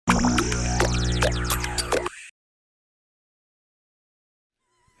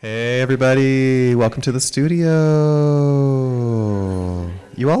Hey everybody, welcome to the studio.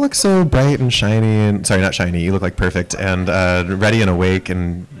 You all look so bright and shiny, and sorry, not shiny, you look like perfect, and ready and awake,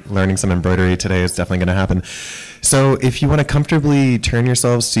 and learning some embroidery today is definitely going to happen. So if you want to comfortably turn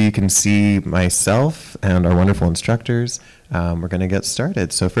yourselves so you can see myself and our wonderful instructors, we're going to get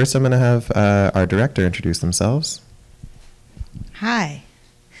started. So first I'm going to have our director introduce themselves. Hi.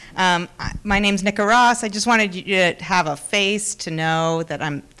 My name's Nika Ross. I just wanted you to have a face to know that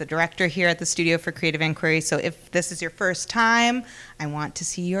I'm the director here at the Studio for Creative Inquiry. So if this is your first time, I want to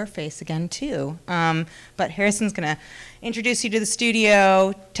see your face again too. But Harrison's going to introduce you to the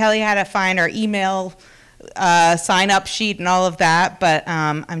studio, tell you how to find our email sign-up sheet and all of that. But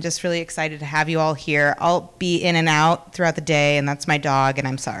I'm just really excited to have you all here. I'll be in and out throughout the day, and that's my dog, and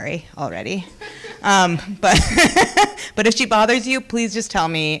I'm sorry already. But if she bothers you, please just tell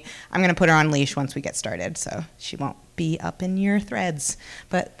me. I'm going to put her on leash once we get started, so she won't be up in your threads.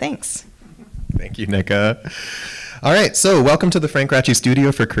 But thanks. Thank you, Nika. All right, so welcome to the Frank-Ratchye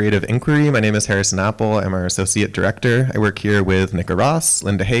Studio for Creative Inquiry. My name is Harrison Apple. I'm our Associate Director. I work here with Nika Ross,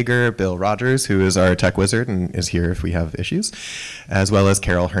 Linda Hager, Bill Rogers, who is our tech wizard and is here if we have issues, as well as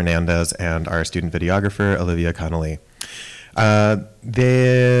Carol Hernandez and our student videographer, Olivia Connolly.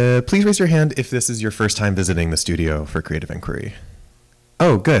 Please raise your hand if this is your first time visiting the Studio for Creative Inquiry.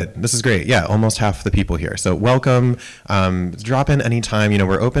 Oh, good. This is great. Yeah, almost half the people here. So welcome. Drop in anytime. You know,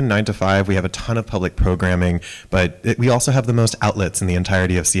 we're open 9 to 5. We have a ton of public programming, but we also have the most outlets in the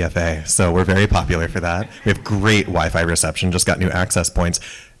entirety of CFA. So we're very popular for that. We have great Wi-Fi reception, just got new access points,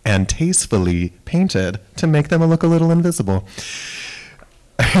 and tastefully painted to make them look a little invisible.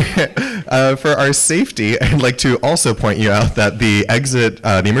 For our safety, I'd like to also point you out that the exit,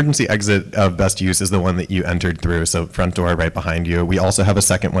 the emergency exit of best use is the one that you entered through, so front door right behind you. We also have a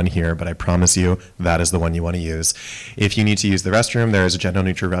second one here, but I promise you that is the one you want to use. If you need to use the restroom, there is a gender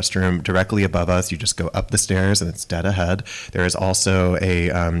neutral restroom directly above us. You just go up the stairs and it's dead ahead. There is also a,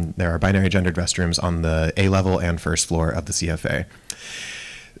 there are binary gendered restrooms on the A level and first floor of the CFA.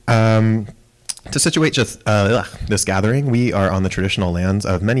 To situate just this gathering, we are on the traditional lands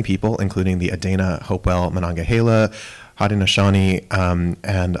of many people, including the Adena, Hopewell, Monongahela, Haudenosaunee,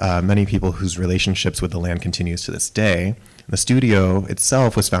 and many people whose relationships with the land continues to this day. The studio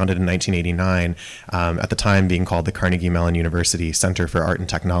itself was founded in 1989, at the time being called the Carnegie Mellon University Center for Art and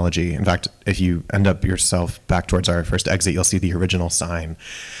Technology. In fact, if you end up yourself back towards our first exit, you'll see the original sign.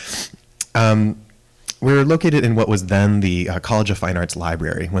 We're located in what was then the College of Fine Arts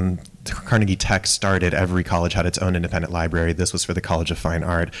Library. When Carnegie Tech started, every college had its own independent library. This was for the College of Fine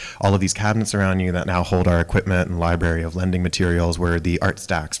Art. All of these cabinets around you that now hold our equipment and library of lending materials were the art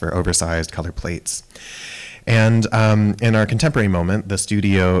stacks for oversized color plates. And in our contemporary moment, the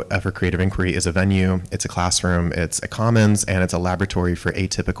Studio for Creative Inquiry is a venue, it's a classroom, it's a commons, and it's a laboratory for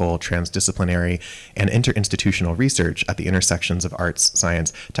atypical, transdisciplinary, and interinstitutional research at the intersections of arts,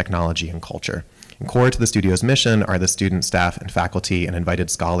 science, technology, and culture. And core to the studio's mission are the student, staff, and faculty and invited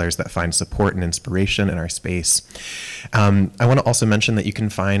scholars that find support and inspiration in our space. I want to also mention that you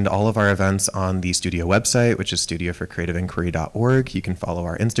can find all of our events on the studio website, which is studioforcreativeinquiry.org. You can follow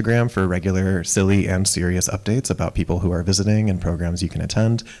our Instagram for regular, silly, and serious updates about people who are visiting and programs you can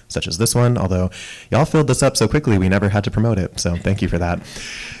attend, such as this one, although y'all filled this up so quickly we never had to promote it, so thank you for that.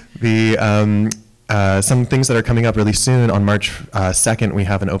 Some things that are coming up really soon. On March 2nd, we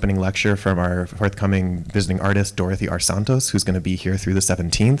have an opening lecture from our forthcoming visiting artist, Dorothy R. Santos, who's going to be here through the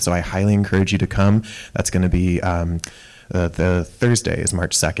 17th. So I highly encourage you to come. That's going to be the Thursday is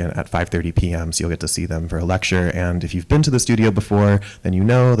March 2nd at 5:30 p.m. So you'll get to see them for a lecture. And if you've been to the studio before, then you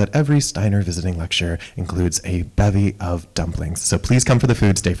know that every Steiner visiting lecture includes a bevy of dumplings. So please come for the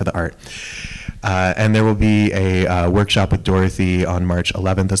food, stay for the art. And there will be a workshop with Dorothy on March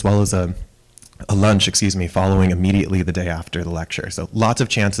 11th, as well as a lunch, following immediately the day after the lecture. So lots of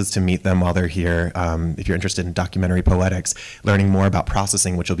chances to meet them while they're here. If you're interested in documentary poetics, learning more about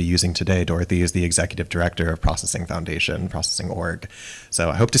processing, which we'll be using today. Dorothy is the executive director of Processing Foundation, Processing.org.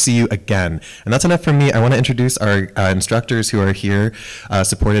 So I hope to see you again. And that's enough from me. I want to introduce our instructors who are here,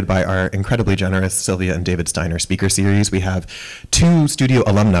 supported by our incredibly generous Sylvia and David Steiner speaker series. We have 2 studio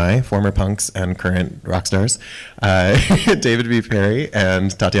alumni, former punks and current rock stars, David B. Perry and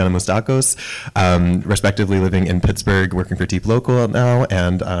Tatyana Mustakos, respectively living in Pittsburgh, working for Deep Local now,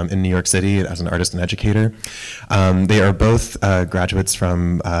 and in New York City as an artist and educator. They are both graduates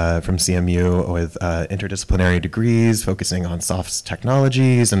from CMU with interdisciplinary degrees, focusing on soft technologies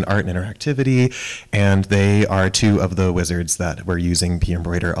and art and interactivity, and they are 2 of the wizards that were using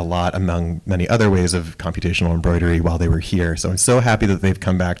PEmbroider a lot, among many other ways of computational embroidery while they were here. So I'm so happy that they've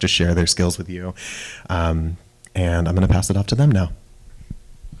come back to share their skills with you, and I'm going to pass it off to them now.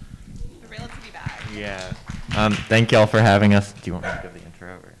 Thank you all for having us. Do you want me to give the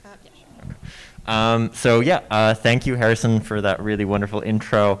intro? Or? Yeah, sure. Thank you, Harrison, for that really wonderful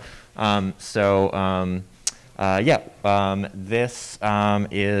intro. This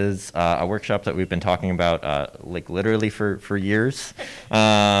is a workshop that we've been talking about like literally for years,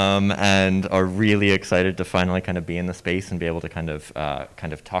 and are really excited to finally kind of be in the space and be able to kind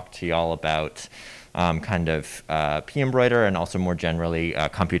of talk to y'all about PEmbroider and also more generally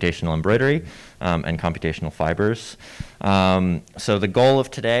computational embroidery and computational fibers. So the goal of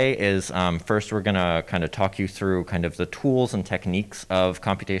today is first we're going to kind of talk you through kind of the tools and techniques of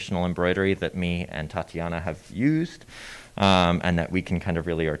computational embroidery that me and Tatyana have used and that we can kind of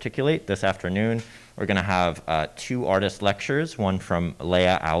really articulate. This afternoon we're going to have 2 artist lectures, one from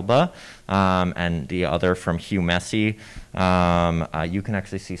Lea Albaugh and the other from Messie. You can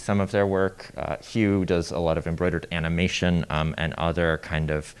actually see some of their work. Hugh does a lot of embroidered animation and other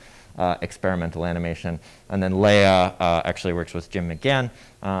kind of experimental animation. And then Lea actually works with Jim McGann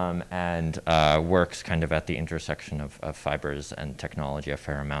and works kind of at the intersection of fibers and technology a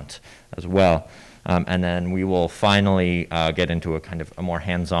fair amount as well. And then we will finally get into a kind of a more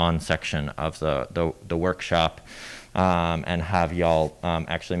hands-on section of the workshop and have y'all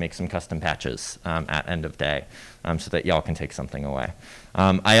actually make some custom patches at end of day so that y'all can take something away.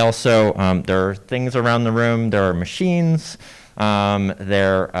 I also, there are things around the room, there are machines,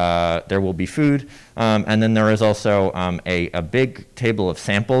 there will be food, and then there is also a big table of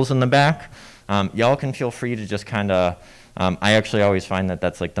samples in the back. Y'all can feel free to just kind of I actually always find that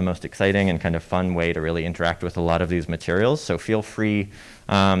that's like the most exciting and kind of fun way to really interact with a lot of these materials. So feel free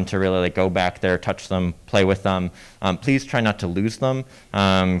to really like go back there, touch them, play with them. Please try not to lose them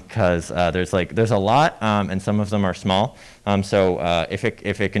because there's a lot and some of them are small. So if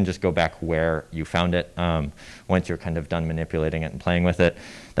it can just go back where you found it once you're kind of done manipulating it and playing with it,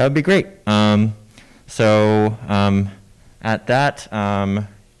 that would be great. At that,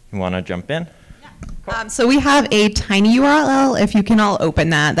 you want to jump in? So we have a tiny URL. If you can all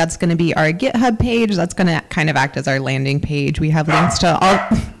open that, that's going to be our GitHub page. That's going to kind of act as our landing page. We have links to all.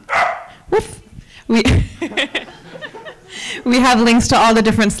 We have links to all the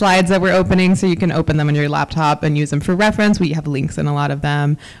different slides that we're opening, so you can open them on your laptop and use them for reference. We have links in a lot of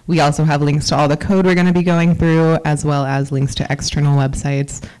them. We also have links to all the code we're going to be going through, as well as links to external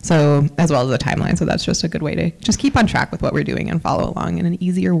websites, so as well as a timeline. So that's just a good way to just keep on track with what we're doing and follow along in an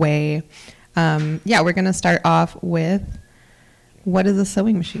easier way. We're going to start off with, what is a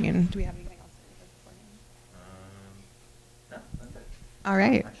sewing machine? Do we have anything else? No, that's it. All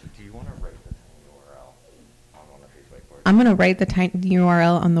right. Actually, do you want to write the tiny URL on one of these whiteboards? I'm going to write the tiny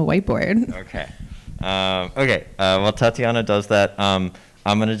URL on the whiteboard. Okay. While Tatyana does that, I'm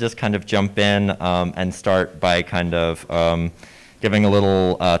going to just kind of jump in and start by kind of giving a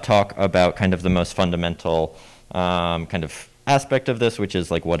little talk about kind of the most fundamental kind of aspect of this, which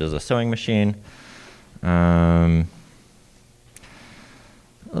is like, what is a sewing machine? So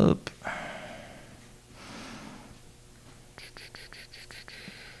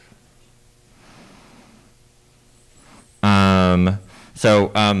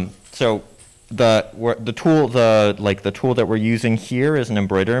the tool that we're using here is an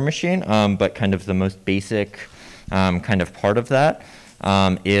embroidery machine, but kind of the most basic kind of part of that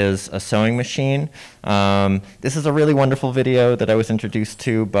is a sewing machine. This is a really wonderful video that I was introduced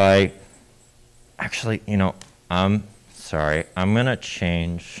to by, actually, sorry, I'm gonna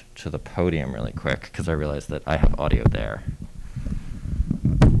change to the podium really quick because I realized that I have audio there.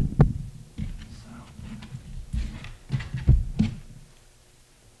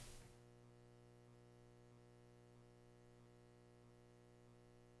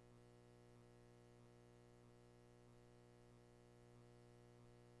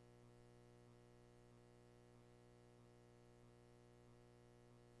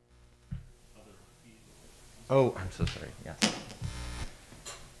 Oh, I'm so sorry. Yes.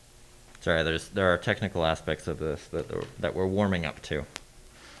 Sorry, there are technical aspects of this that we're warming up to.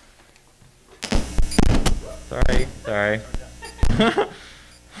 Sorry. It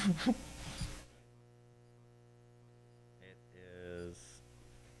is,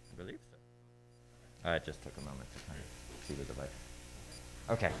 I believe so. It just took a moment to kind of see the device.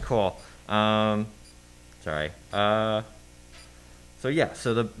 Okay, cool. Sorry.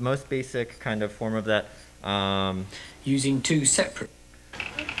 So the most basic kind of form of that. Using 2 separate.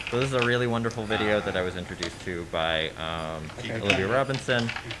 So this is a really wonderful video that I was introduced to by Olivia Robinson.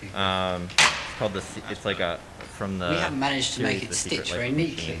 It's called it's like from the. We haven't managed to make it stitch very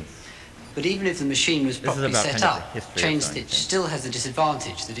neatly. But even if the machine was This is properly about set kind of up, the history chain of sewing stitch still has the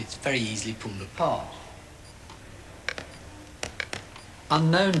disadvantage that it's very easily pulled apart.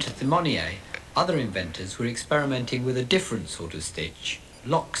 Unknown to Thimonier, Other inventors were experimenting with a different sort of stitch,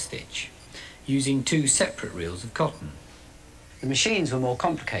 lock stitch, using two separate reels of cotton. The machines were more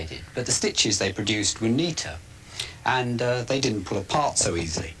complicated, but the stitches they produced were neater, and they didn't pull apart so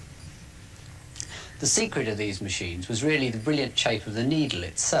easily. The secret of these machines was really the brilliant shape of the needle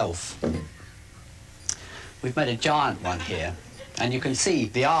itself. We've made a giant one here, and you can see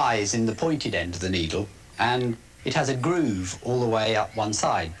the eyes in the pointed end of the needle, and it has a groove all the way up one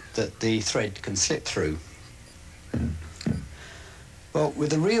side that the thread can slip through. Well,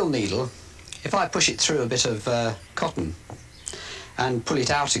 with a real needle, if I push it through a bit of cotton and pull it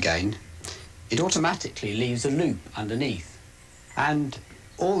out again, it automatically leaves a loop underneath. And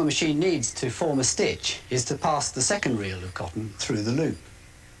all the machine needs to form a stitch is to pass the second reel of cotton through the loop.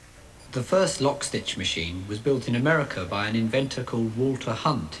 The first lock stitch machine was built in America by an inventor called Walter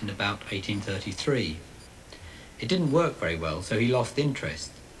Hunt in about 1833. It didn't work very well, so he lost interest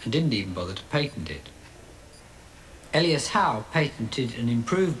and didn't even bother to patent it. Elias Howe patented an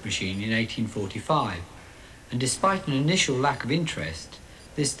improved machine in 1845, and despite an initial lack of interest,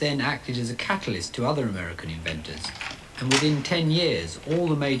 this then acted as a catalyst to other American inventors, and within 10 years, all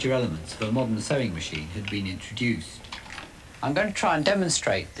the major elements of a modern sewing machine had been introduced. I'm going to try and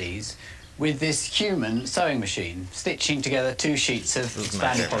demonstrate these with this human sewing machine, stitching together two sheets of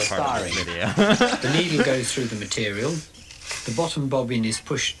expanded polystyrene. The needle goes through the material, the bottom bobbin is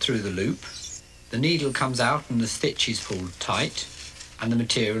pushed through the loop, the needle comes out and the stitch is pulled tight, and the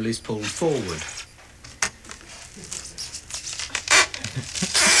material is pulled forward.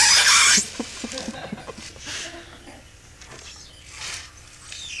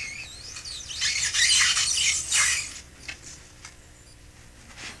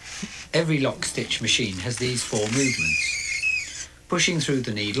 Every lock stitch machine has these four movements: pushing through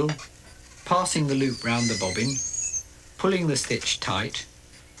the needle, passing the loop round the bobbin, pulling the stitch tight,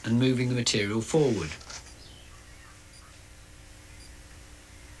 and moving the material forward.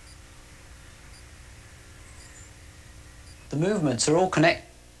 The movements are all connected.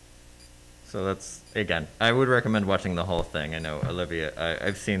 So that's, again, I would recommend watching the whole thing. I know, Olivia,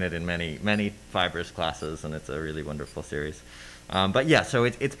 I've seen it in many fibers classes, and it's a really wonderful series. But yeah, so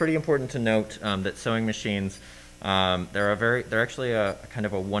it's pretty important to note that sewing machines, they're actually a kind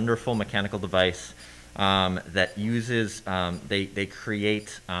of a wonderful mechanical device that uses, they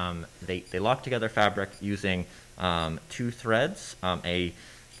create, they lock together fabric using two threads, a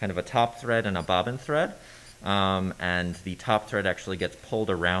kind of a top thread and a bobbin thread. And the top thread actually gets pulled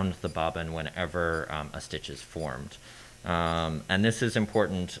around the bobbin whenever a stitch is formed. And this is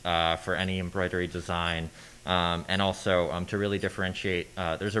important for any embroidery design, and also to really differentiate.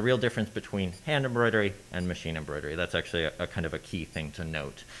 There's a real difference between hand embroidery and machine embroidery. That's actually a kind of a key thing to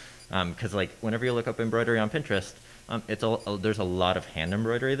note. Because like whenever you look up embroidery on Pinterest, there's a lot of hand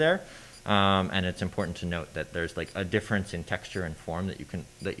embroidery there. And it's important to note that there's like a difference in texture and form that you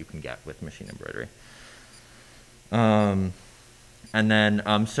can get with machine embroidery. And then,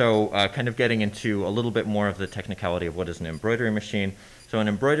 kind of getting into a little bit more of the technicality of what is an embroidery machine. So an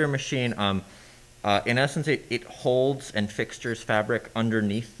embroidery machine, in essence, it holds and fixtures fabric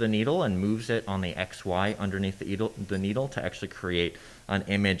underneath the needle and moves it on the XY underneath the needle to actually create an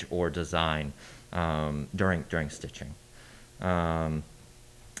image or design during stitching. For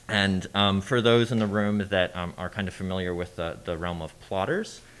those in the room that are kind of familiar with the realm of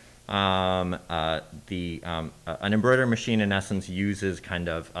plotters, an embroidery machine in essence uses kind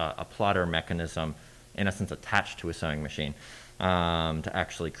of a plotter mechanism in essence attached to a sewing machine to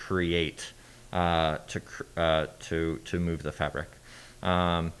actually create to move the fabric.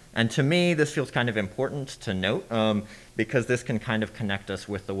 And to me this feels kind of important to note because this can kind of connect us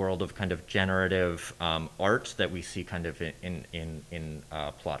with the world of kind of generative art that we see kind of in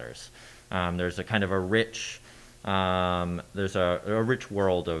plotters. There's a kind of a rich there's a rich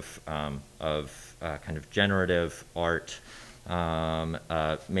world of kind of generative art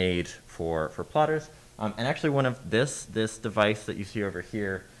made for plotters. And actually one of this device that you see over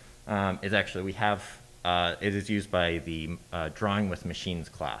here is actually, it is used by the Drawing with Machines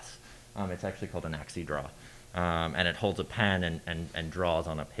class. It's actually called an AxiDraw. And it holds a pen and draws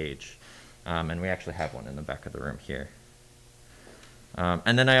on a page. And we actually have one in the back of the room here.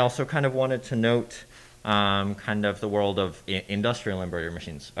 And then I also kind of wanted to note kind of the world of industrial embroidery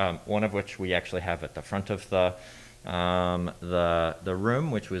machines, one of which we actually have at the front of the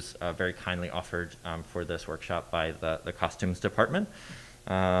room, which was very kindly offered for this workshop by the costumes department.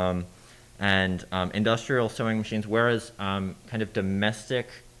 Industrial sewing machines, whereas kind of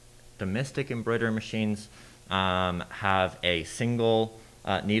domestic embroidery machines have a single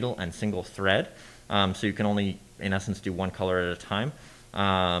needle and single thread, so you can only, in essence, do one color at a time.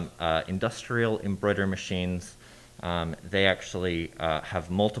 Industrial embroidery machines, they actually have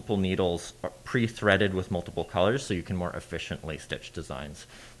multiple needles pre-threaded with multiple colors, so you can more efficiently stitch designs.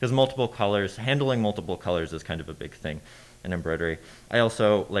 Because multiple colors, handling multiple colors is kind of a big thing in embroidery. I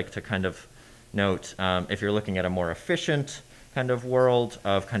also like to kind of note, if you're looking at a more efficient kind of world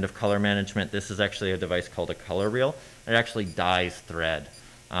of kind of color management, this is actually a device called a color reel. It actually dyes thread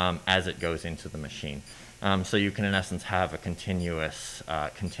as it goes into the machine. So you can, in essence, have a continuous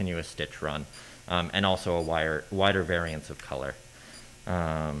stitch run, and also a wider variance of color.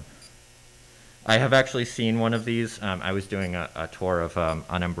 I have actually seen one of these. I was doing a tour of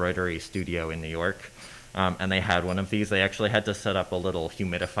an embroidery studio in New York, and they had one of these. They actually had to set up a little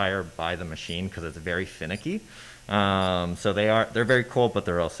humidifier by the machine because it's very finicky. So they're very cool, but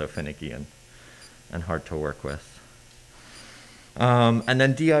they're also finicky and hard to work with. And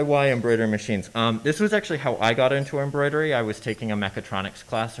then DIY embroidery machines. This was actually how I got into embroidery. I was taking a mechatronics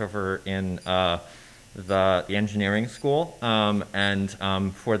class over in the engineering school, and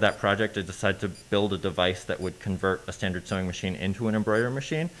for that project I decided to build a device that would convert a standard sewing machine into an embroidery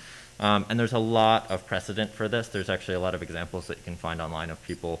machine. And there's a lot of precedent for this. There's actually a lot of examples that you can find online of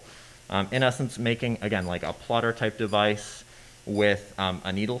people, in essence, making, again, like a plotter type device with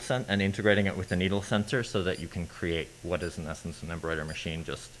a needle and integrating it with a needle sensor so that you can create what is, in essence, an embroidery machine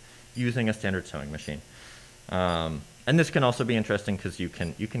just using a standard sewing machine. And this can also be interesting because you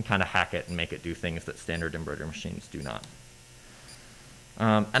can kind of hack it and make it do things that standard embroidery machines do not.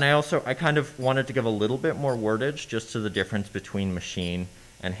 And I kind of wanted to give a little bit more wordage just to the difference between machine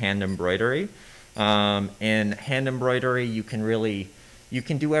and hand embroidery. In hand embroidery, you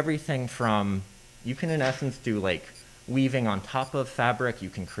can do everything from, you can in essence do like weaving on top of fabric, you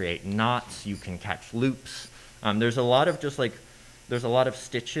can create knots, you can catch loops. There's a lot of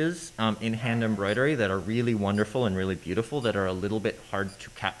stitches in hand embroidery that are really wonderful and really beautiful that are a little bit hard to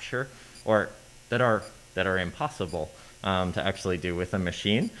capture, or that are impossible to actually do with a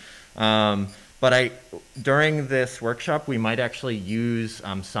machine. But during this workshop, we might actually use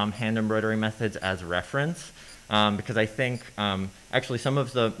some hand embroidery methods as reference, because I think actually some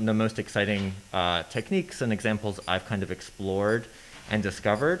of the most exciting techniques and examples I've kind of explored and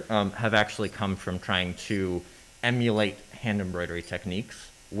discovered have actually come from trying to emulate hand embroidery techniques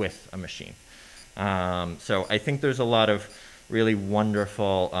with a machine. So I think there's a lot of really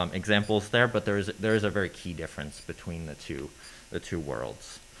wonderful examples there, but there is a very key difference between the two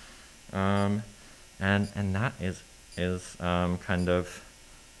worlds. And that is kind of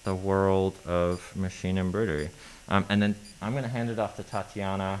the world of machine embroidery. And then I'm going to hand it off to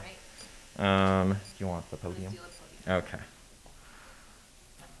Tatyana. Do you want the podium? Okay.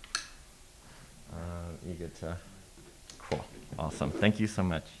 You get to. Cool. Awesome. Thank you so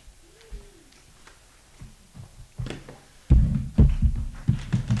much.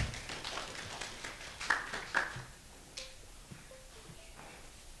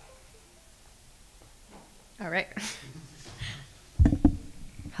 All right.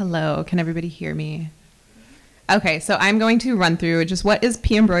 Hello, can everybody hear me? Okay, so I'm going to run through just what is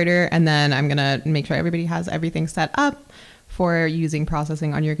PEmbroider, and then I'm gonna make sure everybody has everything set up for using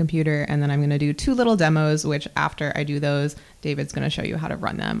processing on your computer, and then I'm gonna do 2 little demos, which after I do those, David's gonna show you how to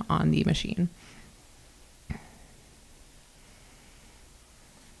run them on the machine.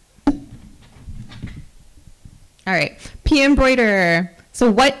 All right, PEmbroider. So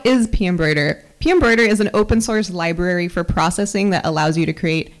what is PEmbroider? PEmbroider is an open source library for processing that allows you to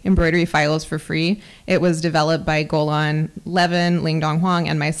create embroidery files for free. It was developed by Golan, Levin, Lingdong Huang,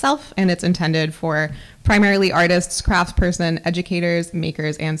 and myself, and it's intended for primarily artists, craftsperson, educators,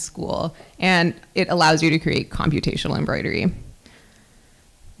 makers, and school. And it allows you to create computational embroidery.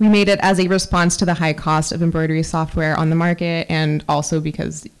 We made it as a response to the high cost of embroidery software on the market, and also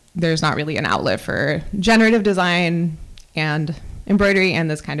because there's not really an outlet for generative design and embroidery, and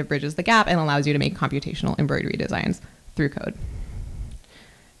this kind of bridges the gap and allows you to make computational embroidery designs through code.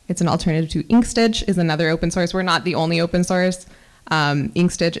 It's an alternative to Inkstitch, is another open source. We're not the only open source.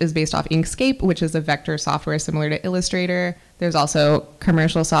 Inkstitch is based off Inkscape, which is a vector software similar to Illustrator. There's also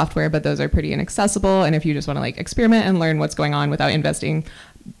commercial software, but those are pretty inaccessible. And if you just want to like experiment and learn what's going on without investing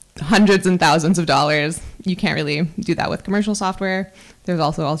hundreds and thousands of dollars, you can't really do that with commercial software. There's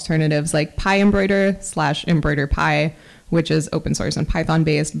also alternatives like PEmbroider / Embroider Pi, which is open source and Python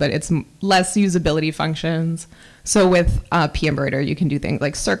based, but it's less usability functions. So with PEmbroider, you can do things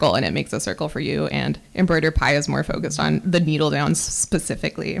like circle, and it makes a circle for you, and Embroider Pi is more focused on the needle downs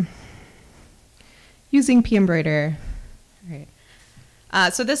specifically. Using PEmbroider, right.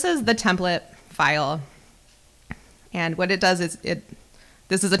 So this is the template file, and what it does is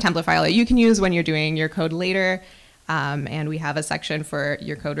this is a template file that you can use when you're doing your code later. And we have a section for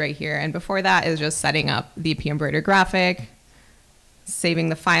your code right here. And before that is just setting up the PEmbroider graphic, saving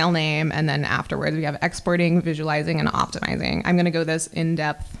the file name, and then afterwards we have exporting, visualizing, and optimizing. I'm going to go this in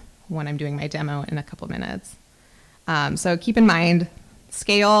depth when I'm doing my demo in a couple minutes. So keep in mind,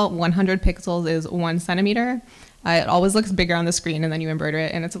 scale 100 pixels is 1 centimeter. It always looks bigger on the screen, and then you embroider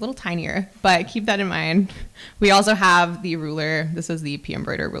it, and it's a little tinier, but keep that in mind. We also have the ruler. This is the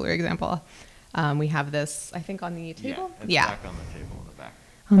PEmbroider ruler example. We have this, I think, on the table? Yeah, it's back on the table in the back.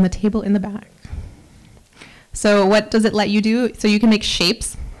 On the table in the back. So what does it let you do? So you can make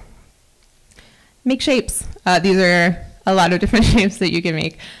shapes. Make shapes. These are a lot of different shapes that you can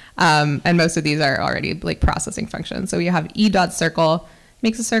make, and most of these are already like processing functions. So you have e.circle,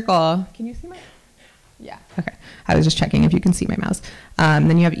 makes a circle. Can you see my? Yeah, okay. I was just checking if you can see my mouse.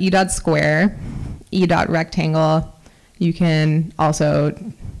 Then you have e.square, e.rectangle. You can also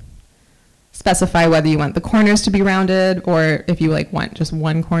specify whether you want the corners to be rounded or if you like want just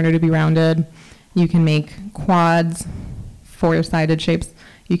one corner to be rounded. You can make quads, 4-sided shapes.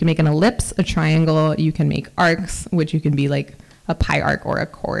 You can make an ellipse, a triangle. You can make arcs, which you can be like a pi arc or a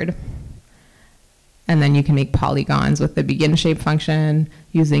chord. And then you can make polygons with the begin shape function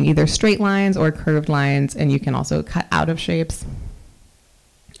using either straight lines or curved lines, and you can also cut out of shapes.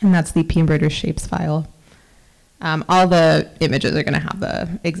 And that's the PEmbroider shapes file. All the images are going to have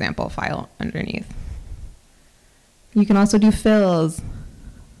the example file underneath. You can also do fills.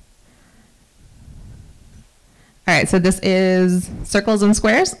 All right, so this is circles and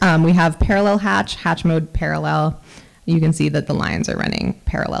squares. We have parallel hatch mode parallel. You can see that the lines are running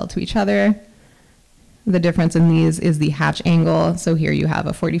parallel to each other. The difference in these is the hatch angle. So here you have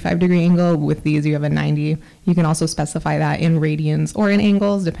a 45-degree angle. With these, you have a 90. You can also specify that in radians or in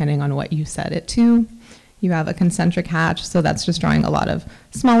angles, depending on what you set it to. You have a concentric hatch, so that's just drawing a lot of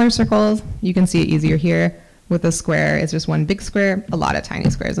smaller circles. You can see it easier here. With a square, it's just one big square, a lot of tiny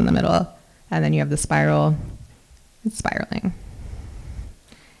squares in the middle. And then you have the spiral. It's spiraling.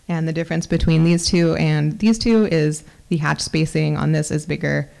 And the difference between these two and these two is the hatch spacing on this is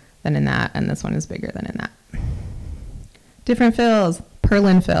bigger than in that, and this one is bigger than in that. Different fills,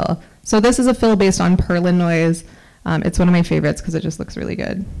 Perlin fill. So this is a fill based on Perlin noise. It's one of my favorites because it just looks really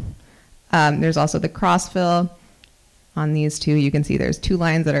good. There's also the cross fill. On these two, you can see there's 2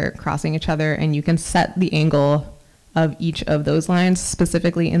 lines that are crossing each other, and you can set the angle of each of those lines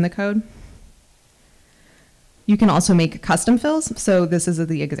specifically in the code. You can also make custom fills. So this is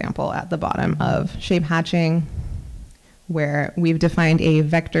the example at the bottom of shape hatching, where we've defined a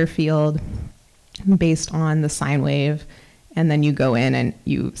vector field based on the sine wave, and then you go in and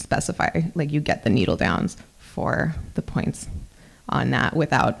you specify, like you get the needle downs for the points on that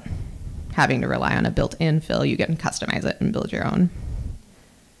without having to rely on a built-in fill. You can customize it and build your own,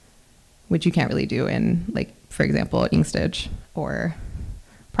 which you can't really do in, like, for example, Inkstitch or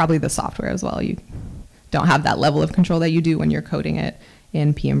probably the software as well. You don't have that level of control that you do when you're coding it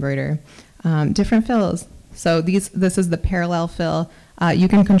in PEmbroider. Different fills. So this is the parallel fill. You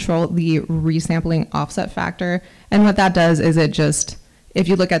can control the resampling offset factor. And what that does is it just, if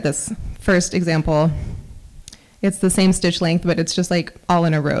you look at this first example, it's the same stitch length, but it's just like all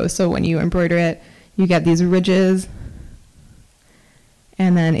in a row. So when you embroider it, you get these ridges.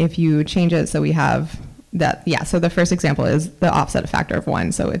 And then if you change it, so we have that, yeah, so the first example is the offset factor of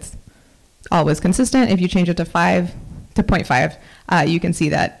 1. So it's always consistent. If you change it to 0.5, you can see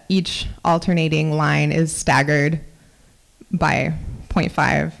that each alternating line is staggered by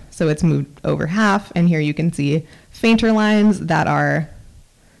 0.5. So it's moved over half. And here you can see fainter lines that are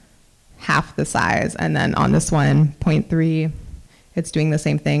half the size. And then on this one, 0.3, it's doing the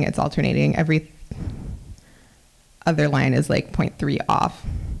same thing. It's alternating. Every other line is like 0.3 off,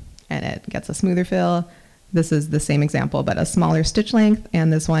 and it gets a smoother fill. This is the same example, but a smaller stitch length.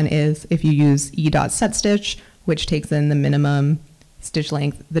 And this one is if you use e.setStitch, which takes in the minimum stitch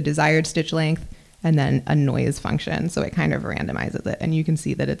length, the desired stitch length, and then a noise function. So it kind of randomizes it. And you can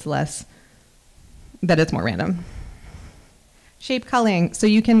see that it's more random. Shape culling. So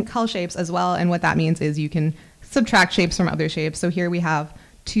you can cull shapes as well. And what that means is you can subtract shapes from other shapes. So here we have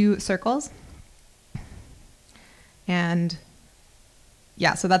 2 circles. And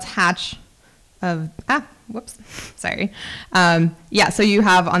yeah, so that's hatch of, whoops, sorry. Yeah, so you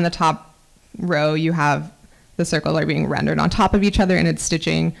have on the top row, you have the circles are being rendered on top of each other, and it's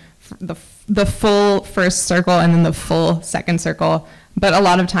stitching the full first circle and then the full second circle. But a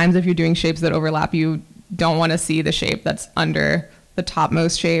lot of times if you're doing shapes that overlap, you don't want to see the shape that's under the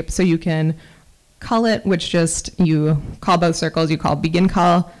topmost shape. So you can cull it, which just, you call both circles, you call begin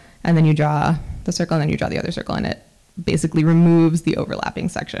cull, and then you draw the circle, and then you draw the other circle, and it basically removes the overlapping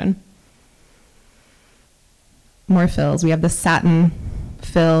section. more fills. We have the satin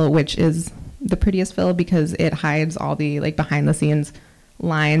fill, which is the prettiest fill because it hides all the like behind the scenes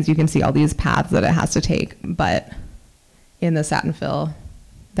lines. You can see all these paths that it has to take, but in the satin fill,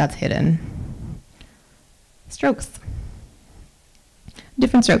 that's hidden. Strokes.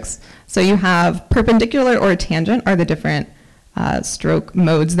 Different strokes. So you have perpendicular or tangent are the different stroke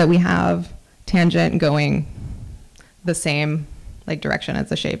modes that we have. Tangent going the same like direction as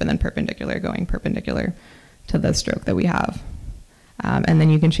the shape, and then perpendicular going perpendicular to the stroke that we have. And then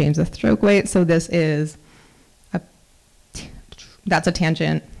you can change the stroke weight. So this is that's a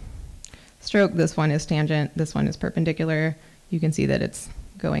tangent stroke. This one is tangent. This one is perpendicular. You can see that it's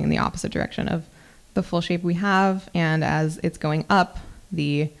going in the opposite direction of the full shape we have. And as it's going up,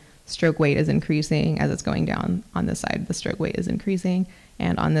 the stroke weight is increasing. As it's going down on this side, the stroke weight is increasing.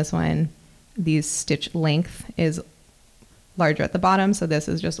 And on this one, the stitch length is larger at the bottom. So this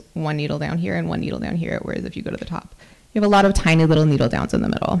is just one needle down here and one needle down here. Whereas if you go to the top, you have a lot of tiny little needle downs in the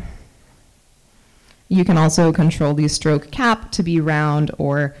middle. You can also control the stroke cap to be round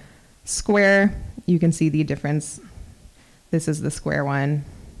or square. You can see the difference. This is the square one.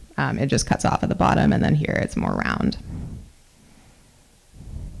 It just cuts off at the bottom, and then here it's more round.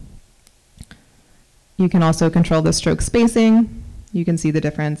 You can also control the stroke spacing. You can see the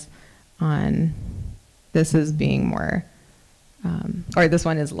difference on this is being more, or this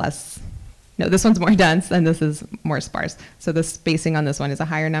one is less, no, this one's more dense and this is more sparse. So the spacing on this one is a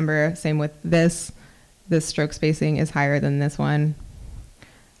higher number. Same with this. This stroke spacing is higher than this one.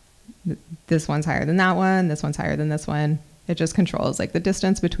 This one's higher than that one. This one's higher than this one. It just controls like the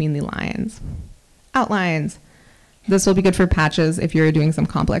distance between the lines. Outlines. This will be good for patches if you're doing some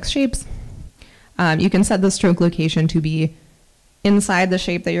complex shapes. You can set the stroke location to be inside the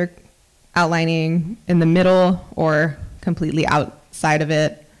shape that you're outlining, in the middle, or completely outside of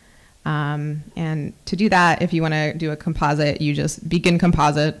it. And to do that, if you want to do a composite, you just begin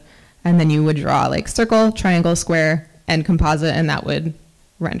composite, and then you would draw like circle, triangle, square, and composite, and that would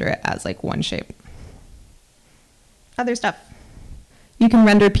render it as like one shape. Other stuff. You can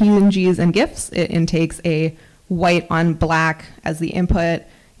render PNGs and GIFs. It intakes a white on black as the input.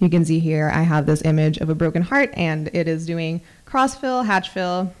 You can see here I have this image of a broken heart, and it is doing cross fill, hatch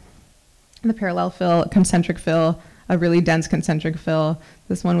fill, the parallel fill, concentric fill, a really dense concentric fill.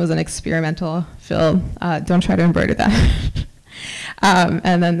 This one was an experimental fill. Don't try to embroider that.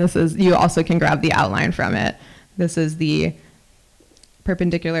 And then this is, you also can grab the outline from it. This is the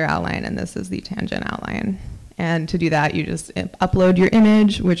perpendicular outline, and this is the tangent outline. And to do that, you just upload your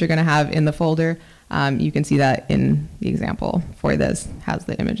image, which you're going to have in the folder. You can see that in the example for this, has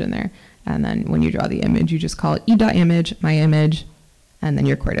the image in there. And then when you draw the image, you just call it e.image, my image, and then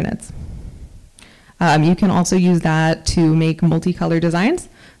your coordinates. You can also use that to make multicolor designs.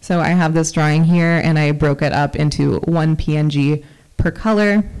 So I have this drawing here, and I broke it up into one PNG per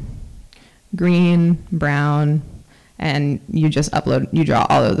color, green, brown, and you just upload, you draw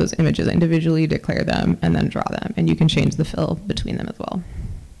all of those images individually, declare them, and then draw them. And you can change the fill between them as well.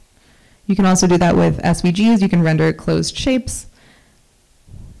 You can also do that with SVGs. You can render closed shapes.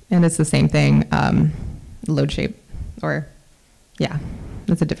 And it's the same thing, load shape, or yeah,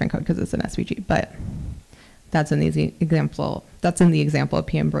 it's a different code because it's an SVG, but that's in the example. That's in the example of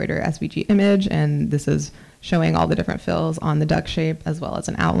PEmbroider SVG image, and this is showing all the different fills on the duck shape as well as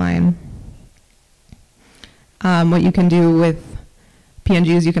an outline. What you can do with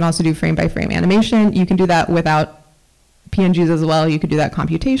PNGs, you can also do frame by frame animation. You can do that without PNGs as well. You could do that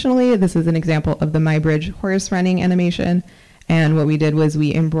computationally. This is an example of the MyBridge horse running animation. And what we did was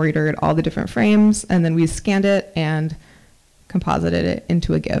we embroidered all the different frames, and then we scanned it and composited it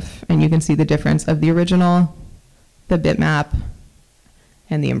into a GIF. And you can see the difference of the original, the bitmap,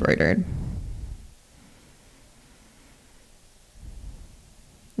 and the embroidered.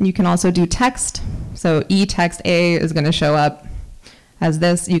 You can also do text. So text A is going to show up as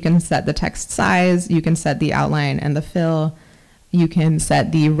this. You can set the text size. You can set the outline and the fill. You can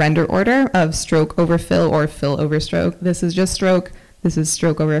set the render order of stroke over fill or fill over stroke. This is just stroke. This is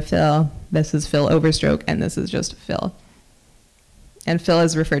stroke over fill. This is fill over stroke. And this is just fill. And fill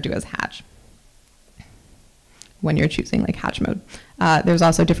is referred to as hatch when you're choosing like hatch mode. There's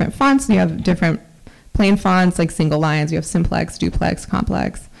also different fonts. You have different plain fonts like single lines. You have simplex, duplex,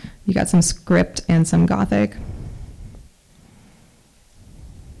 complex. You got some script and some Gothic.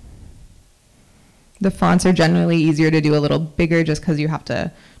 The fonts are generally easier to do a little bigger just because you have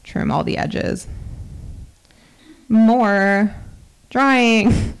to trim all the edges. More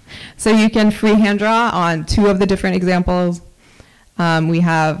drawing. So you can freehand draw on 2 of the different examples. We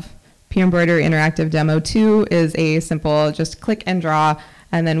have PEmbroider Interactive Demo 2 is a simple just click and draw,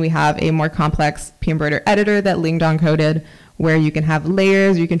 And then we have a more complex PEmbroider editor that Lingdong coded, where you can have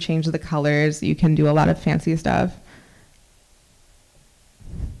layers, you can change the colors, you can do a lot of fancy stuff.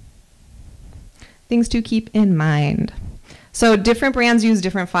 Things to keep in mind. So different brands use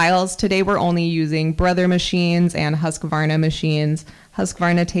different files. Today we're only using Brother machines and Husqvarna machines.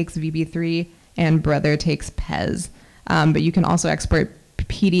 Husqvarna takes VB3 and Brother takes PEZ. But you can also export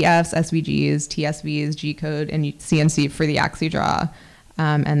PDFs, SVGs, TSVs, G-code, and CNC for the AxiDraw.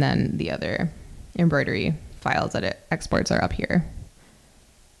 And then the other embroidery files that it exports are up here.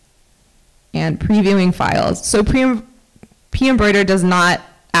 And previewing files. So PEmbroider does not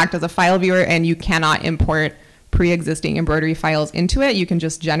act as a file viewer, and you cannot import pre-existing embroidery files into it. You can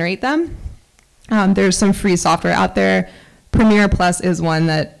just generate them. There's some free software out there. Premiere Plus is one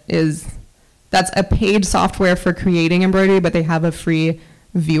that's a paid software for creating embroidery, but they have a free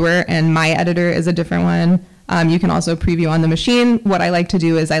viewer, and My Editor is a different one. You can also preview on the machine. What I like to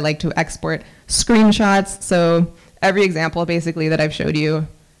do is I like to export screenshots. So every example basically that I've showed you,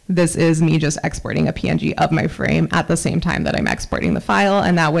 this is me just exporting a PNG of my frame at the same time that I'm exporting the file,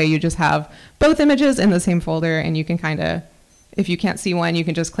 and that way you just have both images in the same folder, and you can kind of, if you can't see one, you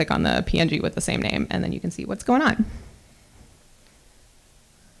can just click on the PNG with the same name, and then you can see what's going on.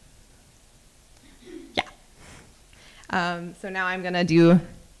 Yeah. So now I'm going to do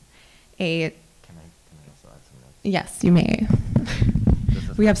a... Can I also add some notes? Yes, you may.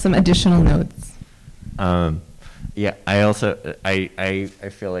 We have some additional notes. Yeah, I also, I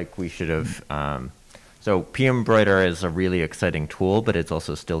feel like we should have, so PEmbroider is a really exciting tool, but it's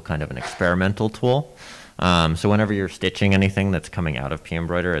also still kind of an experimental tool. So whenever you're stitching anything that's coming out of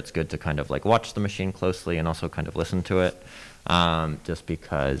PEmbroider, it's good to kind of like watch the machine closely and also kind of listen to it. Just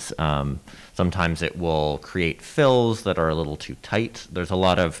because sometimes it will create fills that are a little too tight. There's a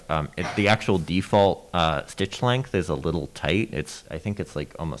lot of, the actual default stitch length is a little tight. I think it's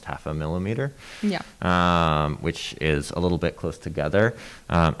like almost 0.5 millimeter. Yeah. Which is a little bit close together.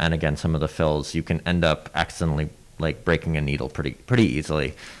 And again, some of the fills, you can end up accidentally like breaking a needle pretty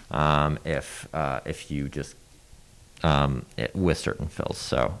easily if you just with certain fills.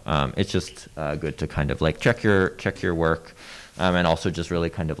 So it's just good to kind of like check your work and also just really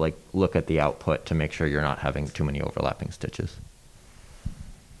kind of like look at the output to make sure you're not having too many overlapping stitches.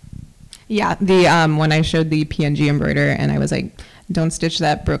 Yeah, when I showed the PNG embroider and I was like, don't stitch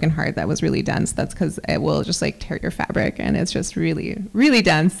that broken heart, that was really dense. That's because it will just like tear your fabric, and it's just really, really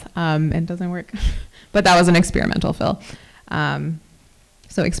dense and doesn't work. But that was an experimental fill.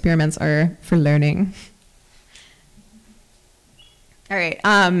 So experiments are for learning. All right.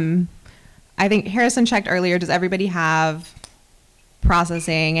 I think Harrison checked earlier. Does everybody have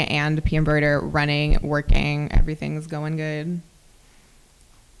processing and PEmbroider running, working? Everything's going good?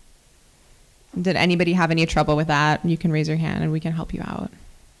 Did anybody have any trouble with that? You can raise your hand and we can help you out.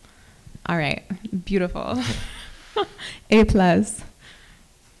 All right. Beautiful. A+. All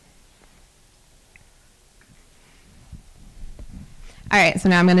right. So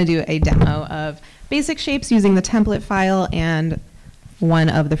now I'm going to do a demo of basic shapes using the template file and one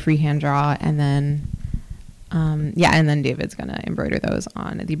of the freehand draw, and then and then David's gonna embroider those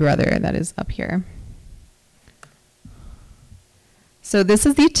on the brother that is up here. So this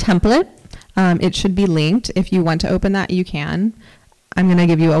is the template. It should be linked. If you want to open that, you can. I'm gonna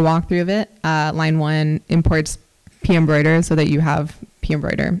give you a walkthrough of it. Line 1 imports PEmbroider so that you have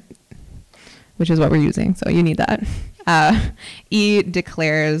PEmbroider, which is what we're using, so you need that. E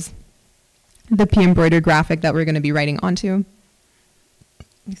declares the PEmbroider graphic that we're gonna be writing onto.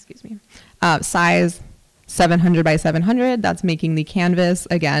 Excuse me. Size 700 by 700, that's making the canvas.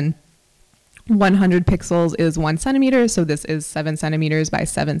 Again, 100 pixels is 1 centimeter, so this is 7 centimeters by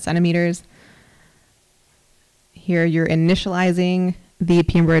 7 centimeters. Here you're initializing the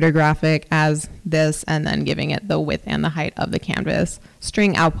PEmbroider graphic as this and then giving it the width and the height of the canvas.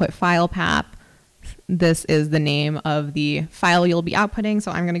 String output file path. This is the name of the file you'll be outputting,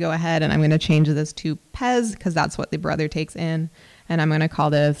 so I'm going to go ahead and I'm going to change this to PEZ because that's what the brother takes in. And I'm going to call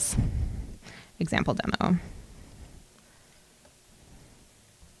this example demo.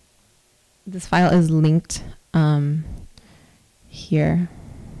 This file is linked here.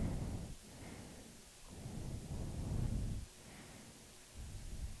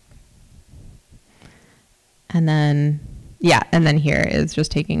 And then, and then here is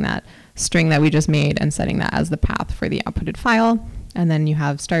just taking that string that we just made and setting that as the path for the outputted file. And then you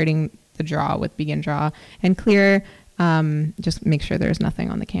have starting the draw with begin draw and clear. Just make sure there's nothing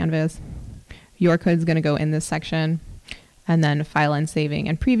on the canvas. Your code is going to go in this section, and then file and saving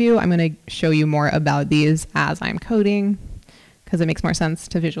and preview. I'm going to show you more about these as I'm coding because it makes more sense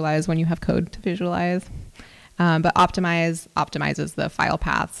to visualize when you have code to visualize. But optimize optimizes the file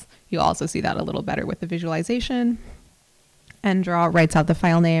paths. You'll also see that a little better with the visualization. And draw writes out the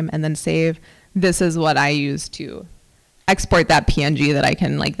file name, and then save. This is what I use to export that PNG that I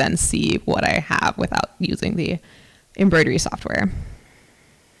can like then see what I have without using the embroidery software.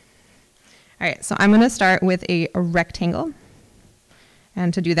 All right, so I'm going to start with a rectangle.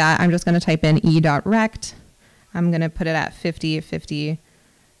 And to do that, I'm just going to type in e.rect. I'm going to put it at 50, 50,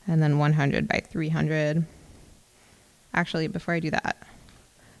 and then 100 by 300. Actually, before I do that,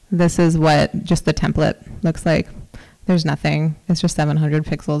 this is what just the template looks like. There's nothing. It's just 700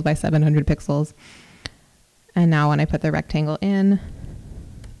 pixels by 700 pixels. And now when I put the rectangle in,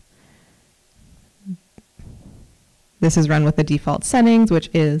 this is run with the default settings, which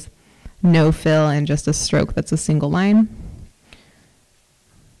is no fill and just a stroke that's a single line.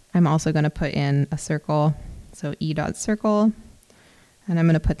 I'm also going to put in a circle, so e.circle, and I'm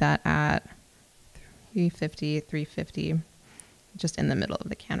going to put that at 350, 350, just in the middle of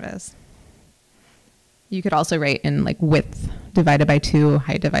the canvas. You could also write in like width divided by 2,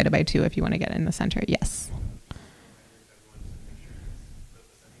 height divided by 2 if you want to get in the center. Yes.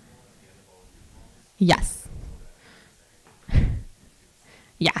 Yes.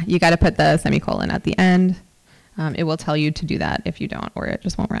 Yeah, you got to put the semicolon at the end. It will tell you to do that if you don't, or it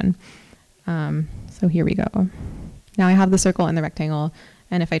just won't run. So here we go. Now I have the circle and the rectangle,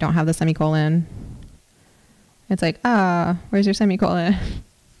 and if I don't have the semicolon, it's like, where's your semicolon?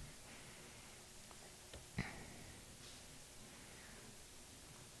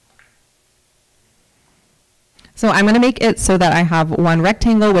 So I'm going to make it so that I have one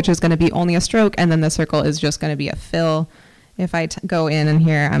rectangle, which is going to be only a stroke, and then the circle is just going to be a fill. If I go in and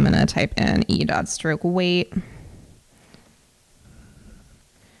here, I'm going to type in e.stroke weight.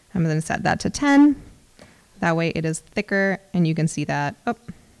 I'm going to set that to 10. That way it is thicker, and you can see that. Oh.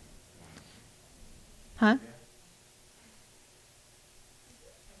 Huh?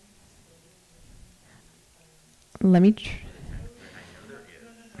 Let me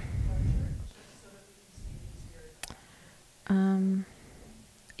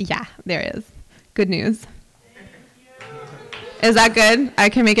yeah, there is. Good news. Is that good? I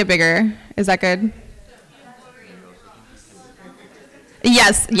can make it bigger. Is that good?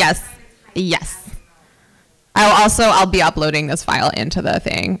 Yes, yes, yes. I'll be uploading this file into the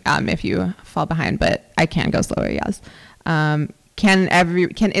thing if you fall behind, but I can go slower, yes.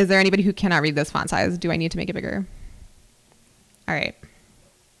 Is there anybody who cannot read this font size? Do I need to make it bigger? All right.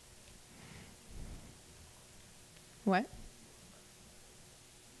 What?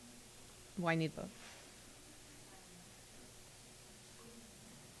 Well, I need both.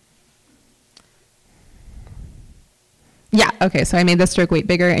 Yeah, okay, so I made the stroke weight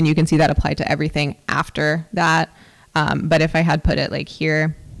bigger, and you can see that applied to everything after that. But if I had put it like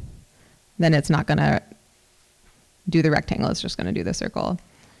here, then it's not gonna do the rectangle, it's just gonna do the circle.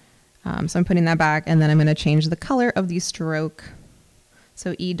 So I'm putting that back, and then I'm gonna change the color of the stroke.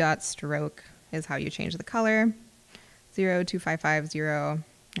 So e.stroke is how you change the color. 02550, I'm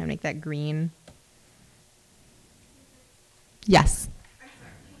gonna make that green. Yes.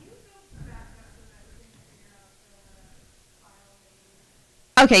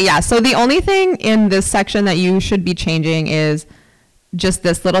 Okay, yeah, so the only thing in this section that you should be changing is just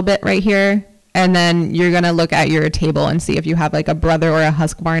this little bit right here, and then you're gonna look at your table and see if you have like a brother or a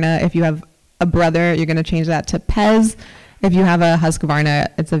Husqvarna. If you have a brother, you're gonna change that to Pez. If you have a Husqvarna,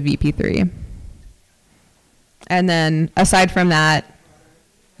 it's a VP3. And then aside from that,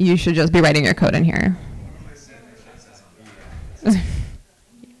 you should just be writing your code in here.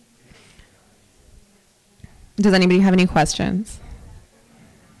 Does anybody have any questions?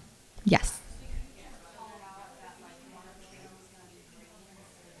 Yes.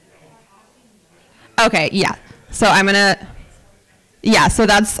 Okay, yeah. So I'm gonna, yeah, so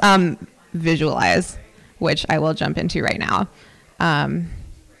that's visualize, which I will jump into right now.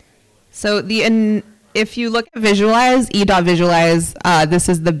 So if you look at visualize, e.visualize, this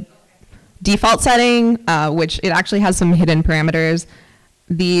is the default setting, which it actually has some hidden parameters.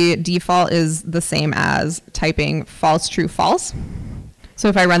 The default is the same as typing false, true, false. So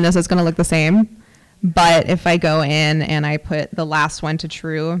if I run this, it's going to look the same. But if I go in and I put the last one to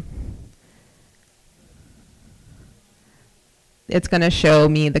true, it's going to show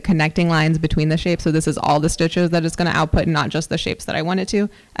me the connecting lines between the shapes. So this is all the stitches that it's going to output, not just the shapes that I want it to.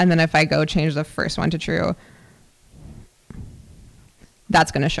 And then if I go change the first one to true,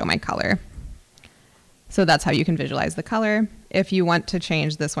 that's going to show my color. So that's how you can visualize the color. If you want to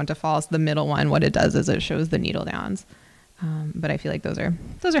change this one to false, the middle one, what it does is it shows the needle downs. But I feel like those are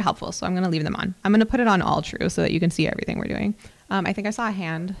helpful, so I'm going to leave them on. I'm going to put it on all true so that you can see everything we're doing. I think I saw a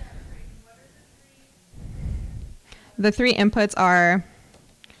hand. the three inputs are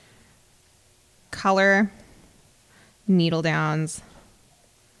color, needle downs,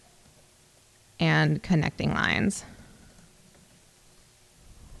 and connecting lines.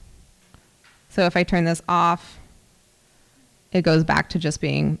 So if I turn this off, it goes back to just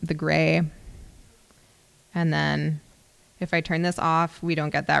being the gray. And then if I turn this off, we don't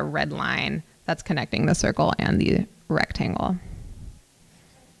get that red line that's connecting the circle and the rectangle.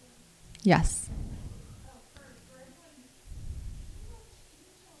 Yes.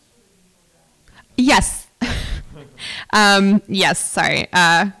 Yes. Yes, sorry.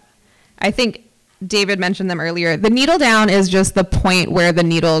 I think David mentioned them earlier. The needle down is just the point where the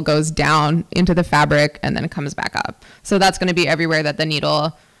needle goes down into the fabric and then it comes back up. So that's going to be everywhere that the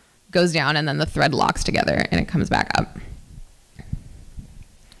needle goes down and then the thread locks together and it comes back up.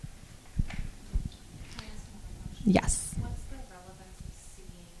 Yes. What's the relevance of seeing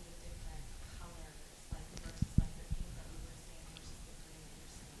the different colors, like versus like the pink that we were seeing versus the green that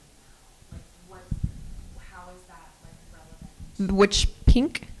you're seeing now? Like how is that like relevant? Which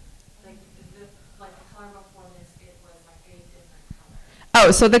pink? Like the color before this, it was like a different color.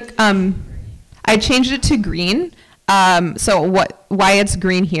 Oh, so I changed it to green. So why it's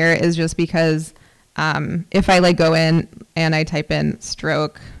green here is just because if I like go in and I type in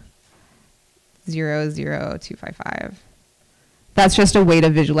stroke 00255, that's just a way to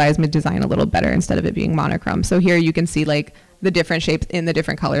visualize my design a little better instead of it being monochrome. So here you can see like the different shapes in the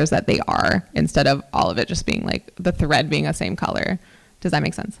different colors that they are instead of all of it just being like the thread being the same color. Does that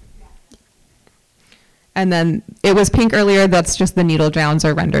make sense? And then it was pink earlier, that's just the needle downs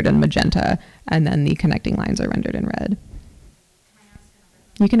are rendered in magenta, and then the connecting lines are rendered in red.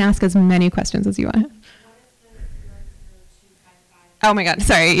 You can ask as many questions as you want. Oh my God,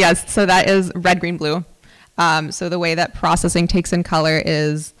 sorry, yes, so that is red, green, blue. So the way that processing takes in color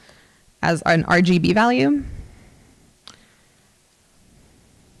is as an RGB value.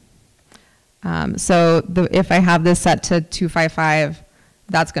 So if I have this set to 255,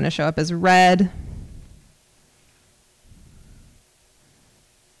 that's gonna show up as red.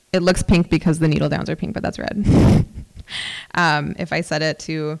 It looks pink because the needle downs are pink, but that's red. If I set it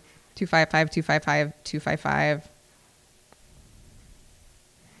to 255, 255, 255,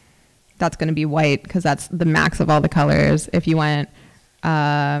 that's going to be white because that's the max of all the colors. If you went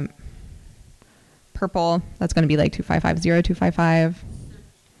purple, that's going to be like 255, 255.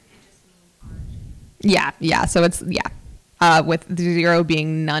 Yeah. So it's, with 0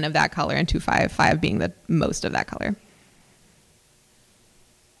 being none of that color and 255 being the most of that color.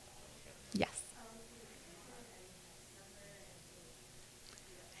 Yes.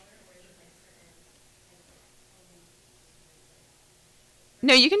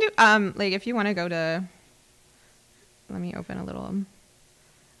 No, you can do, like if you want to go to, let me open a little,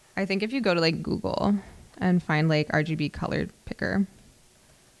 I think if you go to like Google and find like RGB color picker,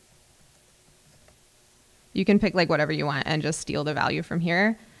 you can pick like whatever you want and just steal the value from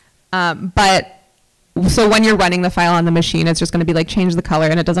here. So when you're running the file on the machine, it's just going to be like change the color,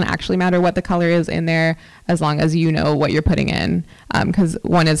 and it doesn't actually matter what the color is in there as long as you know what you're putting in. Because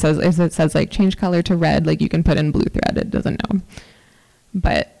when it says like change color to red, like you can put in blue thread, it doesn't know.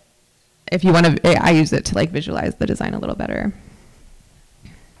 But if you want to, I use it to like visualize the design a little better.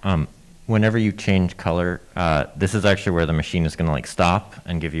 Whenever you change color, this is actually where the machine is going to like stop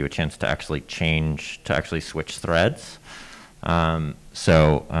and give you a chance to actually switch threads.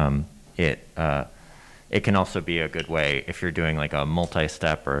 It can also be a good way if you're doing like a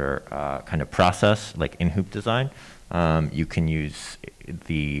multi-step or kind of process like in hoop design. You can use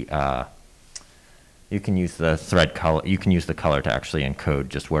the thread color. You can use the color to actually encode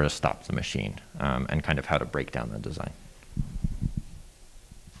just where to stop the machine and kind of how to break down the design.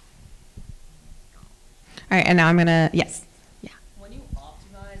 All right, and now I'm gonna, yes. Yeah. When you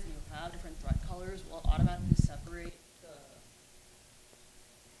optimize and you have different thread colors, will it automatically separate the...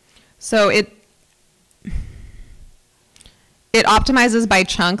 So it optimizes by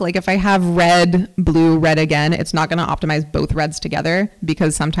chunk. Like if I have red, blue, red again, it's not gonna optimize both reds together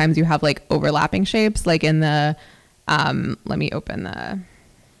because sometimes you have like overlapping shapes. Like in the, let me open the,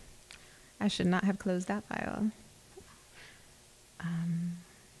 I should not have closed that file.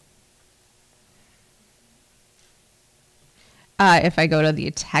 If I go to the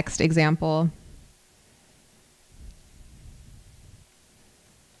text example,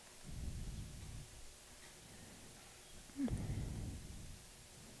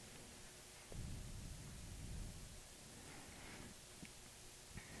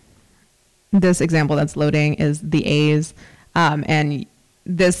 this example that's loading is the A's, and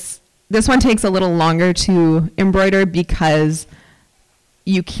this one takes a little longer to embroider because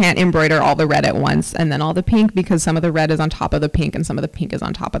you can't embroider all the red at once and then all the pink, because some of the red is on top of the pink and some of the pink is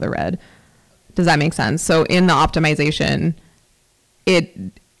on top of the red. Does that make sense? So in the optimization,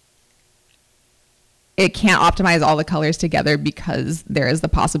 it can't optimize all the colors together because there is the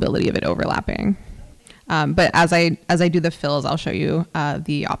possibility of it overlapping. But as I do the fills, I'll show you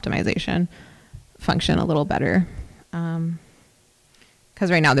the optimization function a little better. Because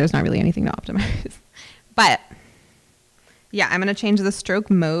right now there's not really anything to optimize. But yeah, I'm going to change the stroke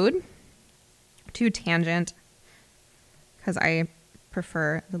mode to tangent because I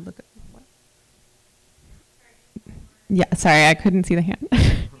prefer the look of what? Yeah, sorry, I couldn't see the hand.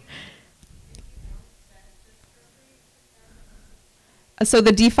 So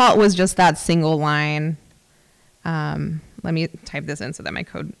the default was just that single line. Let me type this in so that my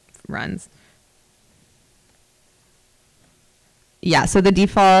code runs. Yeah, so the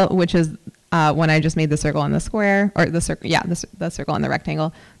default, which is when I just made the circle and the square, or the circle, yeah, the circle and the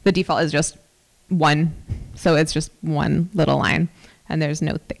rectangle, the default is just 1. So it's just one little line, and there's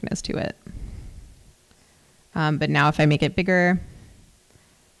no thickness to it. But now if I make it bigger,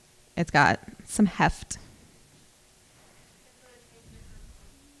 it's got some heft.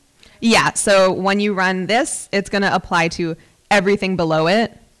 Yeah, so when you run this, it's going to apply to everything below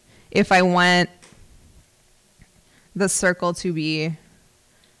it. If I want the circle to be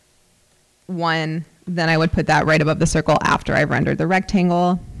 1, then I would put that right above the circle after I've rendered the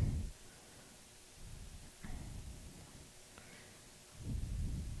rectangle.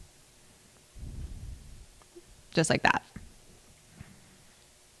 Just like that.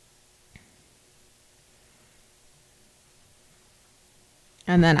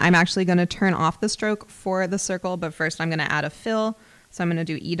 And then I'm actually going to turn off the stroke for the circle, but first I'm going to add a fill. So I'm going to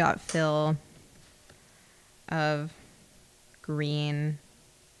do e.fill of green.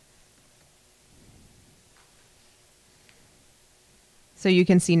 So you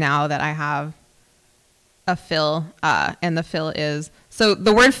can see now that I have a fill, and the fill is, so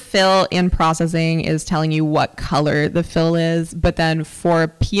the word fill in processing is telling you what color the fill is, but then for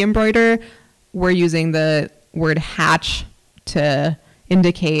PEmbroider, we're using the word hatch to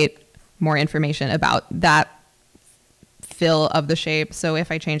indicate more information about that fill of the shape. So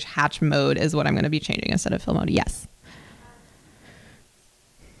if I change hatch mode is what I'm going to be changing instead of fill mode. Yes.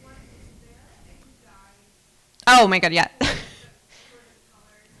 Oh my God, yeah.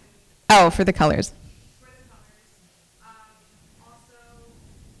 Oh, for the colors.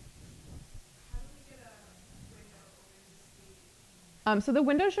 So the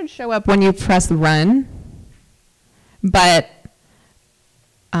window should show up when you press run, but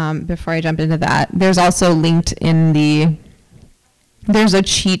before I jump into that, there's also linked in there's a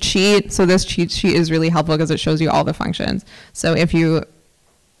cheat sheet. So this cheat sheet is really helpful because it shows you all the functions. So if you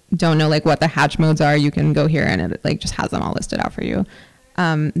don't know like what the hatch modes are, you can go here and it like just has them all listed out for you.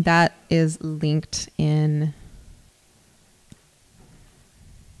 That is linked in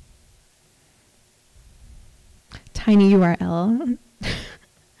tiny URL,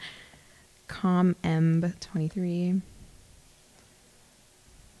 ComEmb23.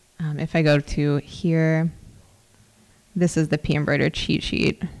 If I go to here, this is the PEmbroider cheat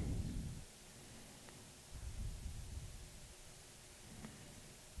sheet.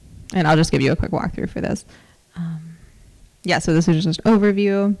 And I'll just give you a quick walkthrough for this. Yeah, so this is just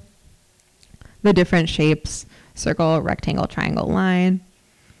overview, the different shapes, circle, rectangle, triangle, line,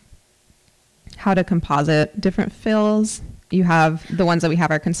 how to composite different fills. You have the ones that we have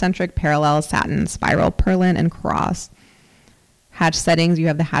are concentric, parallel, satin, spiral, purlin, and cross. Hatch settings, you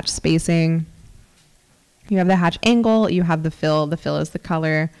have the hatch spacing. You have the hatch angle, you have the fill. The fill is the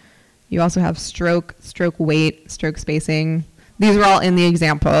color. You also have stroke, stroke weight, stroke spacing. These are all in the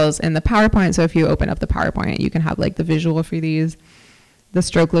examples in the PowerPoint, so if you open up the PowerPoint, you can have like the visual for these. The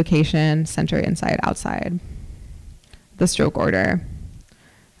stroke location, center, inside, outside. The stroke order.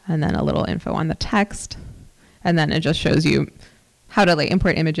 And then a little info on the text. And then it just shows you how to like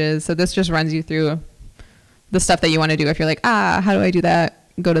import images. So this just runs you through the stuff that you want to do. If you're like, how do I do that?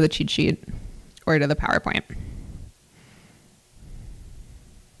 Go to the cheat sheet or to the PowerPoint.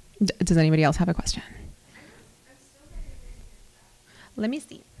 Does anybody else have a question? Let me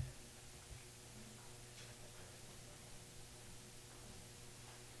see.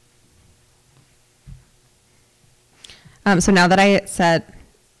 So now that I set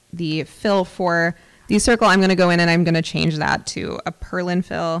the fill for the circle, I'm going to go in and I'm going to change that to a purlin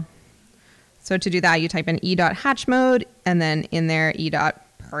fill. So to do that, you type in e.hatch mode and then in there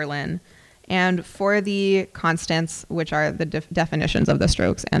e.purlin. And for the constants, which are the definitions of the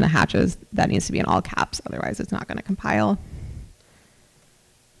strokes and the hatches, that needs to be in all caps, otherwise it's not going to compile.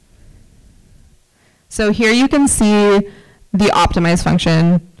 So here you can see the optimize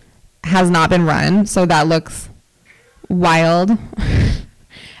function has not been run, so that looks wild.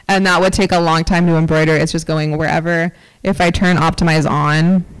 And that would take a long time to embroider. It's just going wherever. If I turn optimize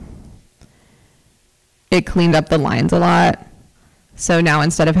on, it cleaned up the lines a lot. So now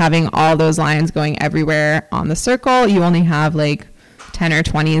instead of having all those lines going everywhere on the circle, you only have like 10 or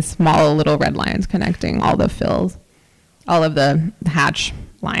 20 small little red lines connecting all the fills, all of the hatch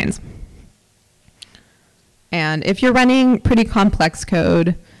lines. And if you're running pretty complex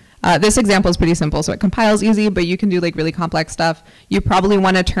code, this example is pretty simple, so it compiles easy, but you can do like really complex stuff. You probably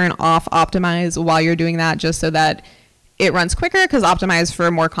want to turn off optimize while you're doing that, just so that it runs quicker, because optimize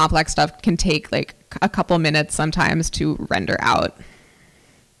for more complex stuff can take like a couple minutes sometimes to render out.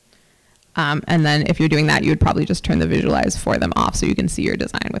 And then if you're doing that, you would probably just turn the visualize for them off so you can see your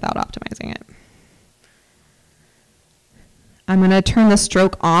design without optimizing it. I'm going to turn the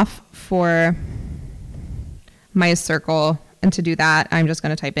stroke off for my circle. And to do that, I'm just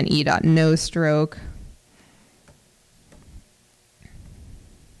going to type in e.noStroke.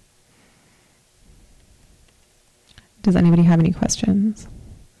 Does anybody have any questions?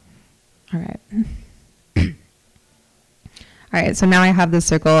 All right. All right, so now I have this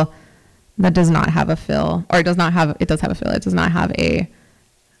circle that does not have a fill, or it does not have, it does have a fill, it does not have a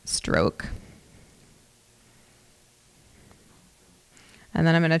stroke. And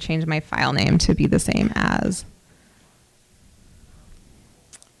then I'm going to change my file name to be the same as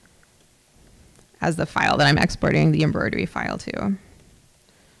the file that I'm exporting the embroidery file to.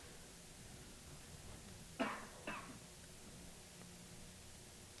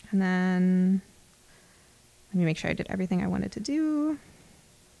 And then let me make sure I did everything I wanted to do.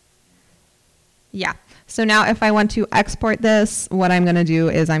 Yeah, so now if I want to export this, what I'm going to do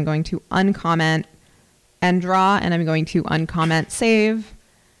is I'm going to uncomment and draw, and I'm going to uncomment save.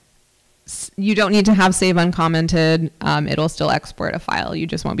 You don't need to have save uncommented. It'll still export a file. You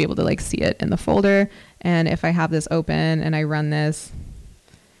just won't be able to like see it in the folder. And if I have this open and I run this,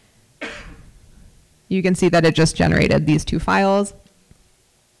 you can see that it just generated these two files.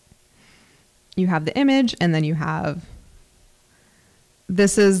 You have the image, and then you have,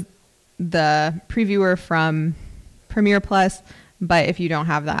 this is the previewer from Premiere Plus, but if you don't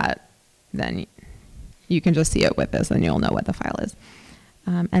have that, then you can just see it with this and you'll know what the file is.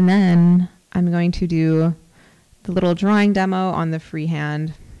 And then I'm going to do the little drawing demo on the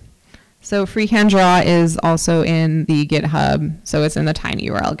freehand. So freehand draw is also in the GitHub. So it's in the tiny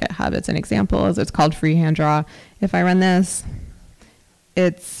URL GitHub. It's an example. It's called freehand draw. If I run this,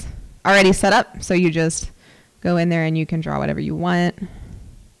 it's already set up. So you just go in there and you can draw whatever you want.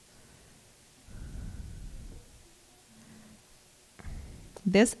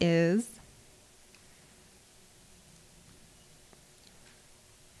 This is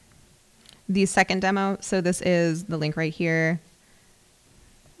the second demo. So this is the link right here.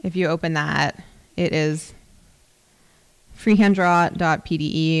 If you open that, it is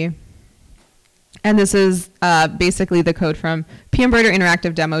freehanddraw.pde. And this is basically the code from PEmbroider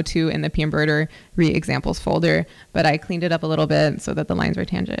Interactive Demo 2 in the PEmbroider re-examples folder. But I cleaned it up a little bit so that the lines were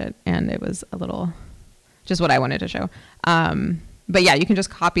tangent, and it was a little just what I wanted to show. But yeah, you can just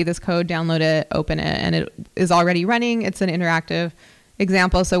copy this code, download it, open it, and it is already running. It's an interactive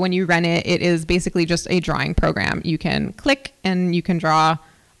example. So when you run it, it is basically just a drawing program. You can click and you can draw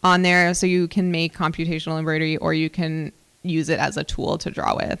on there. So you can make computational embroidery, or you can use it as a tool to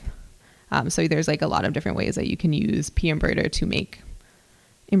draw with. So there's like a lot of different ways that you can use PEmbroider to make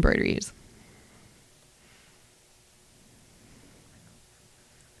embroideries.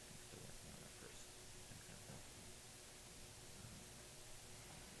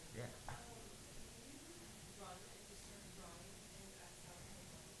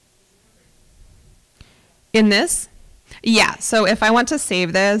 In this? Yeah, so if I want to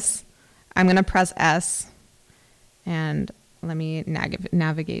save this, I'm going to press S, and let me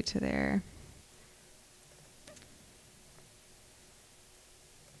navigate to there.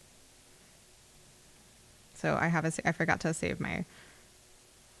 So I forgot to save my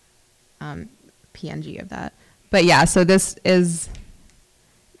PNG of that. But yeah, so this is,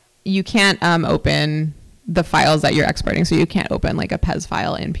 you can't open the files that you're exporting. So you can't open like a PES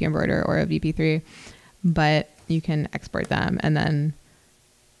file in PEmbroider or a VP3. But you can export them, and then,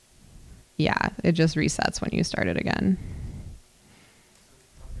 yeah, it just resets when you start it again.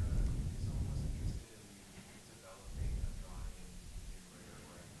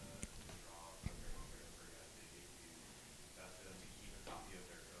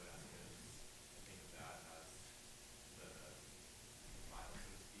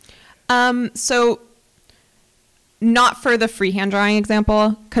 So not for the freehand drawing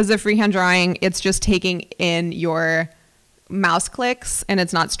example, because the freehand drawing, it's just taking in your mouse clicks and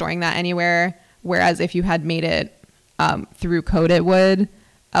it's not storing that anywhere. Whereas if you had made it through code, it would.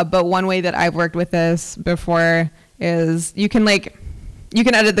 But one way that I've worked with this before is you can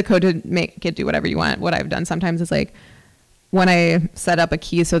edit the code to make it do whatever you want. What I've done sometimes is like when I set up a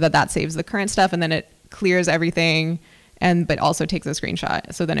key so that saves the current stuff and then it clears everything but also takes a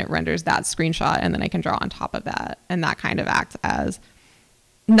screenshot. So then it renders that screenshot and then I can draw on top of that. And that kind of acts as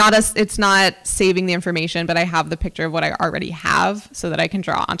it's not saving the information, but I have the picture of what I already have so that I can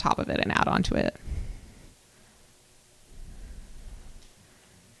draw on top of it and add onto it.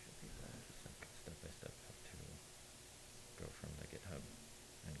 Step-by-step how to go from the GitHub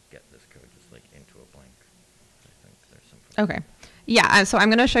and get this code just like into a blank. I think there's some. Okay. Yeah, so I'm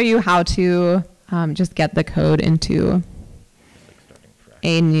going to show you how to just get the code into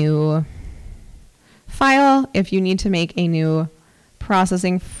a new file. If you need to make a new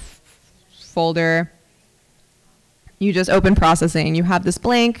processing folder, you just open processing. You have this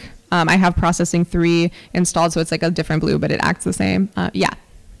blank. I have processing 3 installed, so it's like a different blue, but it acts the same. Yeah.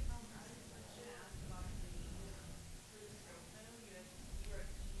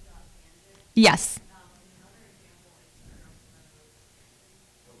 Yes.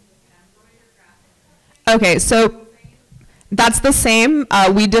 Okay, so that's the same.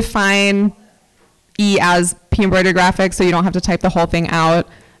 We define E as PEmbroider graphics, so you don't have to type the whole thing out.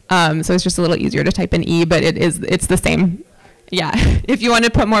 So it's just a little easier to type in E, but it's the same. Yeah, if you want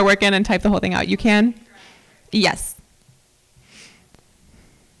to put more work in and type the whole thing out, you can. Yes.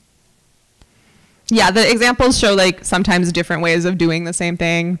 Yeah, the examples show like sometimes different ways of doing the same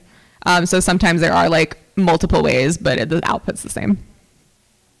thing. So sometimes there are like multiple ways, but the output's the same.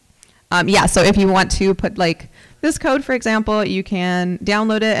 Yeah, so if you want to put like this code, for example, you can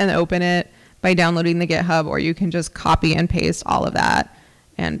download it and open it by downloading the GitHub, or you can just copy and paste all of that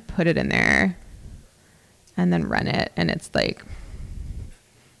and put it in there and then run it, and it's like,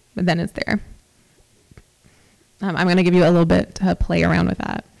 but then it's there. I'm going to give you a little bit to play around with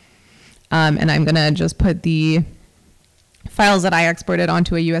that. And I'm going to just put the files that I exported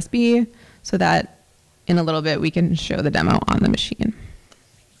onto a USB so that in a little bit we can show the demo on the machine.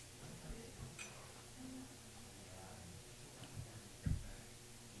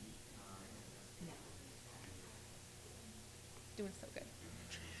 Doing so good.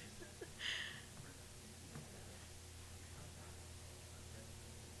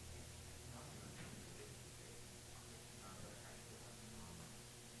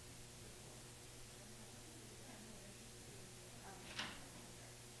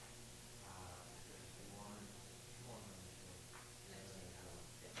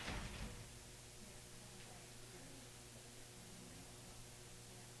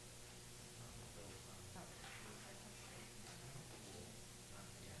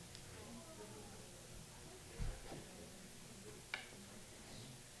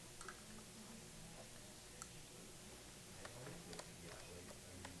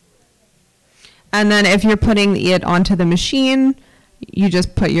 And then if you're putting it onto the machine, you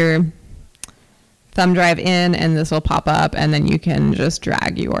just put your thumb drive in and this will pop up, and then you can just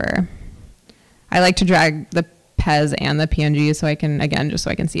drag your, I like to drag the PES and the PNG so I can, again, just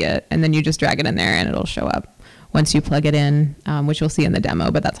so I can see it. And then you just drag it in there and it'll show up once you plug it in, which you'll see in the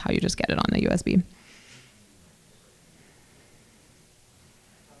demo, but that's how you just get it on the USB.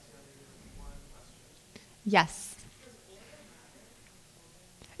 Yes.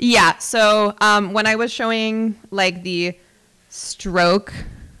 Yeah, so when I was showing like the stroke,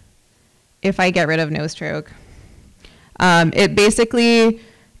 if I get rid of no stroke, it basically,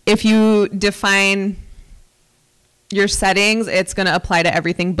 if you define your settings, it's going to apply to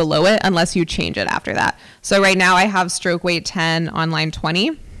everything below it unless you change it after that. So right now I have stroke weight 10 on line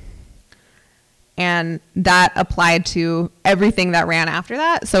 20, and that applied to everything that ran after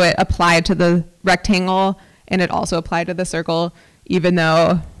that. So it applied to the rectangle and it also applied to the circle, even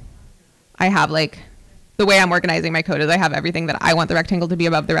though I have like, the way I'm organizing my code is I have everything that I want the rectangle to be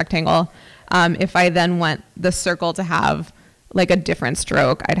above the rectangle. If I then want the circle to have like a different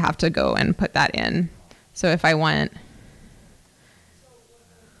stroke, I'd have to go and put that in. So if I want,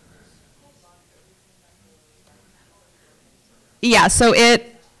 yeah, so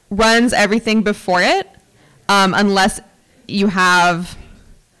it runs everything before it, unless you have,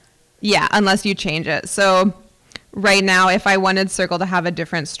 yeah, unless you change it. So right now, if I wanted circle to have a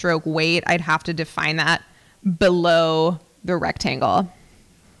different stroke weight, I'd have to define that below the rectangle.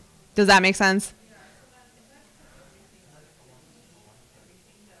 Does that make sense?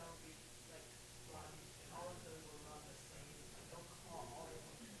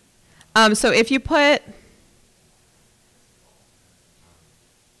 So if you put,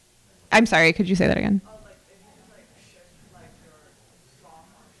 I'm sorry, could you say that again?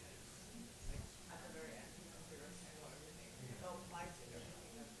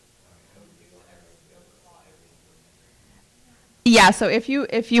 Yeah, so if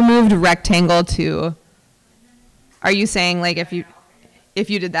you moved rectangle to, are you saying like if you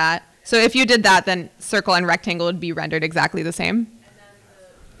did that? So if you did that, then circle and rectangle would be rendered exactly the same?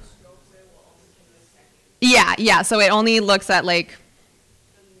 Yeah, yeah, so it only looks at like,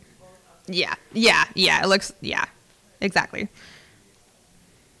 yeah, it looks, yeah, exactly.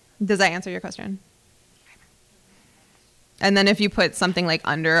 Does that answer your question? And then if you put something like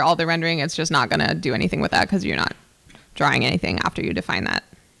under all the rendering, it's just not gonna do anything with that because you're not drawing anything after you define that.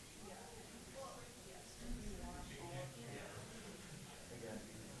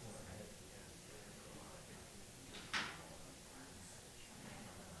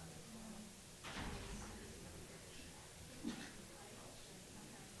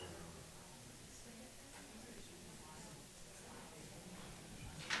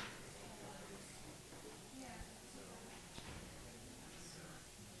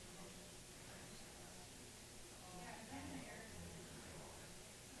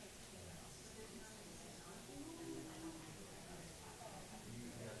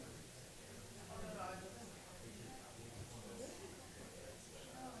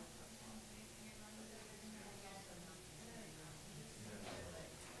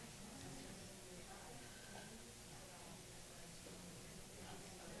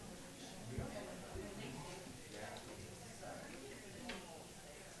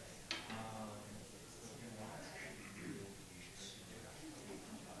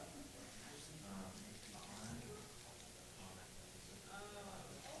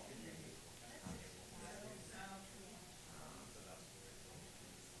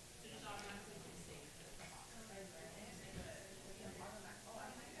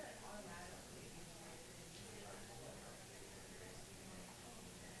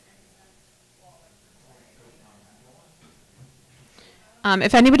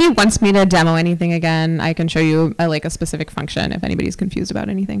 If anybody wants me to demo anything again, I can show you like a specific function if anybody's confused about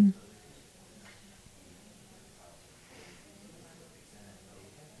anything.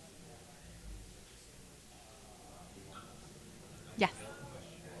 Yes.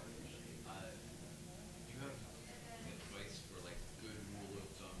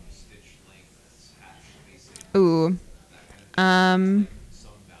 Ooh.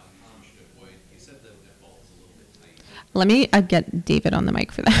 Let me get David on the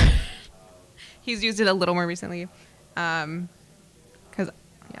mic for that. He's used it a little more recently. 'Cause,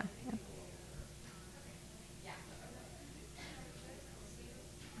 yeah.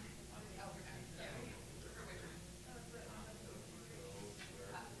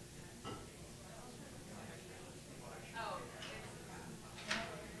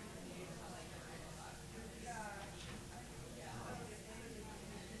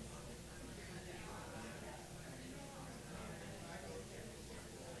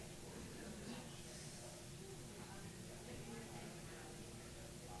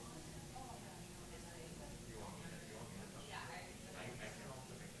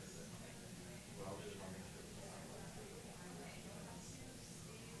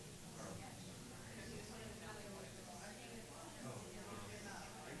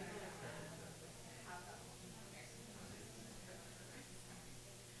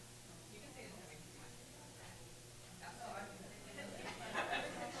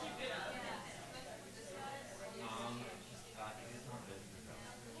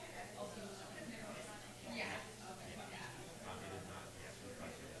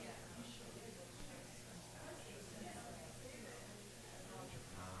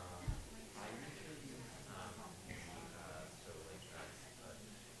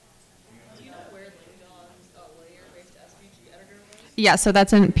 Yeah, so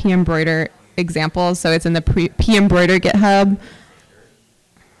that's in PEmbroider examples. So it's in the PEmbroider GitHub.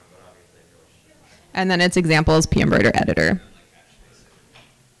 And then it's examples PEmbroider editor.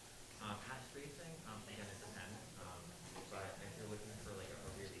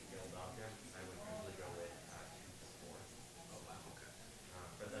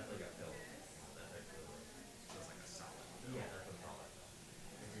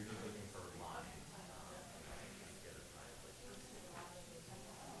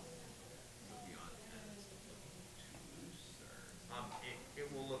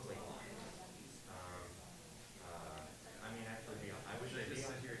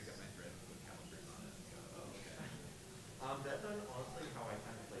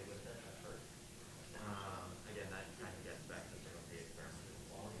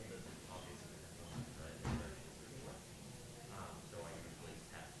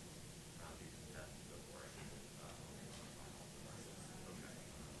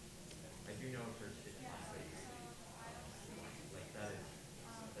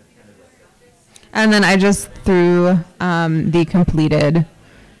 And then I just threw the completed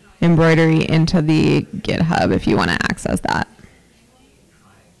embroidery into the GitHub if you want to access that.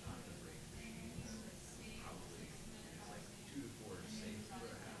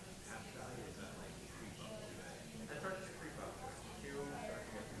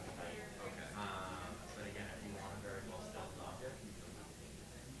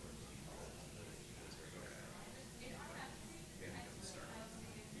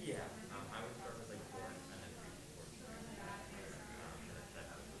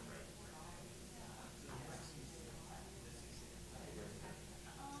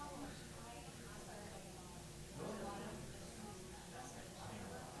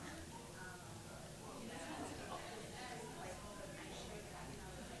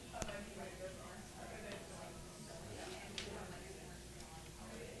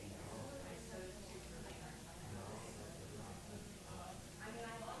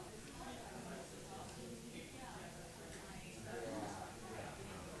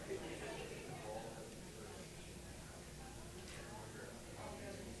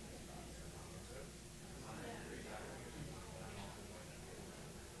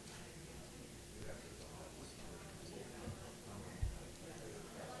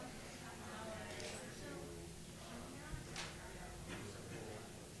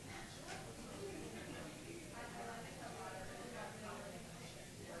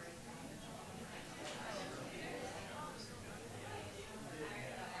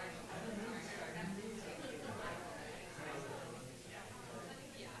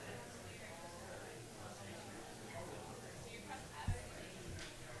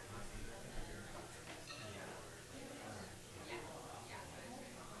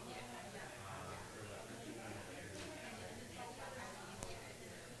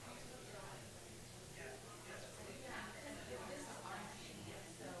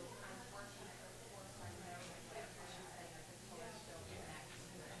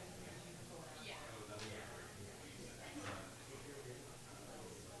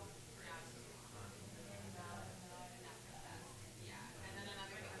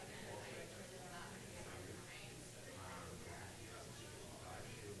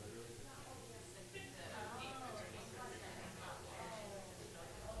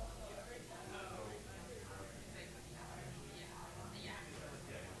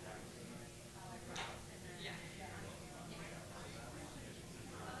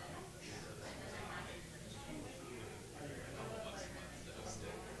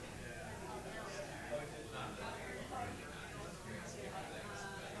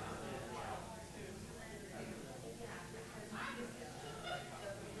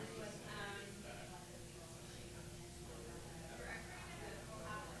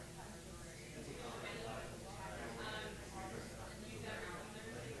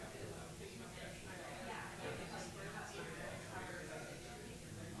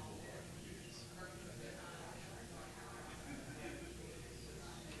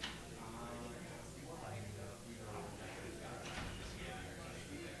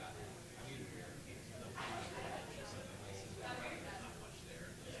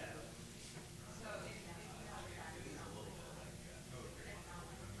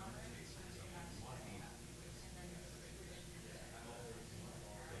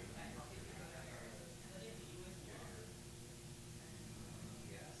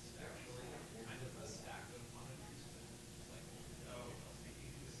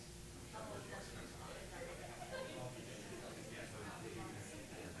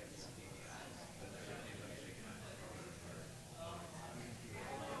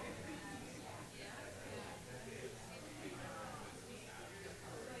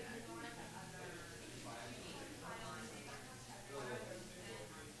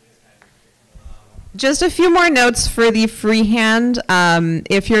 Just a few more notes for the freehand.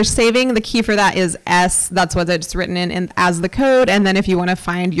 If you're saving, the key for that is S. That's what it's written in as the code. And then if you want to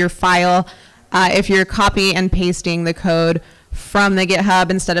find your file, if you're copy and pasting the code from the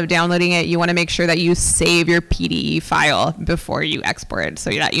GitHub instead of downloading it, you want to make sure that you save your PDE file before you export it so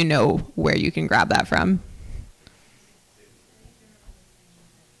that you know where you can grab that from.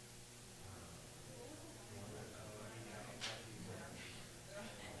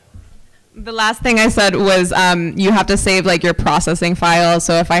 The last thing I said was you have to save like your processing file.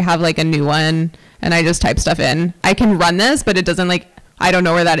 So if I have like a new one and I just type stuff in, I can run this, but it doesn't like, I don't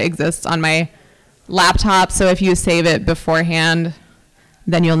know where that exists on my laptop. So if you save it beforehand,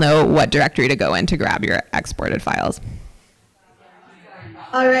 then you'll know what directory to go in to grab your exported files.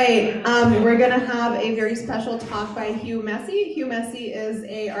 All right, we're gonna have a very special talk by Hugh Messie. Hugh Messie is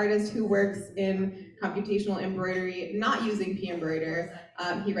an artist who works in computational embroidery, not using PEmbroider.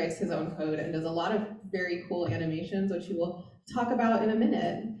 He writes his own code and does a lot of very cool animations, which he will talk about in a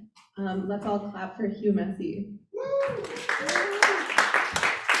minute. Let's all clap for Hugh Messie.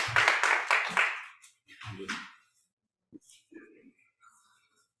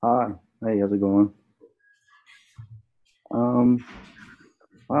 Hi, hey, how's it going?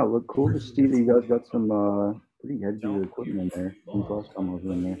 Wow, look cool to see that you guys got some pretty heavy equipment in there. When's the last time I was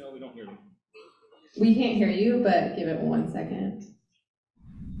in there? We can't hear you, but give it 1 second.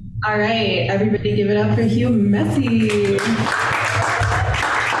 All right, everybody give it up for Hugh Messie.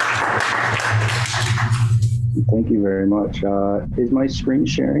 Thank you very much. Is my screen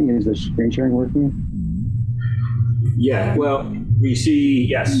sharing, is the screen sharing working? Yeah, well, we see,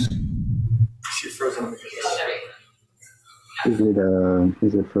 yes. She's frozen. Is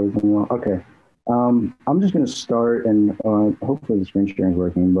it frozen well? Okay. I'm just gonna start and hopefully the screen sharing is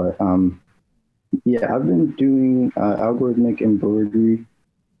working, but yeah, I've been doing algorithmic embroidery,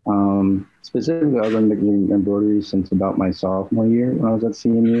 specifically algorithmic embroidery since about my sophomore year when I was at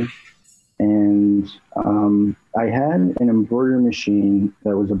CMU. And I had an embroidery machine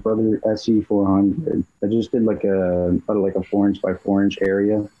that was a Brother SE400 that just did like a 4-inch by 4-inch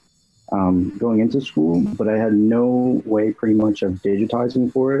area going into school, but I had no way pretty much of digitizing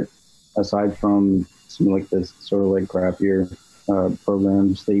for it aside from some like this sort of like crappier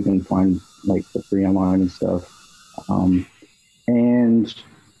programs that you can find like for free online and stuff.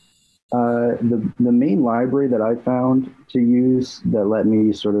 The main library that I found to use that let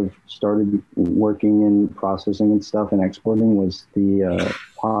me sort of started working in processing and stuff and exporting was the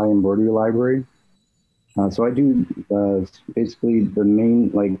PEmbroider library. So I do basically the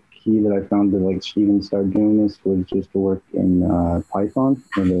main like key that I found to like even start doing this was just to work in Python,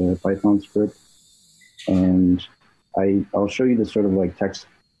 in the Python script. And I'll show you the sort of like text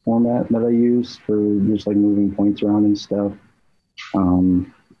format that I use for just like moving points around and stuff.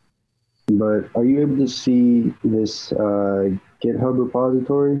 But are you able to see this GitHub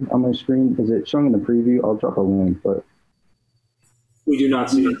repository on my screen? Is it showing in the preview? I'll drop a link, but we do not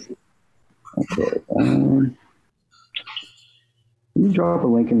see it. Okay. Can you drop a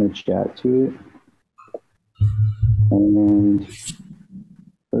link in the chat to it? And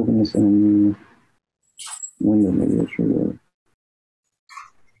open this in a new window, maybe it should work.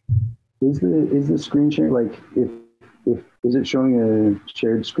 Is the screen share like is it showing a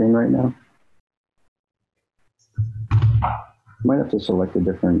shared screen right now? Might have to select a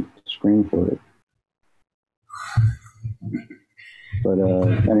different screen for it. But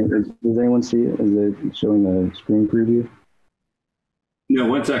does anyone see it? Is it showing a screen preview? No,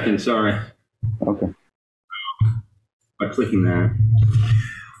 1 second, sorry. Okay. By clicking that.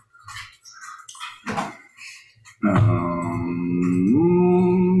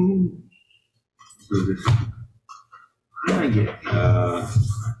 So this, how do I get, I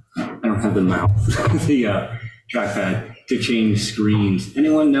don't have the mouse, the trackpad to change screens.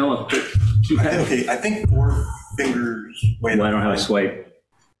 Anyone know a quick keypad? Okay, I think 4 fingers. Wait, well, I don't have a swipe.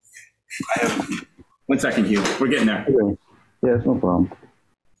 I have 1 second, Hugh. We're getting there. Okay. Yeah, it's no problem.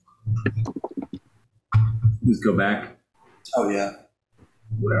 Just go back. Oh, yeah.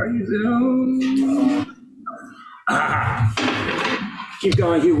 Where are you, Zoom? Keep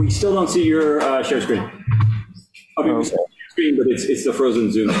going, Hugh. We still don't see your share screen. I mean, we see your screen, but it's the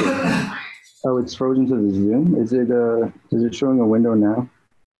frozen Zoom screen. Oh, it's frozen to the Zoom? Is it showing a window now?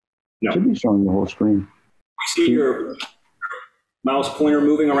 No. It should be showing the whole screen. We see your mouse pointer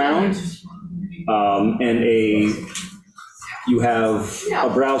moving around, and you have a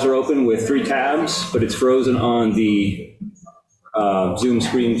browser open with 3 tabs, but it's frozen on the Zoom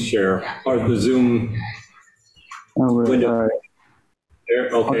screen share, or the Zoom window. All right. There?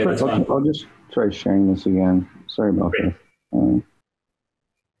 Okay, that's fine. I'll just try sharing this again. Sorry about Great.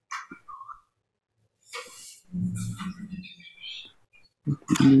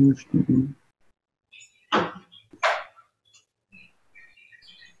 this.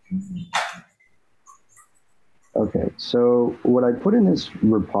 Okay, so what I put in this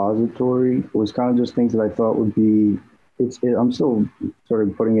repository was kind of just things that I thought would be, I'm still sort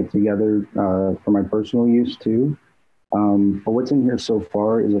of putting it together for my personal use too. But what's in here so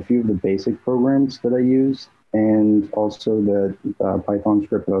far is a few of the basic programs that I use, and also the Python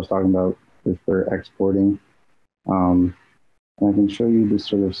script that I was talking about for exporting. And I can show you this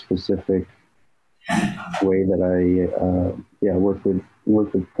sort of specific way that I work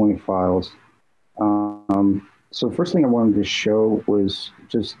with point files. So first thing I wanted to show was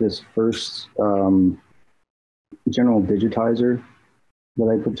just this first general digitizer that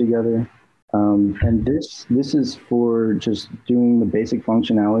I put together. And this is for just doing the basic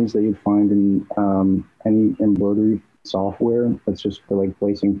functionalities that you'd find in any embroidery software. That's just for like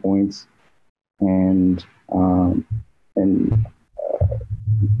placing points and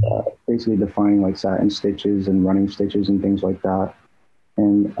basically defining like satin stitches and running stitches and things like that.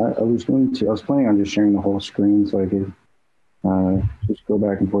 And I was planning on just sharing the whole screen so I could just go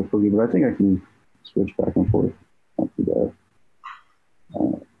back and forth quickly, but I think I can switch back and forth after that.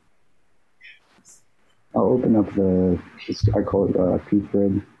 I'll open up I call it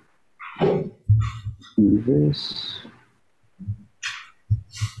P-thread. This.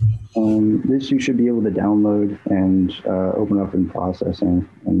 This you should be able to download and open up in processing,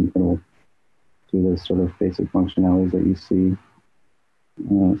 and it'll do the sort of basic functionalities that you see.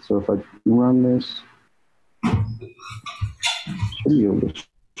 So if I run this, should be able to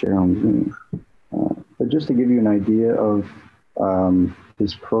share on Zoom. But just to give you an idea of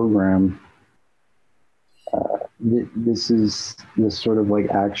this program, this is this sort of like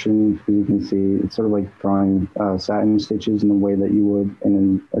action. You can see it's sort of like drawing satin stitches in the way that you would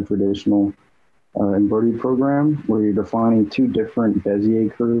in a traditional embroidery program, where you're defining two different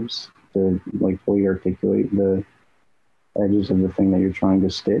Bezier curves to like fully articulate the edges of the thing that you're trying to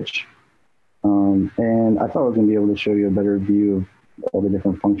stitch. And I thought I was going to be able to show you a better view of all the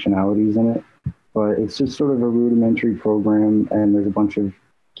different functionalities in it, but it's just sort of a rudimentary program, and there's a bunch of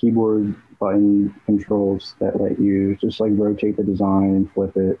keyboard button controls that let you just like rotate the design and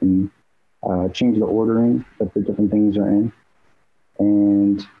flip it and change the ordering that the different things are in.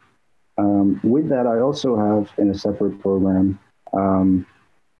 And with that, I also have in a separate program, a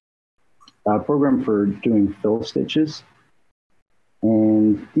program for doing fill stitches.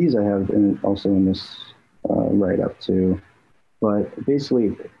 And these I have also in this write-up too. But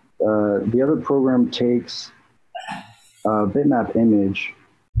basically, the other program takes a bitmap image,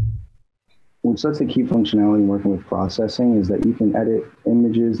 which that's the key functionality working with processing, is that you can edit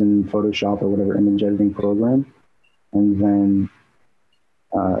images in Photoshop or whatever image editing program. And then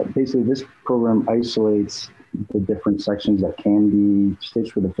basically this program isolates the different sections that can be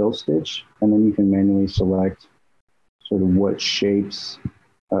stitched with a fill stitch. And then you can manually select sort of what shapes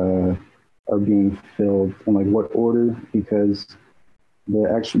are being filled and like what order, because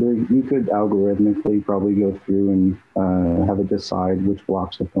you could algorithmically probably go through and have it decide which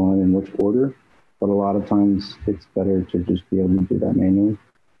blocks to fill in which order, but a lot of times it's better to just be able to do that manually.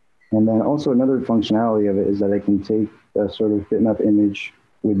 And then also another functionality of it is that I can take a sort of bitmap image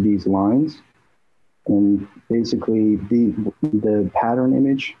with these lines, and basically the pattern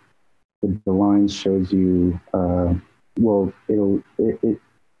image with the lines shows you, it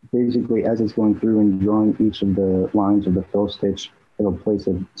basically, as it's going through and drawing each of the lines of the fill stitch, it'll place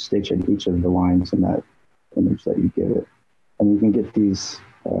a stitch at each of the lines in that image that you give it. And you can get these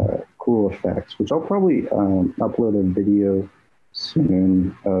cool effects, which I'll probably upload a video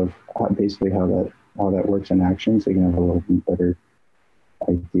soon of basically how that works in action, so you can have a little bit better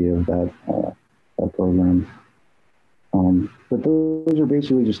idea of that program. But those are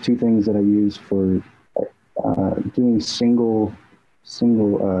basically just two things that I use for doing single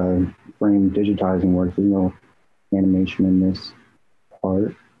frame digitizing work. There's no animation in this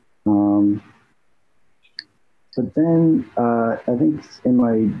part. But then I think in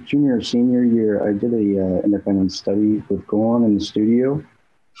my junior or senior year, I did a independent study with Golan in the studio.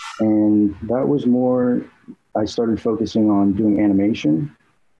 And that was more, I started focusing on doing animation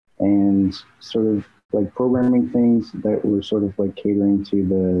and sort of like programming things that were sort of like catering to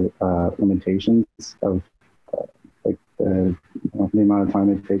the limitations of like the amount of time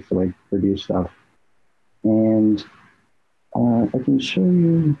it takes to like produce stuff. And I can show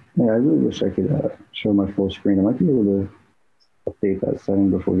you, I really wish I could show my full screen. I might be able to update that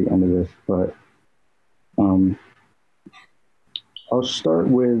setting before the end of this, but I'll start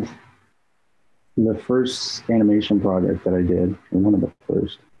with the first animation project that I did, or one of the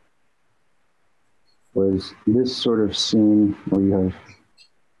first, was this sort of scene where you have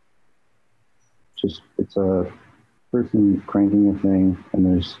it's a person cranking a thing, and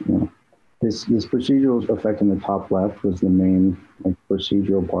there's, this procedural effect in the top left was the main like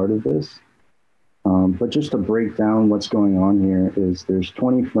procedural part of this. But just to break down what's going on here is there's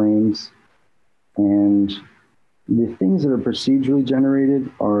 20 frames, and the things that are procedurally generated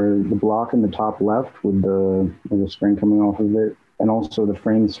are the block in the top left with the string coming off of it, and also the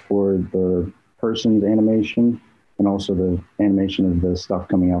frames for the person's animation, and also the animation of the stuff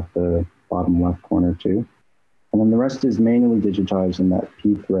coming out the bottom left corner too. And then the rest is manually digitized in that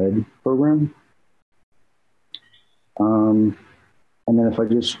P-thread program. And then if I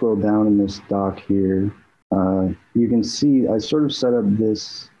just scroll down in this doc here, you can see I sort of set up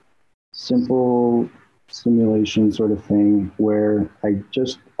this simple simulation sort of thing where I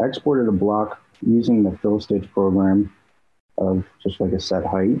just exported a block using the fill stitch program of just like a set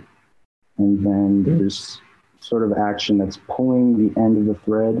height. And then there's sort of action that's pulling the end of the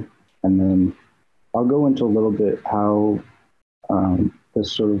thread. And then I'll go into a little bit how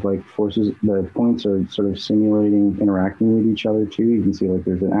this sort of like forces, the points are sort of simulating, interacting with each other too. You can see like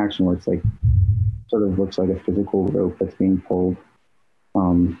there's an action where it's like, sort of looks like a physical rope that's being pulled.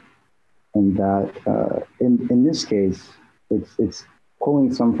 And that, in this case, it's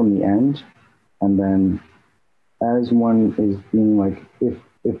pulling some from the end. And then as one is being like, if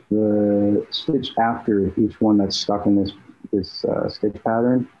the stitch after each one that's stuck in this stitch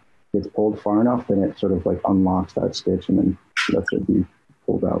pattern gets pulled far enough, then it sort of like unlocks that stitch and then lets it be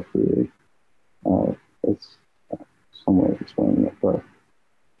pulled out freely. It's some way of explaining it, but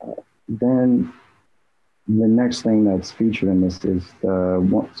then the next thing that's featured in this is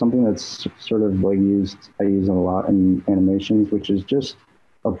something that's sort of like I use a lot in animations, which is just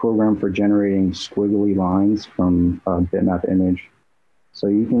a program for generating squiggly lines from a bitmap image. So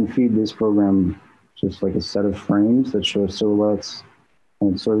you can feed this program just like a set of frames that show silhouettes,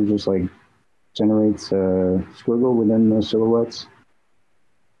 and it sort of just like generates a squiggle within those silhouettes.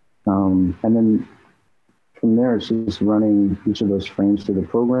 And then from there, it's just running each of those frames through the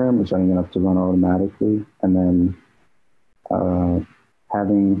program and setting it up to run automatically. And then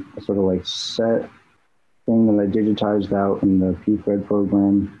having a sort of like set thing that I digitized out in the PEthread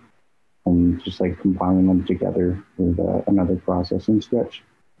program and just like compiling them together with another processing sketch.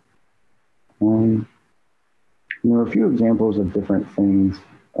 And there are a few examples of different things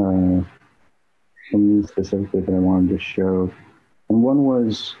from these specifically that I wanted to show. And one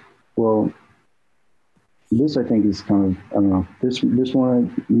was, well, this I think is kind of, I don't know, this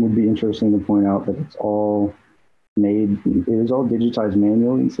one would be interesting to point out that it's all made, it was all digitized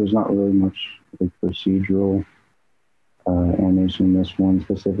manually, so there's not really much like procedural animation in this one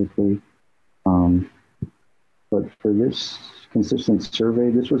specifically. But for this consistent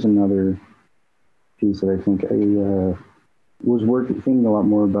survey, this was another piece that I think I was thinking a lot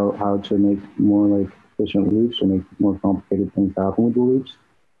more about how to make more like efficient loops or make more complicated things happen with the loops.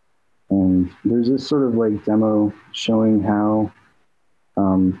 And there's this sort of like demo showing how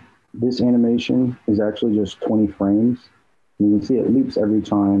this animation is actually just 20 frames. And you can see it loops every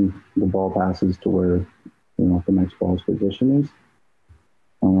time the ball passes to where, you know, the next ball's position is.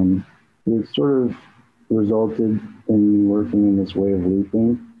 It sort of resulted in me working in this way of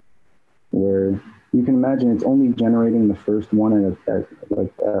looping, where you can imagine it's only generating the first one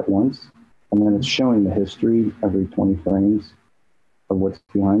at once, and then it's showing the history every 20 frames of what's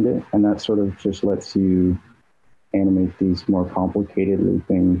behind it, and that sort of just lets you animate these more complicated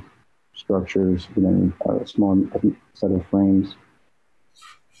looping structures within a small set of frames.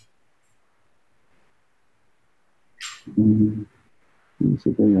 Let me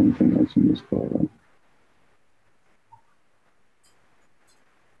see if there's anything else in this program.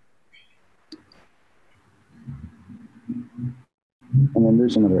 And then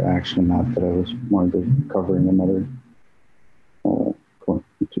there's another action map that I wanted to cover in another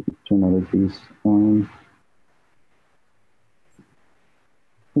to another piece. I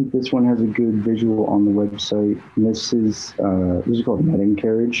think this one has a good visual on the website. And this is called netting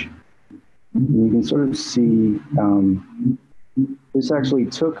carriage. And you can sort of see this actually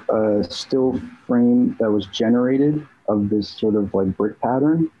took a still frame that was generated of this sort of like brick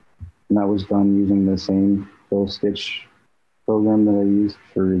pattern, and that was done using the same fill stitch program that I used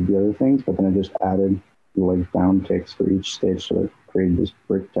for the other things, but then I just added like down ticks for each stitch, so it created this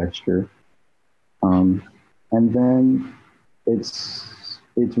brick texture. And then it's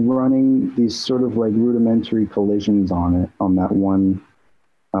running these sort of like rudimentary collisions on it, on that one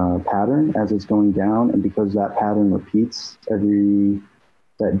pattern as it's going down, and because that pattern repeats every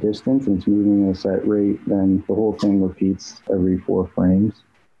set distance and it's moving at a set rate, then the whole thing repeats every 4 frames.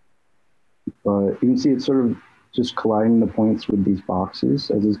 But you can see it's sort of just colliding the points with these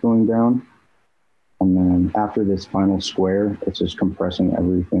boxes as it's going down. And then after this final square, it's just compressing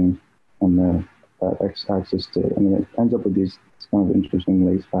everything on the x-axis to, I mean, it ends up with these kind of interesting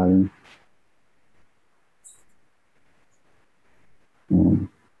lace pattern.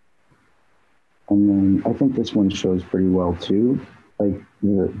 And then I think this one shows pretty well too. Like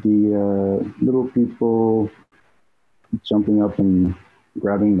the little people jumping up and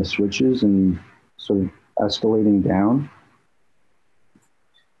grabbing the switches and sort of escalating down.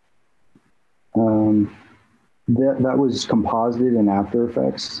 That was composited in After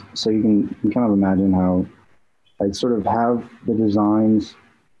Effects, so you can kind of imagine how I sort of have the designs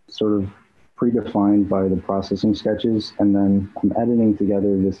sort of predefined by the processing sketches, and then I'm editing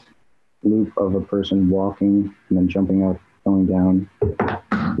together this loop of a person walking and then jumping up, going down,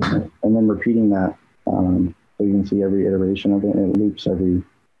 and then repeating that. So you can see every iteration of it, and it loops every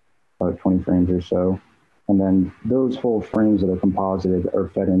about 20 frames or so. And then those whole frames that are composited are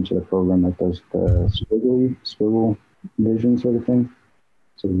fed into the program that does the squiggle vision sort of thing.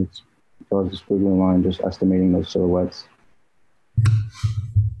 So it draws the squiggly line, just estimating those silhouettes.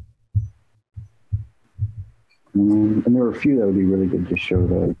 And there were a few that would be really good to show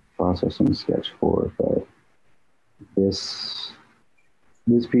the processing sketch for, but this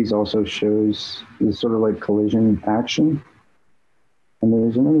piece also shows this sort of like collision action. And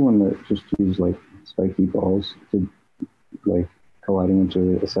there's another one that just uses like spiky balls to like colliding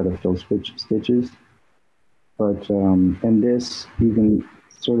into a set of fill stitches. But in this, you can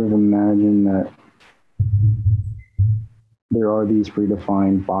sort of imagine that there are these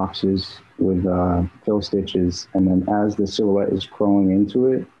predefined boxes with fill stitches, and then as the silhouette is crawling into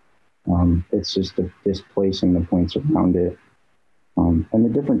it, it's just displacing the points around it. And the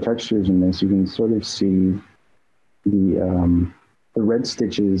different textures in this, you can sort of see the red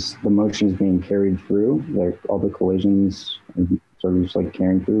stitches, the motion is being carried through, like all the collisions sort of just like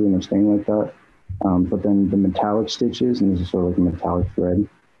carrying through and they're staying like that. But then the metallic stitches, and this is sort of like a metallic thread,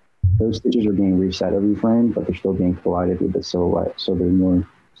 those stitches are being reset every frame, but they're still being collided with the silhouette. So they're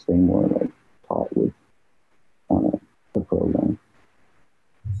staying more like taut with the program.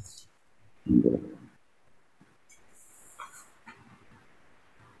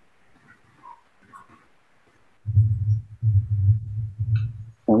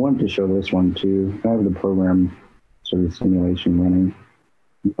 I wanted to show this one too. I have the program sort of simulation running,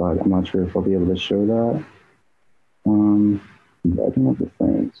 but I'm not sure if I'll be able to show that. I don't have the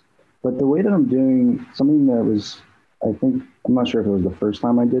frames. But the way that I'm doing something that was, I think, I'm not sure if it was the first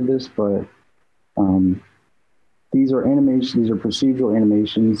time I did this, but these are animations, these are procedural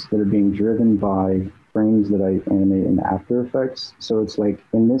animations that are being driven by frames that I animate in After Effects. So it's like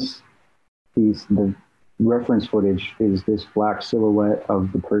in this piece, the reference footage is this black silhouette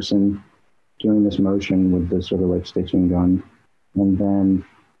of the person doing this motion with this sort of like stitching gun. And then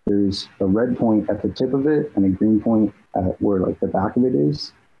there's a red point at the tip of it and a green point at where like the back of it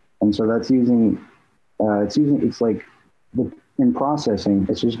is. And so that's using, it's like in processing,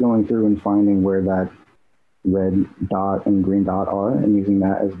 it's just going through and finding where that red dot and green dot are and using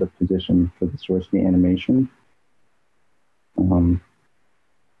that as the position for the source of the animation.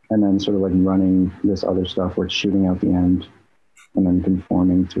 And then sort of like running this other stuff where it's shooting out the end and then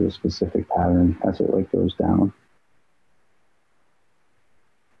conforming to a specific pattern as it like goes down.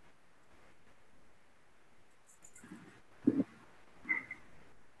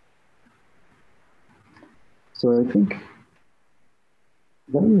 So I think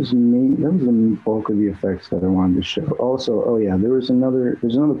that was the bulk of the effects that I wanted to show. Also, oh yeah, there's another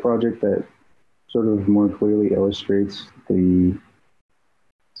project that sort of more clearly illustrates the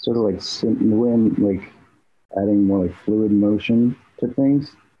sort of like the way I'm like adding more like fluid motion to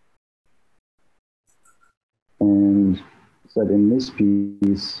things. And so in this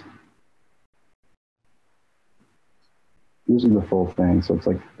piece, this is the full thing. So it's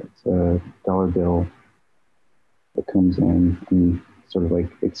a dollar bill that comes in and sort of like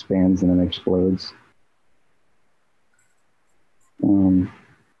expands and then explodes. And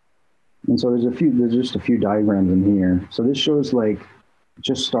so there's just a few diagrams in here. So this shows like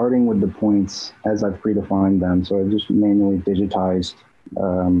just starting with the points as I've predefined them. So I just manually digitized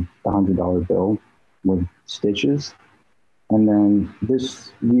the $100 bill with stitches. And then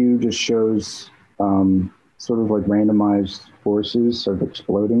this view just shows sort of like randomized forces, sort of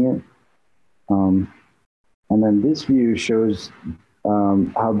exploding it. And then this view shows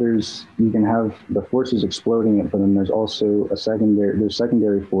how you can have the forces exploding it, but then there's also there's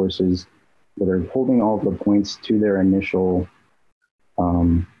secondary forces that are holding all of the points to their initial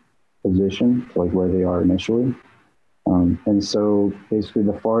position, like where they are initially. And so basically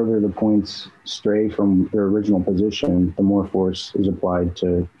the farther the points stray from their original position, the more force is applied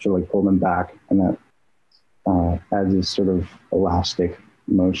to like pull them back, and that adds this sort of elastic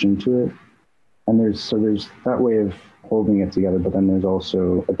motion to it. And there's that way of holding it together, but then there's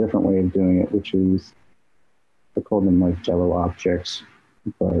also a different way of doing it, which is, I call them like jello objects.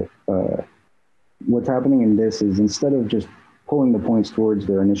 But what's happening in this is instead of just pulling the points towards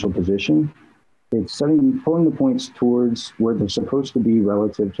their initial position, it's pulling the points towards where they're supposed to be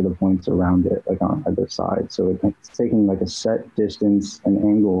relative to the points around it, like on either side. So it's taking like a set distance, an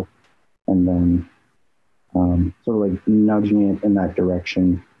angle, and then sort of like nudging it in that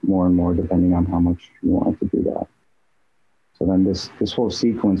direction more and more, depending on how much you want it to do that. So then this whole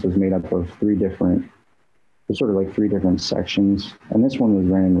sequence was made up of three different sections. And this one was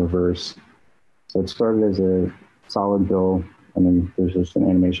ran in reverse. So it started as a solid bill, and then there's just an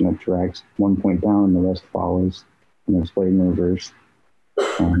animation that drags one point down and the rest follows, and it's played in reverse.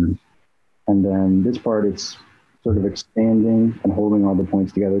 And then this part, it's sort of expanding and holding all the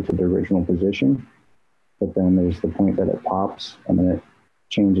points together to their original position. But then there's the point that it pops, and then it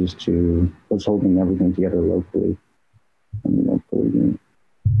changes to what's holding everything together locally. And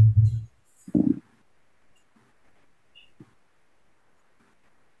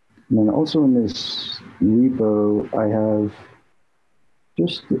then also in this repo, I have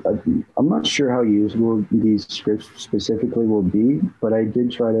just, I'm not sure how usable these scripts specifically will be, but I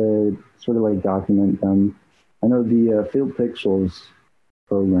did try to sort of like document them. I know the Field Pixels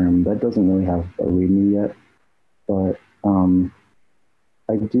program, that doesn't really have a README yet, but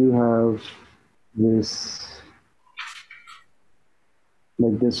I do have this,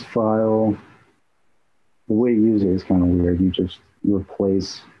 like this file. The way you use it is kind of weird. You just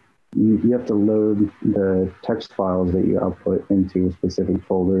replace, you have to load the text files that you output into a specific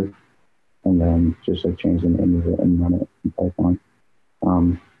folder, and then just like change the name of it and run it in Python.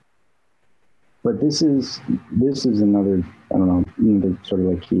 But this is another, I don't know, the sort of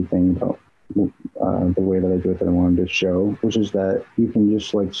like key thing about the way that I do it that I wanted to show, which is that you can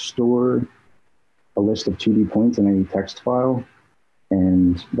just like store a list of 2D points in any text file.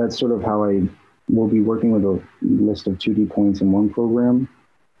 And that's sort of how I will be working with a list of 2D points in one program,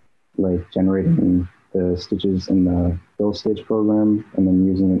 like generating the stitches in the fill stitch program, and then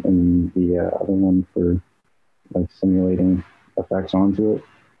using it in the other one for like simulating effects onto it.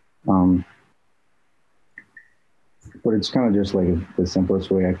 But it's kind of just like the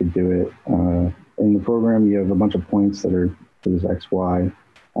simplest way I could do it. In the program, you have a bunch of points that are there's X, Y,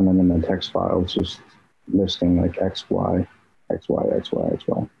 and then in the text file, it's just listing like X, Y, X, Y, X, Y, X,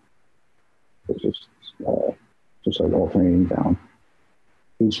 Y. It's just like alternating down.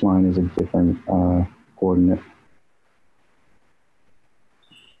 Each line is a different coordinate.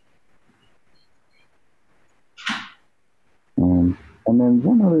 And then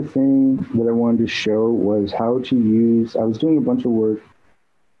one other thing that I wanted to show was how to use, I was doing a bunch of work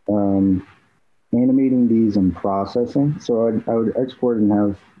animating these and processing. So I would export and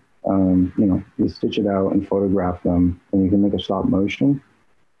have, you stitch it out and photograph them, and you can make a stop motion.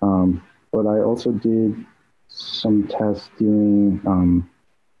 But I also did some tests doing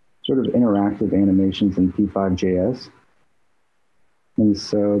sort of interactive animations in P5.js. And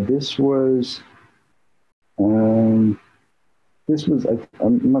so this was, I'm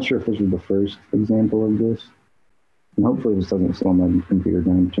not sure if this was the first example of this. And hopefully this doesn't slow my computer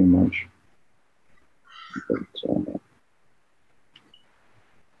down too much. But,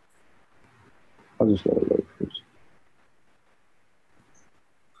 I'll just let it load first.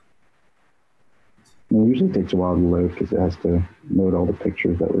 And it usually takes a while to load because it has to load all the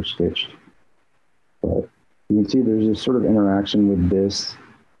pictures that were stitched. But you can see there's this sort of interaction with this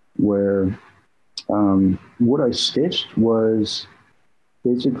where what I stitched was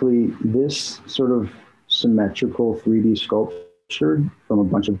basically this sort of symmetrical 3D sculpture from a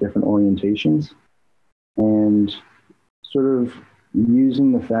bunch of different orientations, and sort of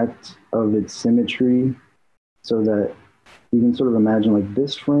using the fact of its symmetry so that you can sort of imagine like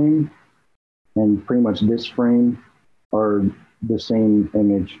this frame and pretty much this frame are the same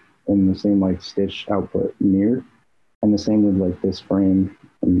image and the same like stitch output mirrored, and the same with like this frame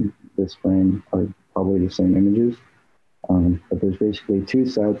and this frame are probably the same images. But there's basically two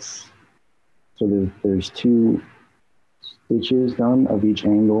sets. So there's two stitches done of each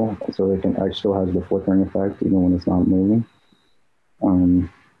angle, so it still has the flickering effect even when it's not moving. And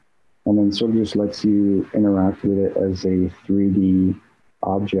then sort of just lets you interact with it as a 3D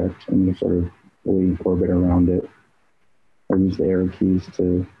object, and you sort of really orbit around it. I use the arrow keys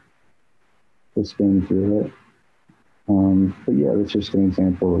to spin through it. But yeah, that's just an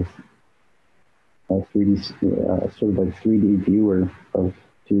example of a 3D, sort of like 3D viewer of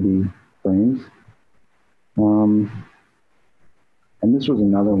 2D frames. And this was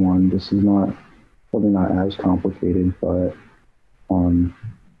another one. This is probably not as complicated, but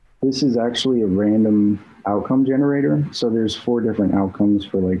this is actually a random outcome generator. So there's 4 different outcomes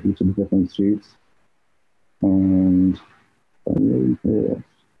for like each of the different suits. And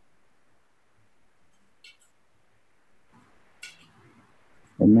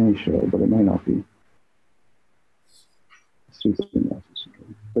it may show, but it may not be.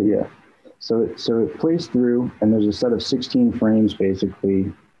 But yeah, so it plays through, and there's a set of 16 frames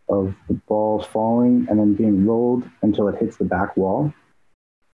basically of the ball falling and then being rolled until it hits the back wall.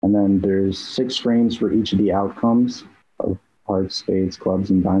 And then there's 6 frames for each of the outcomes of hearts, spades, clubs,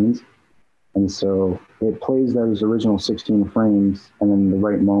 and diamonds. And so it plays those original 16 frames, and then in the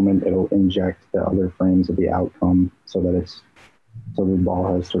right moment, it'll inject the other frames of the outcome so that so the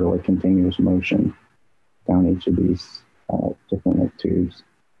ball has sort of like continuous motion down each of these different like tubes.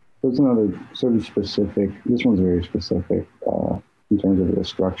 So it's another sort of specific, this one's very specific in terms of the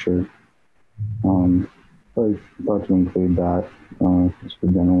structure. But I thought to include that just for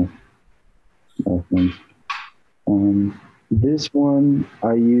general reference. This one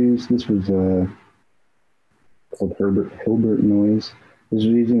I used, this was called Hilbert noise. This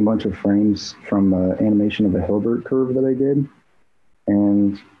was using a bunch of frames from animation of a Hilbert curve that I did.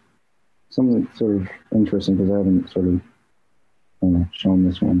 And something sort of interesting because I haven't sort of shown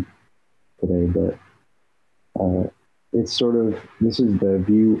this one today, but it's sort of, this is the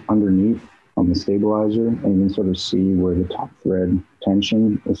view underneath on the stabilizer, and you can sort of see where the top thread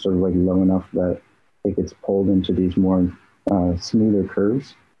tension is sort of like low enough that it gets pulled into these more smoother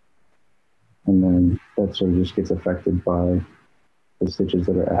curves. And then that sort of just gets affected by the stitches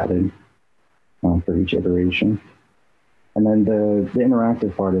that are added for each iteration. And then the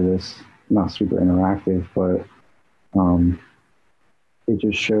interactive part of this, not super interactive, but it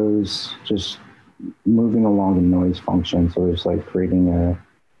just shows just moving along the noise function. So it's like creating a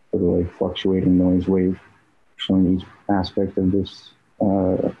sort of like fluctuating noise wave, showing each aspect of this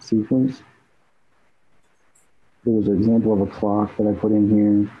sequence. There was an example of a clock that I put in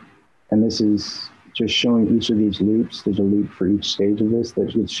here, and this is just showing each of these loops. There's a loop for each stage of this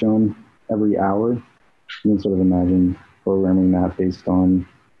that gets shown every hour. You can sort of imagine programming that based on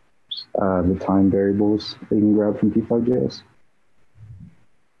the time variables that you can grab from P5.js.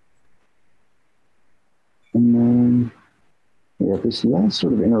 And then, yeah, this last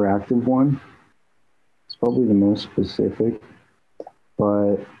sort of interactive one is probably the most specific,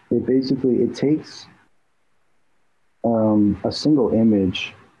 but it basically, it takes a single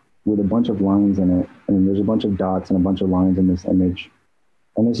image with a bunch of lines in it, and there's a bunch of dots and a bunch of lines in this image.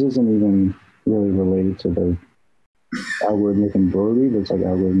 And this isn't even really related to the algorithmic embroidery, but it's like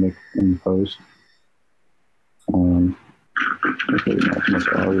algorithmic in post. Okay, not much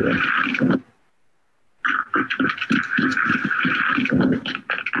audio.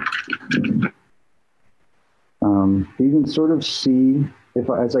 You can sort of see,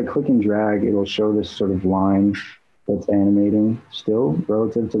 as I click and drag, it'll show this sort of line that's animating still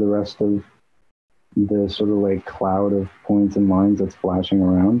relative to the rest of the sort of like cloud of points and lines that's flashing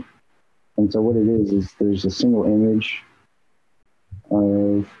around. And so what it is there's a single image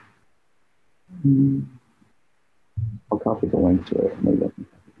of, I'll copy the link to it, maybe I can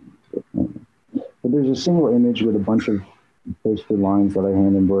copy the link to it. But there's a single image with a bunch of posted lines that I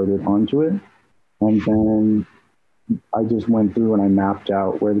hand embroidered onto it. And then I just went through and I mapped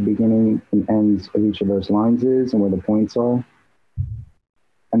out where the beginning and ends of each of those lines is and where the points are.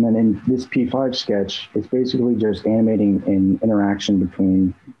 And then in this P5 sketch, it's basically just animating an interaction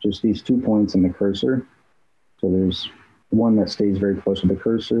between just these 2 points and the cursor. So there's one that stays very close to the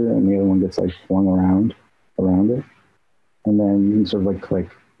cursor and the other one gets like flung around it. And then you can sort of like click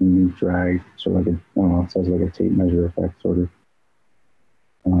and drag, sort of like it sounds like a tape measure effect sort of.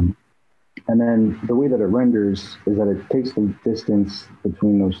 And then the way that it renders is that it takes the distance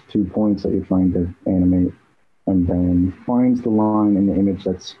between those 2 points that you're trying to animate and then finds the line in the image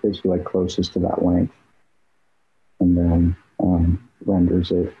that's basically like closest to that length and then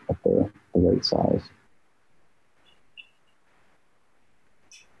renders it at the right size.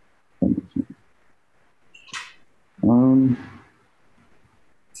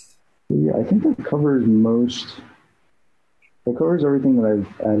 Yeah, I think that covers everything that I've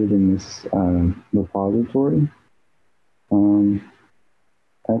added in this repository.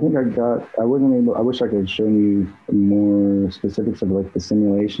 I think I wish I could have shown you more specifics of like the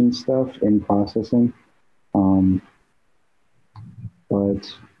simulation stuff in processing. But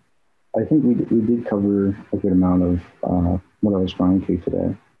I think we did cover a good amount of what I was trying to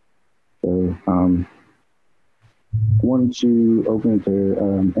today. So I wanted to open it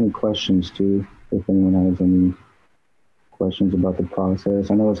to any questions too, if anyone has any questions about the process.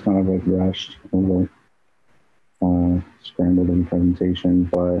 I know it's kind of like rushed, a little scrambled in the presentation,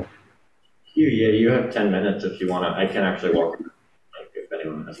 but You have 10 minutes if you want to. I can actually walk through, like, if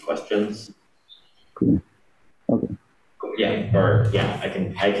anyone has questions. Cool. Okay.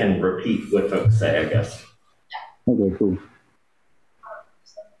 I can repeat what folks say, I guess. Okay, cool.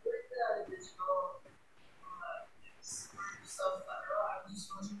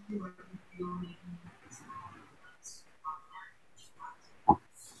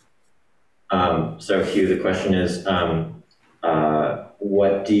 So Hugh, the question is,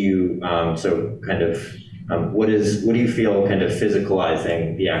 what do you, so kind of what do you feel kind of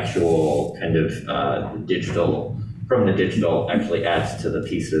physicalizing the actual kind of digital, from the digital actually adds to the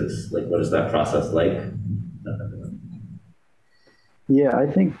pieces? Like, what is that process like? Yeah, I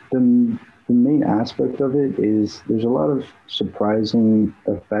think the main aspect of it is there's a lot of surprising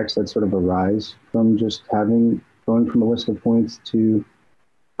effects that sort of arise from just going from a list of points to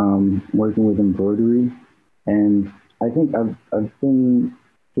working with embroidery. And I think I've been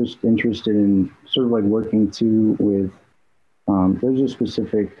just interested in sort of like working too with, there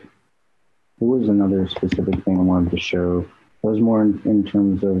was another specific thing I wanted to show. That was more in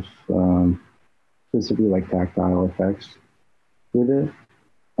terms of specifically like tactile effects with it.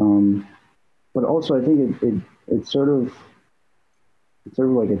 But also I think it's sort of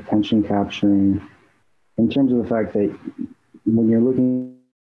like attention capturing in terms of the fact that when you're looking,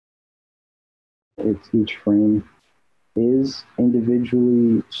 each frame is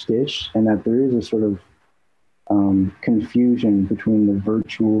individually stitched, and that there is a sort of confusion between the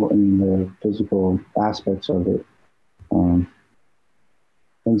virtual and the physical aspects of it.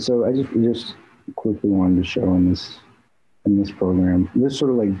 And so I just quickly wanted to show in this program, this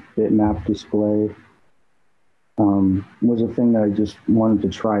sort of like bitmap display was a thing that I just wanted to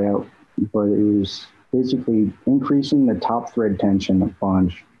try out, but it was basically increasing the top thread tension a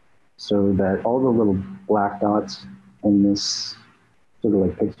bunch so that all the little black dots in this sort of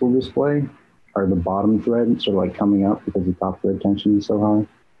like pixel display are the bottom thread, sort of like coming up because the top thread tension is so high.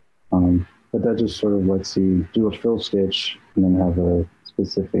 But that just sort of lets you do a fill stitch and then have a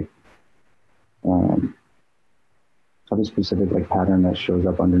specific like pattern that shows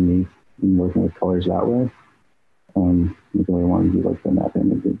up underneath and working with colors that way. You really want to do like the map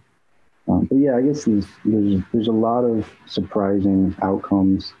images. But yeah, I guess there's a lot of surprising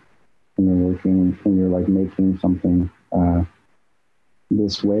outcomes when you're like making something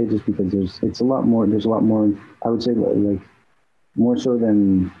this way, just because there's a lot more, I would say, like more so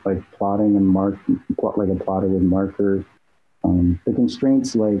than like plotting and like a plotter with marker. The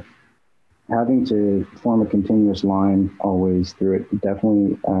constraints, like having to form a continuous line always through it,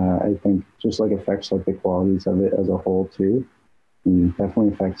 definitely I think just like affects like the qualities of it as a whole too, and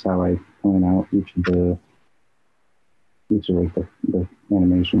definitely affects how I plan out each of like the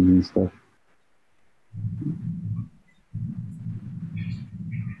animations and stuff.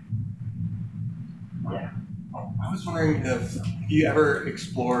 Yeah. I was wondering if you ever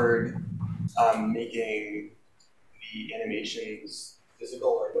explored making the animations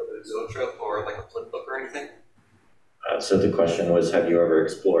physical, like with a zoetrope or like a flip book or anything? So the question was, have you ever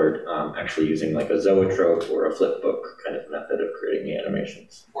explored actually using like a zoetrope or a flip book kind of method of creating the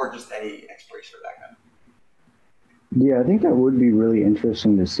animations? Or just any exploration of that kind? Yeah, I think that would be really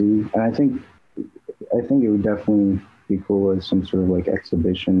interesting to see. And I think it would definitely be cool as some sort of like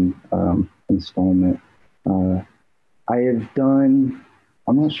exhibition installment. I have done,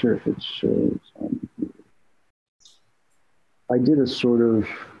 I'm not sure if it shows. I did a sort of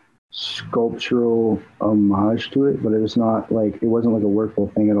sculptural homage to it, but it was not like, it wasn't like a workable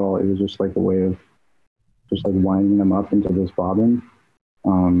thing at all. It was just like a way of just like winding them up into this bobbin.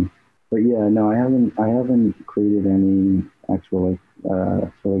 But yeah, no, I haven't created any actual like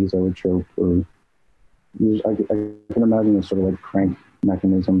zoetrope or I can imagine a sort of like crank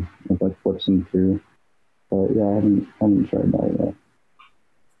mechanism that like flips them through. But yeah, I haven't tried that yet.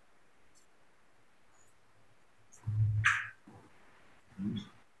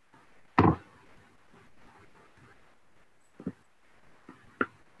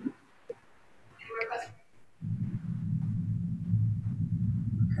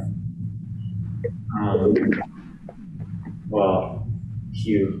 Well,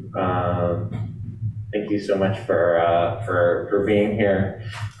 Hugh, thank you so much for being here.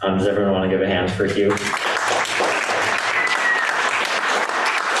 Does everyone want to give a hand for Hugh?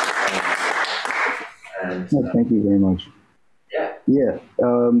 And, thank you very much. Yeah. Yeah.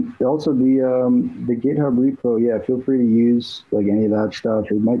 Also, the GitHub repo. Yeah, feel free to use like any of that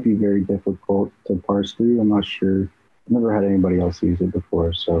stuff. It might be very difficult to parse through. I'm not sure. I've never had anybody else use it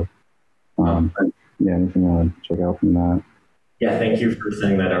before, so. Yeah, anything I want to check out from that? Yeah, thank you for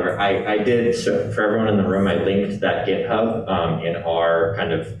sending that over. I did, so for everyone in the room, I linked that GitHub in our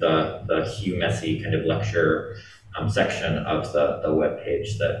kind of the Hugh Messie kind of lecture section of the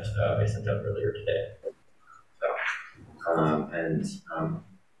webpage that I sent out earlier today. So,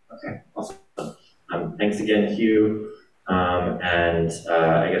 okay, awesome. Thanks again, Hugh. And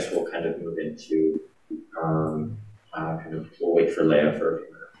I guess we'll kind of move into we'll wait for Lea for a few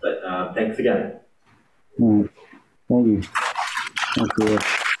minutes. But thanks again. All right. Thank you. Thank you.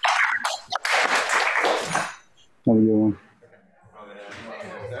 Have a good one.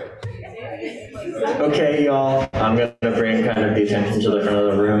 Okay, y'all, I'm going to bring kind of the attention to the front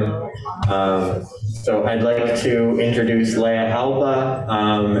of the room. So I'd like to introduce Lea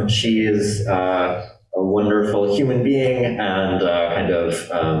Albaugh. She is a wonderful human being and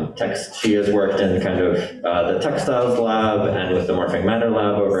she has worked in kind of the textiles lab and with the morphing matter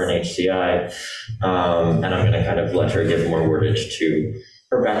lab over in HCI. And I'm going to kind of let her give more wordage to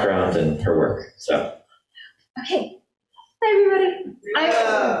her background and her work. So. Okay. Hi, everybody. Hi.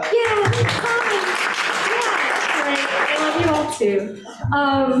 I love you all too.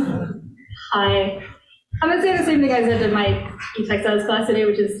 Hi. I'm gonna say the same thing I said to my e-textiles class today,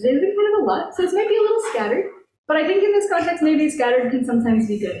 which is today's been kind of a lot, so this might be a little scattered, but I think in this context, maybe scattered can sometimes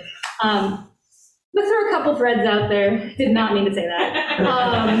be good. Let's throw a couple threads out there. Did not mean to say that.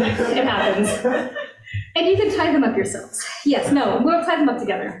 It happens. And you can tie them up yourselves. Yes, no, we'll tie them up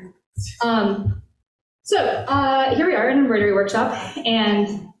together. So here we are in an embroidery workshop, and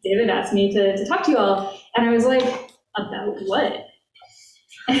David asked me to talk to you all, and I was like, about what?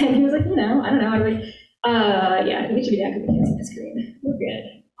 And he was like, I don't know. I was like, yeah, we should be back because we can't see the screen. We're good.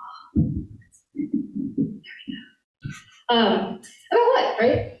 About what,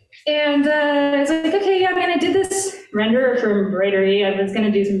 right? And I was like, okay, yeah, I did this render for embroidery. I was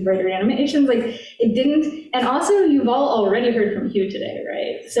gonna do some embroidery animations, like it didn't. And also, you've all already heard from Hugh today,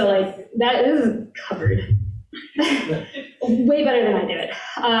 right? So like this is covered. Way better than I did it.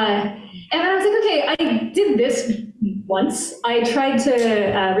 And I was like, okay, I did this once. I tried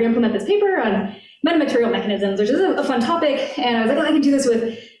to re-implement this paper on metamaterial mechanisms, which is a fun topic. And I was like, oh, I can do this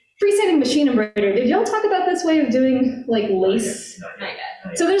with freestanding machine embroidery. Did y'all talk about this way of doing like lace? Not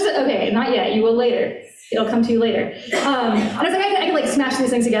yet. So there's, okay, not yet, you will later. It'll come to you later. And I was like, I can like smash these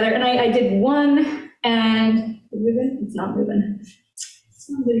things together. And I did one, and it's not moving. It's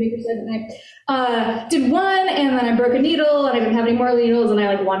not moving. Did one, and then I broke a needle, and I didn't have any more needles, and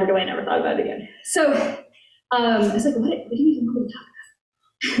I like wandered away and never thought about it again. So I was like, what do you even want to talk about?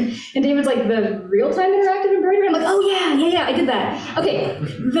 And David's like, the real-time interactive embroidery? I'm like, oh yeah, I did that. Okay,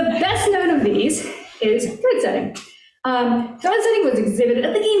 the best known of these is thread setting. Thread setting was exhibited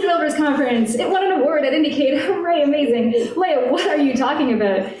at the Game Developers Conference. It won an award at Indicate. Hooray, amazing. Lea, what are you talking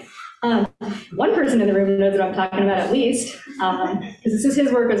about? One person in the room knows what I'm talking about at least, because this is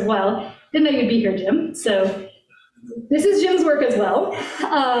his work as well. Didn't know you'd be here, Jim. So this is Jim's work as well.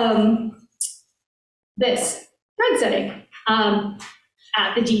 This, thread setting.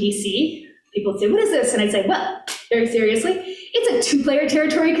 At the GDC, people would say, what is this? And I'd say, well, very seriously, it's a two-player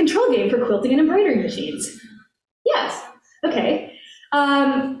territory control game for quilting and embroidery machines. Yes, okay.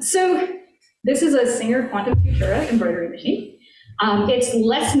 So this is a Singer Quantum Futura embroidery machine. It's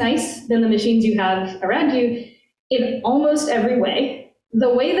less nice than the machines you have around you in almost every way.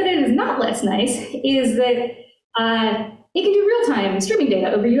 The way that it is not less nice is that it can do real-time streaming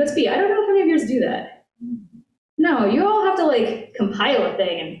data over USB. I don't know if any of yours do that. No, you all have to like compile a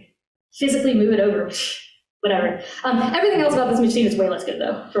thing and physically move it over, whatever. Everything else about this machine is way less good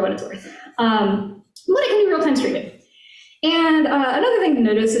though, for what it's worth. But it can do real-time streaming. And another thing to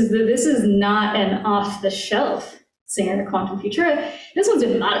notice is that this is not an off-the-shelf Singer Quantum Futura. This one's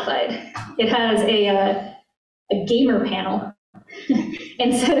been modified. It has a gamer panel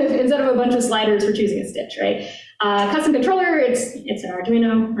instead of a bunch of sliders for choosing a stitch, right? Custom controller, it's an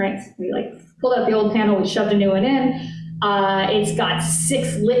Arduino, right? We like pulled out the old panel, we shoved a new one in. It's got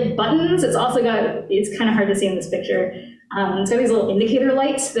 6 lit buttons. It's also got, it's kind of hard to see in this picture. It's got these little indicator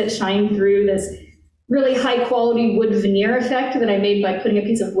lights that shine through this really high quality wood veneer effect that I made by putting a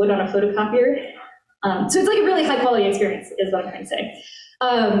piece of wood on a photocopier. So it's like a really high quality experience is what I'm trying to say.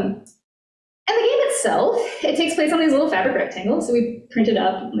 And the game itself, it takes place on these little fabric rectangles. So we printed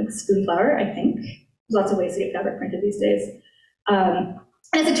up like Spoonflower, I think. There's lots of ways to get fabric printed these days. And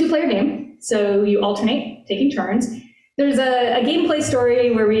it's a 2-player game. So you alternate, taking turns. There's a gameplay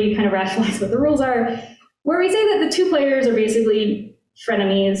story where we kind of rationalize what the rules are, where we say that the 2 players are basically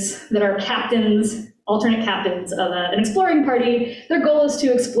frenemies that are captains, alternate captains of an exploring party. Their goal is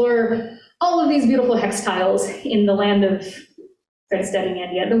to explore all of these beautiful hex tiles in the land of Fredstead and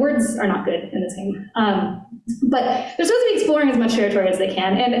India. The words are not good in this game. But they're supposed to be exploring as much territory as they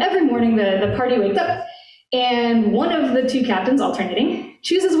can. And every morning the party wakes up and one of the 2 captains, alternating,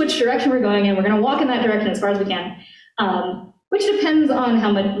 chooses which direction we're going in. We're going to walk in that direction as far as we can, which depends on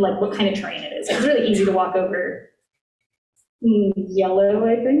how much, like what kind of terrain it is. It's really easy to walk over yellow,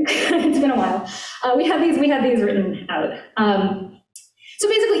 I think. It's been a while. We had these written out. So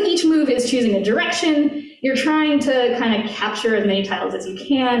basically each move is choosing a direction. You're trying to kind of capture as many tiles as you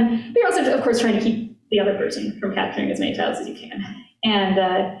can, but you're also, of course, trying to keep the other person from capturing as many tiles as you can. And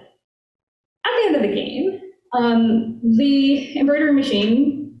at the end of the game, the embroidery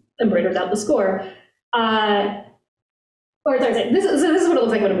machine embroiders out the score. Or sorry, this is what it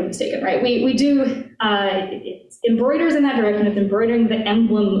looks like when I'm mistaken, right? We do, it's embroiders in that direction. It's embroidering the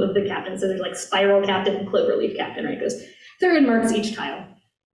emblem of the captain. So there's like spiral captain and cloverleaf captain, right? It goes through and marks each tile.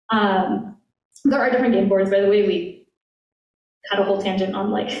 There are different game boards, by the way. We had a whole tangent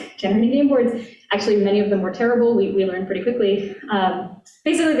on like generating game boards. Actually, many of them were terrible. We learned pretty quickly.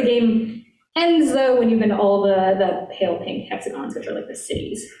 Basically, the game ends though when you've been to all the pale pink hexagons, which are like the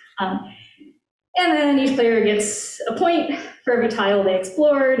cities. And then each player gets a point for every tile they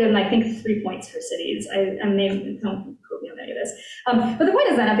explored, and I think 3 points for cities. I don't quote me on any of this. But the point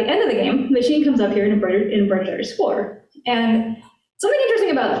is that at the end of the game, the machine comes up here and embroiders their score. And something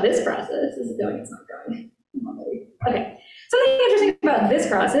interesting about this process is going, it's not going. Okay. Something interesting about this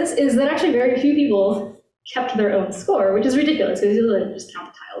process is that actually very few people kept their own score, which is ridiculous because you usually just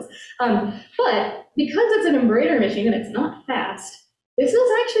count the tiles. But because it's an embroidery machine and it's not fast, this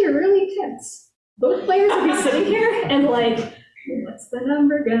is actually really tense. Both players will be sitting here and like, what's the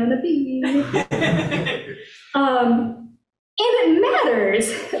number gonna be? And it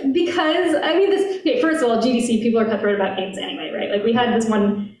matters because, I mean, okay, first of all, GDC, people are cutthroat about games anyway, right? Like we had this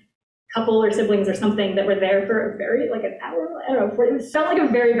one couple or siblings or something that were there for a very, like an hour, I don't know, it felt like a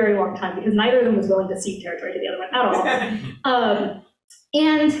very, very long time because neither of them was willing to cede territory to the other one at all.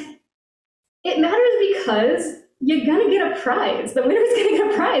 And it matters because you're gonna get a prize. The winner's gonna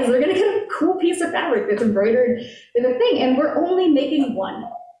get a prize. They're gonna get a cool piece of fabric that's embroidered with a thing, and we're only making one,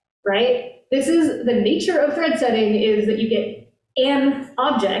 right? This is the nature of thread setting is that you get an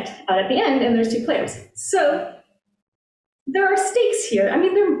object out at the end, and there's 2 players. So there are stakes here. I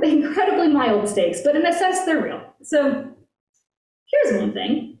mean, they're incredibly mild stakes, but in a sense, they're real. So here's one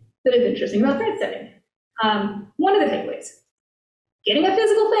thing that is interesting about thread setting. One of the takeaways. Getting a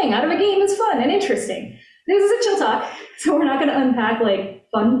physical thing out of a game is fun and interesting. This is a chill talk, so we're not going to unpack like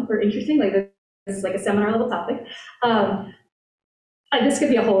fun or interesting. Like this is like a seminar level topic. This could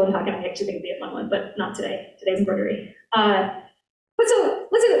be a whole unpack, and I actually think it'd be a fun one, but not today. Today's embroidery. But so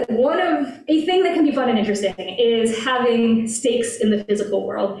let's say a thing that can be fun and interesting is having stakes in the physical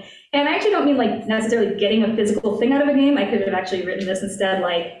world. And I actually don't mean like necessarily getting a physical thing out of a game. I could have actually written this instead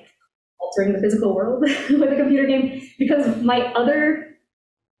like altering the physical world with a computer game, because not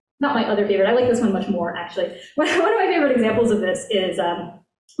my other favorite, I like this one much more actually. One of my favorite examples of this is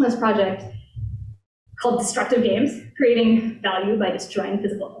this project called Destructive Games, Creating Value by Destroying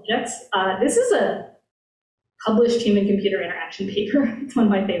Physical Objects. This is a published human-computer interaction paper. It's one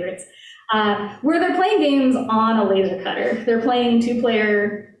of my favorites, where they're playing games on a laser cutter. They're playing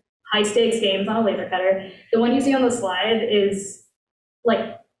 2-player high-stakes games on a laser cutter. The one you see on the slide is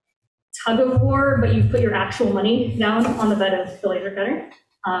like tug of war, but you put your actual money down on the bed of the laser cutter.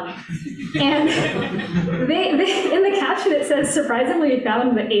 And they in the caption it says, surprisingly, we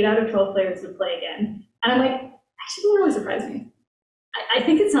found that 8 out of 12 players would play again. And I'm like, actually, it really surprised me. I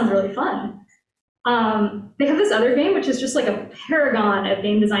think it sounds really fun. They have this other game, which is just like a paragon of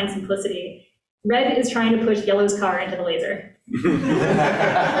game design simplicity. Red is trying to push yellow's car into the laser.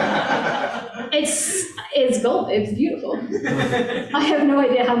 It's gold. It's beautiful. I have no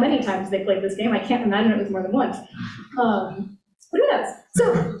idea how many times they played this game. I can't imagine it was more than once. But who knows?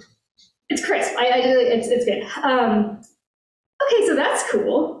 So it's crisp. It's good. Okay, so that's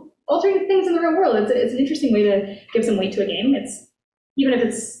cool. Altering things in the real world. It's an interesting way to give some weight to a game. It's even if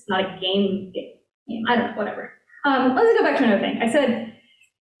it's not a game. I don't know. Whatever. Let's go back to another thing. I said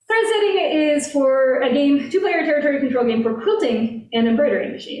thread setting is for a game, 2-player territory control game for quilting and embroidery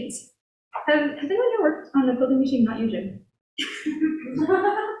machines. Have anyone here worked on the quilting machine? Not you, Jim.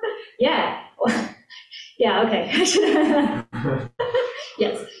 Yeah. Yeah, okay.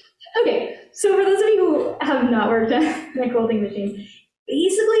 Yes. Okay, so for those of you who have not worked on a quilting machine,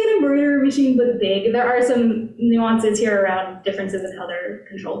 basically an embroidery machine but big. There are some nuances here around differences in how they're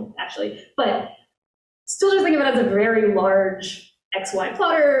controlled, actually. But still just think of it as a very large XY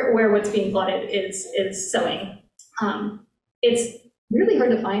plotter where what's being plotted is sewing. It's really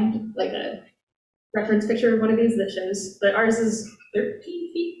hard to find like a reference picture of one of these that shows that ours is 13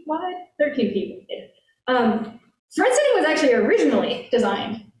 feet wide, 13 feet wide. Thread setting was actually originally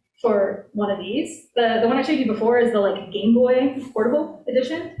designed for one of these. The one I showed you before is the like Game Boy portable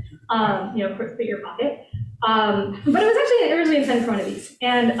edition, fit your pocket. But it was actually originally intended for one of these.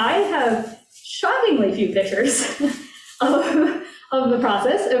 And I have shockingly few pictures of the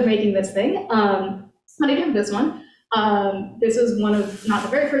process of making this thing. But I do have this one. This was one of, not the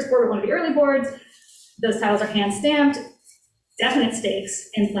very first board, but one of the early boards. Those tiles are hand stamped. Definite stakes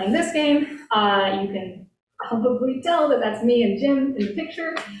in playing this game. You can probably tell that that's me and Jim in the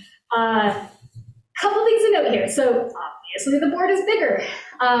picture. Couple things to note here. So obviously the board is bigger.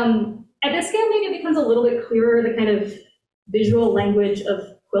 At this scale, maybe it becomes a little bit clearer the kind of visual language of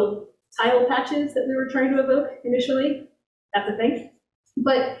quilt tile patches that we were trying to evoke initially. That's a thing.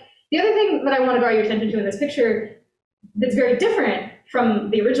 But the other thing that I want to draw your attention to in this picture that's very different from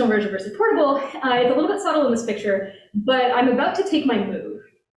the original version versus portable, it's a little bit subtle in this picture, but I'm about to take my move.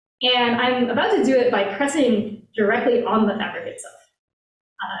 And I'm about to do it by pressing directly on the fabric itself.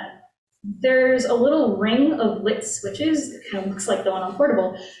 There's a little ring of lit switches, it kind of looks like the one on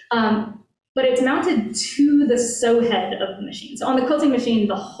portable, but it's mounted to the sew head of the machine. So on the quilting machine,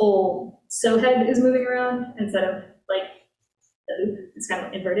 the whole sew head is moving around instead of like, it's kind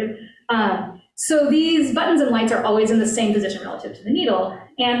of inverted. So these buttons and lights are always in the same position relative to the needle,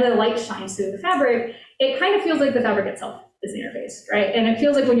 and the light shines through the fabric. It kind of feels like the fabric itself is the interface, right? And it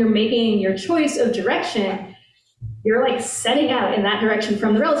feels like when you're making your choice of direction, you're like setting out in that direction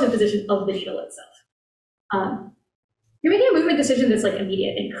from the relative position of the needle itself. You're making a movement decision that's like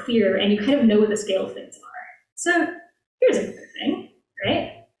immediate and clear, and you kind of know what the scale of things are. So here's another thing,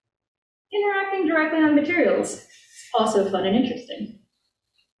 right? Interacting directly on materials. It's also fun and interesting.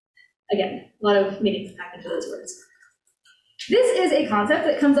 Again, a lot of meanings packed into those words. This is a concept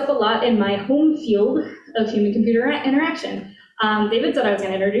that comes up a lot in my home field of human-computer interaction. David said I was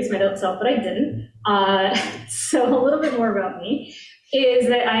going to introduce myself, but I didn't. So a little bit more about me is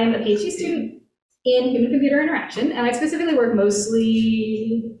that I am a PhD student in human-computer interaction, and I specifically work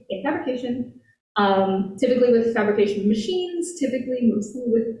mostly in fabrication, typically with fabrication machines, typically mostly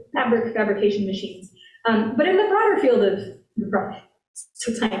with fabric fabrication machines. But in the broader field of,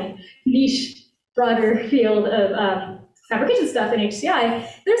 so tiny, niche, broader field of fabrication stuff in HCI,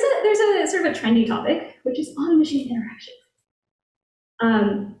 there's a sort of a trendy topic, which is on-machine interaction.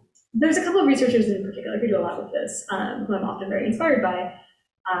 There's a couple of researchers in particular who do a lot with this, who I'm often very inspired by.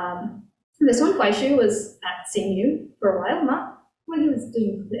 This one, Kwaishu, was at CMU for a while, not when he was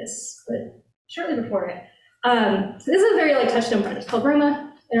doing this, but shortly before it. So this is a very like touchstone project called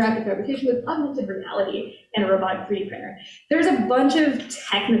Roma, Interactive Fabrication with Augmented Reality and a Robotic 3D Printer. There's a bunch of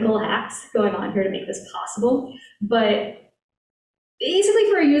technical hacks going on here to make this possible, but basically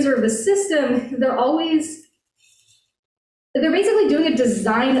for a user of the system, they're basically doing a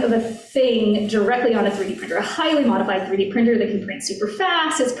design of a thing directly on a 3D printer, a highly modified 3D printer that can print super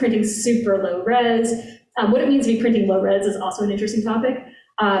fast, it's printing super low res. What it means to be printing low res is also an interesting topic.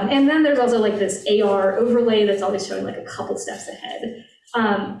 And then there's also like this AR overlay that's always showing like a couple steps ahead.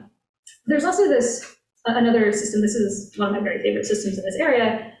 There's also this, another system, this is one of my very favorite systems in this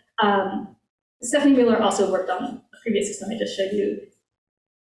area. Stephanie Mueller also worked on a previous system I just showed you.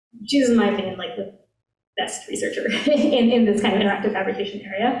 She's, in my opinion, like the best researcher in this kind of interactive fabrication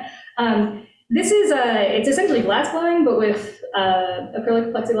area. This is, it's essentially glass blowing, but with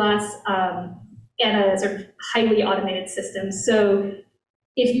acrylic plexiglass and a sort of highly automated system. So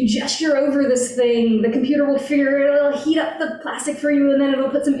if you gesture over this thing, the computer will figure it'll heat up the plastic for you, and then it'll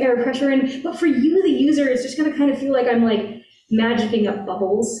put some air pressure in. But for you, the user, it's just gonna kind of feel like I'm like magicking up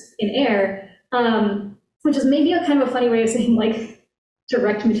bubbles in air, which is maybe a kind of a funny way of saying like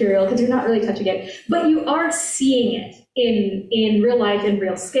direct material, because you're not really touching it, but you are seeing it in real life, in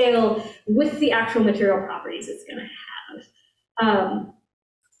real scale, with the actual material properties it's gonna have.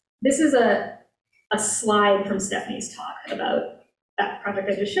 This is a slide from Stephanie's talk about that project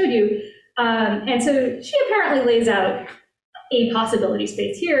I just showed you. And so she apparently lays out a possibility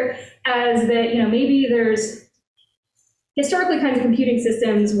space here as that, you know, maybe there's historically kinds of computing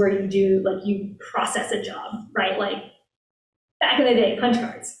systems where you do, like, you process a job, right? Like back in the day, punch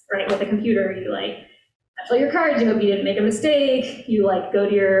cards, right? With a computer, you like punch all your cards, you hope you didn't make a mistake, you like go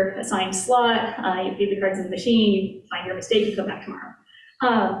to your assigned slot, you feed the cards in the machine, you find your mistake, you come back tomorrow.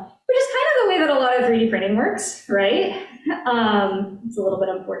 Which is kind of the way that a lot of 3D printing works, right? It's a little bit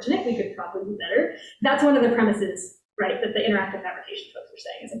unfortunate. We could probably do better. That's one of the premises, right, that the interactive fabrication folks are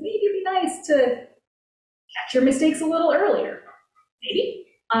saying. Is like, maybe it'd be nice to catch your mistakes a little earlier, maybe.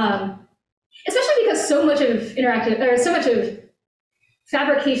 Especially because so much of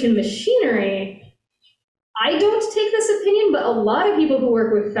fabrication machinery, I don't take this opinion, but a lot of people who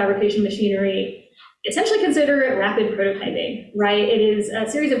work with fabrication machinery essentially consider it rapid prototyping, right? It is a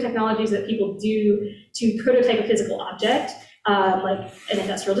series of technologies that people do to prototype a physical object. Like an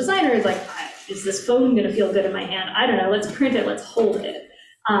industrial designer is like, is this phone gonna feel good in my hand? I don't know, let's print it, let's hold it.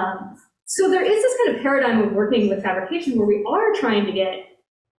 So there is this kind of paradigm of working with fabrication where we are trying to get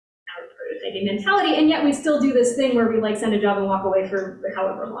our prototyping mentality, and yet we still do this thing where we like send a job and walk away for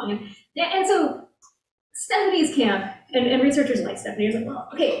however long. And so Stephanie's camp, and researchers like Stephanie are like, well,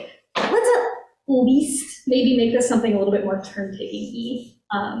 okay, let's at least maybe make this something a little bit more turn-taking-y.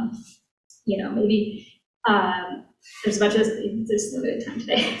 You know, maybe There's a bunch of, there's limited time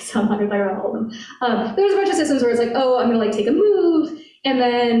today, so I'm not gonna talk about all of them. There's a bunch of systems where it's like, oh, I'm gonna like take a move, and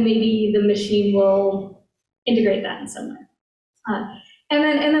then maybe the machine will integrate that in some way. And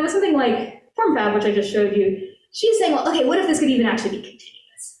then with something like FormFab, which I just showed you, she's saying, well, okay, what if this could even actually be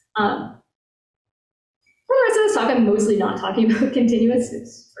continuous? For the rest of this talk, I'm mostly not talking about continuous.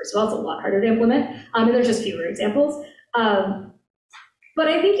 First of all, it's a lot harder to implement, and there's just fewer examples. But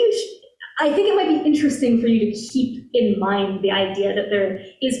I think I think it might be interesting for you to keep in mind the idea that there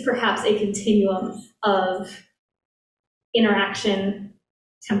is perhaps a continuum of interaction,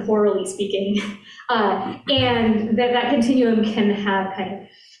 temporally speaking, and that continuum can have kind of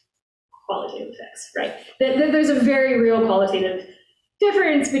qualitative effects, right? There's a very real qualitative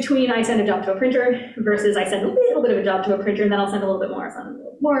difference between I send a job to a printer versus I send a little bit of a job to a printer and then I'll send a little bit more, send a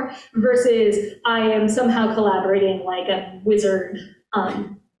little more, versus I am somehow collaborating like a wizard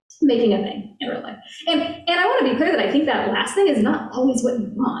making a thing in real life. And I want to be clear that I think that last thing is not always what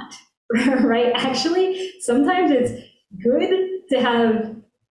you want, right? Actually, sometimes it's good to have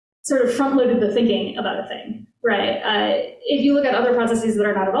sort of front-loaded the thinking about a thing, right? If you look at other processes that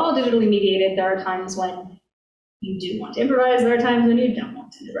are not at all digitally mediated, there are times when you do want to improvise, there are times when you don't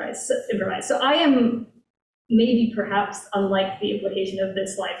want to improvise. So I am maybe perhaps, unlike the implication of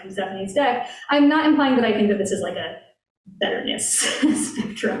this slide from Stephanie's deck, I'm not implying that I think that this is like a betterness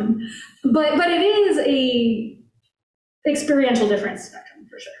spectrum, but it is a experiential difference spectrum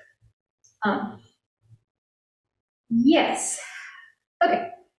for sure. Yes. Okay.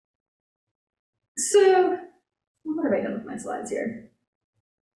 So what have I done with my slides here?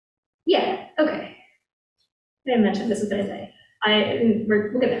 Yeah. Okay. I mentioned this is Thursday.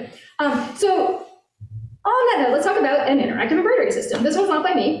 We'll get there. So on that note, let's talk about an interactive embroidery system. This one's not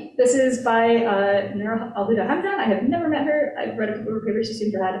by me. This is by Lea Albaugh. I have never met her. I've read a couple of papers she's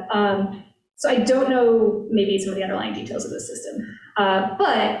seen grad. So I don't know maybe some of the underlying details of this system.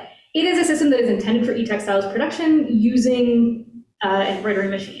 But it is a system that is intended for e-textiles production using an embroidery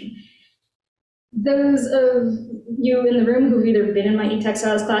machine. Those of you in the room who've either been in my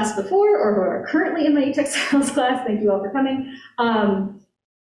e-textiles class before or who are currently in my e-textiles class, thank you all for coming,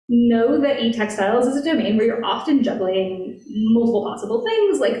 know that e-textiles is a domain where you're often juggling multiple possible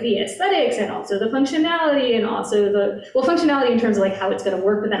things like the aesthetics and also the functionality and also the, well, functionality in terms of like how it's going to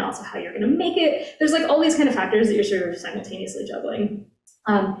work, but then also how you're going to make it. There's like all these kind of factors that you're sort of simultaneously juggling.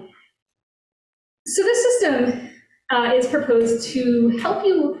 So this system is proposed to help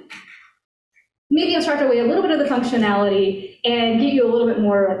you maybe abstract away a little bit of the functionality and give you a little bit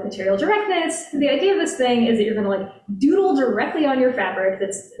more like material directness. The idea of this thing is that you're going to like doodle directly on your fabric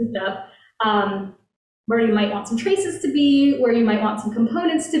that's hooked up, where you might want some traces to be, where you might want some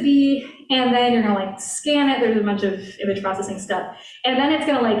components to be, and then you're going to like scan it. There's a bunch of image processing stuff, and then it's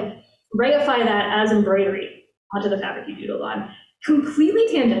going to like reify that as embroidery onto the fabric you doodled on, completely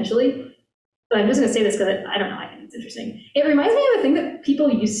tangentially. But I'm just going to say this because I don't know, I think it's interesting. It reminds me of a thing that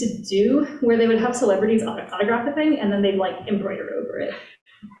people used to do where they would have celebrities autograph the thing and then they'd like embroider over it.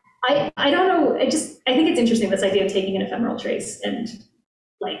 I don't know, I think it's interesting, this idea of taking an ephemeral trace and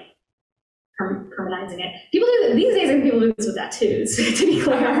like permanizing it. People do that these days, I think people do this with tattoos, to be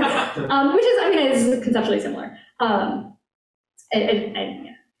clear, which is, I mean, it's conceptually similar. Yeah.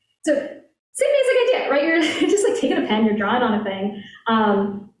 So same basic idea, right? You're just like taking a pen, you're drawing on a thing.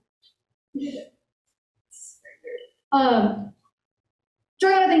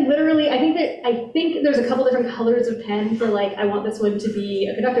 Drawing on a thing literally, I think there's a couple different colors of pen for like, I want this one to be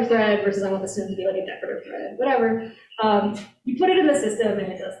a conductive thread versus I want this one to be like a decorative thread, whatever. You put it in the system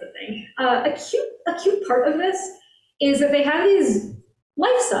and it does the thing. A cute part of this is that they have these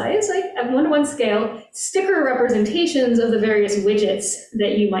life-size, like at 1:1 scale, sticker representations of the various widgets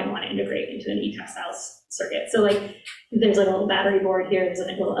that you might want to integrate into an e-textiles circuit. So like, there's like a little battery board here, there's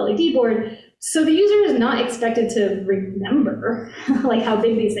like a little LED board. So the user is not expected to remember like how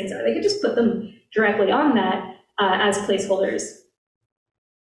big these things are. They could just put them directly on that as placeholders.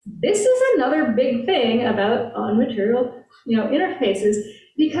 This is another big thing about on-material, interfaces,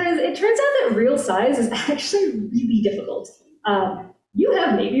 because it turns out that real size is actually really difficult. You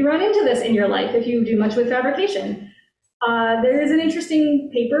have maybe run into this in your life if you do much with fabrication. There is an interesting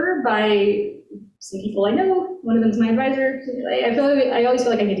paper by some people I know. One of them is my advisor. I always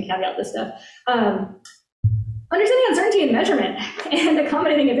feel like I need to caveat this stuff. Understanding uncertainty in measurement and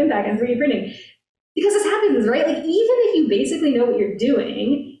accommodating its impact in 3D printing. Because this happens, right? Like even if you basically know what you're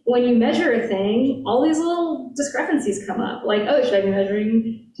doing, when you measure a thing, all these little discrepancies come up. Like, oh, should I be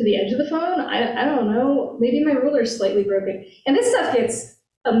measuring to the edge of the phone? I don't know. Maybe my ruler's slightly broken. And this stuff gets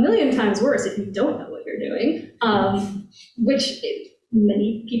a million times worse if you don't know what you're doing, which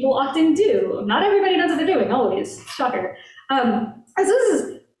many people often do. Not everybody knows what they're doing, always. Shocker. So this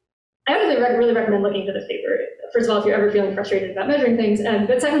is, I would really recommend looking into this paper. First of all, if you're ever feeling frustrated about measuring things,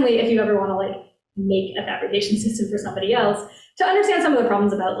 but secondly, if you ever want to like make a fabrication system for somebody else, to understand some of the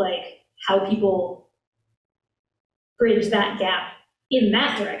problems about like how people bridge that gap in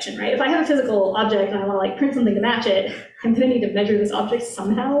that direction, right? If I have a physical object and I want to like print something to match it, I'm going to need to measure this object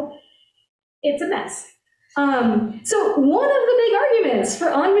somehow. It's a mess. So one of the big arguments for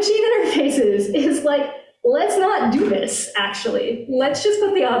on-machine interfaces is like, let's not do this, actually. Let's just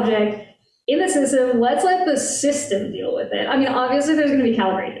put the object in the system. Let's let the system deal with it. I mean, obviously there's going to be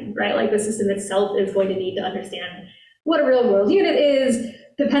calibration, right? Like the system itself is going to need to understand what a real world unit is.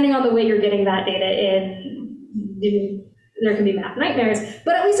 Depending on the way you're getting that data in, there can be math nightmares,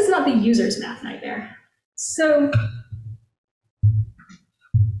 but at least it's not the user's math nightmare. So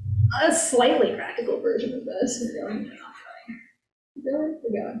a slightly practical version of this. We're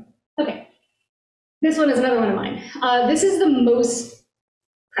going. Okay. This one is another one of mine. This is the most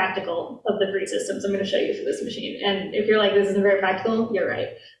practical of the three systems I'm going to show you for this machine. And if you're like, this isn't very practical, you're right.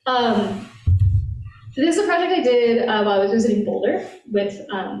 This is a project I did while I was visiting Boulder with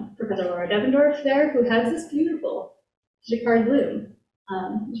Professor Laura Devendorf there, who has this beautiful jacquard loom.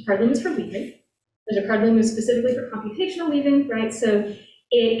 Jacquard loom is for weaving. The jacquard loom is specifically for computational weaving, right? So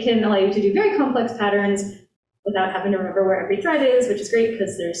it can allow you to do very complex patterns without having to remember where every thread is, which is great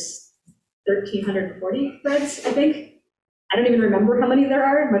because there's 1,340 threads, I think. I don't even remember how many there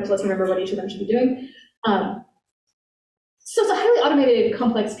are, much less remember what each of them should be doing. So it's a highly automated,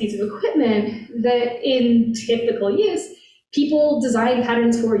 complex piece of equipment that in typical use, people design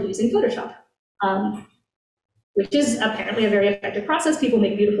patterns for using Photoshop, which is apparently a very effective process. People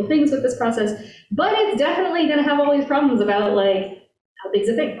make beautiful things with this process, but it's definitely going to have all these problems about like, how big is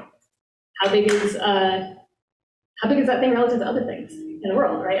a thing? How big is that thing relative to other things in the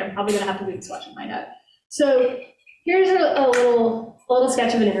world, right? I'm probably going to have to do the swatch and find out. So here's a little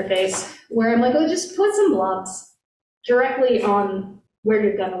sketch of an interface where I'm like, oh, just put some blobs directly on where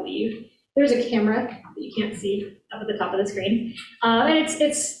you're going to weave. There's a camera that you can't see up at the top of the screen. And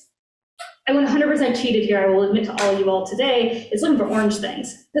I 100% cheated here, I will admit to all of you all today. It's looking for orange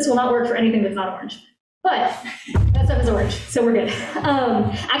things. This will not work for anything that's not orange. But that stuff is orange, so we're good.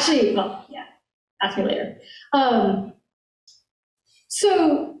 Actually, well, yeah, ask me later.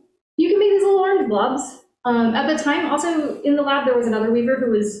 So you can make these little orange blobs. At the time, also in the lab, there was another weaver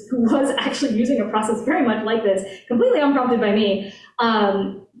who was actually using a process very much like this, completely unprompted by me,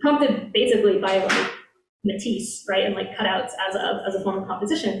 prompted basically by like Matisse, right, and like cutouts as a form of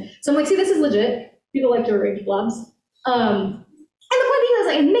composition. So I'm like, see, this is legit. People like to arrange blobs. And the point being is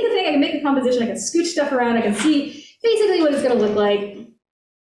I can make a thing, I can make a composition, I can scooch stuff around, I can see basically what it's going to look like,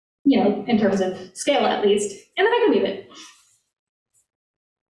 you know, in terms of scale at least, and then I can weave it,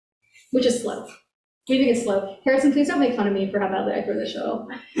 which is slow. Weaving is slow. Harrison, please don't make fun of me for how badly I throw the show.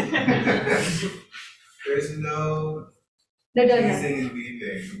 There's no hazing and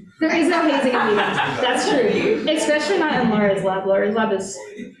weaving. There is no hazing and weaving. That's true. Especially not in Laura's lab. Laura's lab is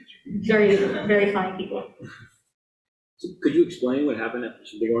very, very fine people. So could you explain what happened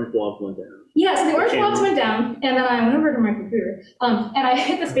after the orange blobs went down? Yeah, so the orange blobs went down, and then I went over to my computer, and I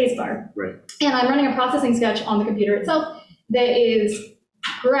hit the space bar. Right. And I'm running a processing sketch on the computer itself that is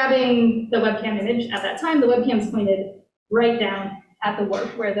grabbing the webcam image. At that time, the webcam's pointed right down at the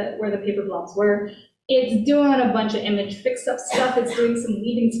warp where the paper blobs were. It's doing a bunch of image fix-up stuff. It's doing some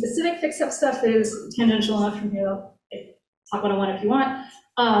weaving-specific fix-up stuff that is tangential enough from here. Talk 101 if you want.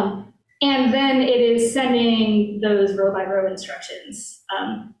 And then it is sending those row-by-row instructions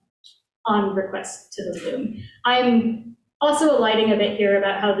on request to the loom. I'm also alighting a bit here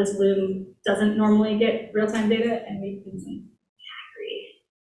about how this loom doesn't normally get real-time data, and we've been some hackery.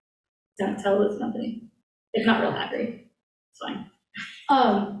 Don't tell this company. It's not real hackery. It's fine.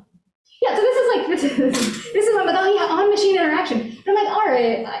 Yeah, so this is one, but oh yeah, on-machine interaction. And I'm like, all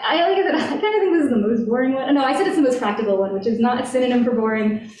right, I like it. I kind of think this is the most boring one. No, I said it's the most practical one, which is not a synonym for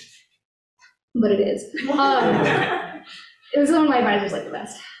boring, but it is. It was one of my advisors like the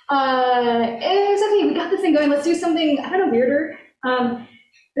best. And it was okay, we got this thing going. Let's do something, I don't know, weirder.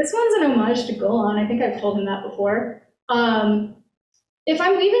 This one's an homage to Golan. I think I've told him that before. If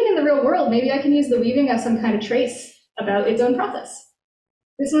I'm weaving in the real world, maybe I can use the weaving as some kind of trace about its own process.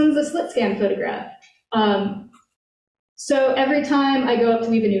 This one's a slit scan photograph. So every time I go up to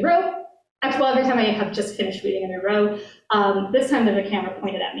weave a new row, every time I have just finished weaving a new row, this time there's a camera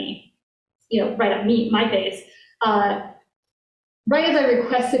pointed at me, right at me, my face. Right as I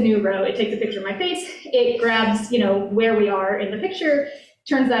request a new row, it takes a picture of my face, it grabs, where we are in the picture,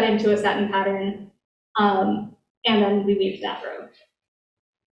 turns that into a satin pattern, and then we weave that row.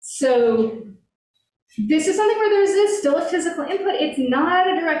 So this is something where there's still a physical input. It's not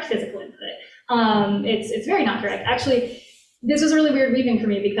a direct physical input. It's very not direct. Actually, this was really weird weaving for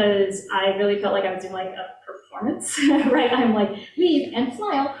me because I really felt like I was doing like a performance, right? I'm like, weave and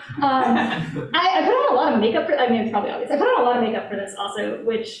smile. I put on a lot of makeup for, I mean, it's probably obvious. I put on a lot of makeup for this also,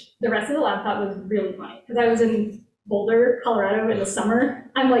 which the rest of the lab thought was really funny because I was in Boulder, Colorado in the summer.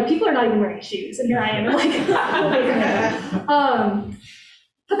 I'm like, people are not even wearing shoes, and here I am, like,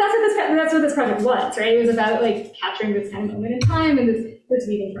 but that's what this project was, right? It was about like capturing this kind of moment in time and this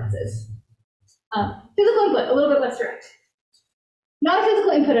weaving process. Physical input, a little bit less direct. Not a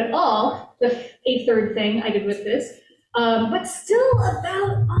physical input at all, a third thing I did with this, but still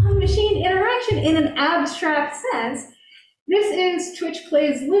about on-machine interaction in an abstract sense. This is Twitch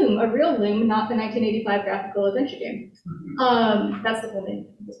Plays Loom, a real Loom, not the 1985 graphical adventure game. That's the whole name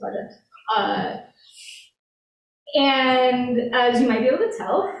of this project. And as you might be able to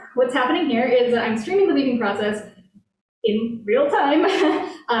tell, what's happening here is that I'm streaming the weaving process in real time.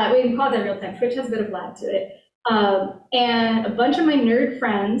 We can call that real time. Twitch has a bit of lag to it. And a bunch of my nerd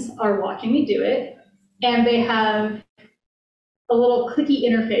friends are watching me do it, and they have a little clicky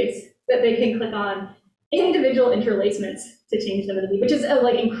interface that they can click on individual interlacements to change them in the weave, which is a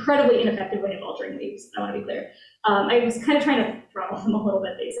like incredibly ineffective way of altering weaves. I want to be clear. I was kind of trying to throttle them a little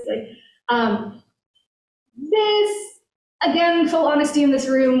bit, basically. This, again, full honesty in this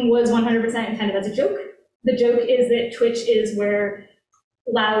room, was 100% intended as a joke. The joke is that Twitch is where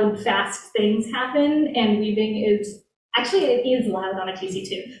loud, fast things happen, and weaving is, actually it is loud on a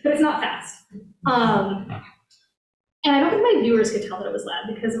TC2, but it's not fast. And I don't think my viewers could tell that it was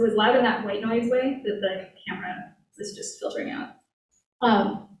loud because it was loud in that white noise way that the camera is just filtering out.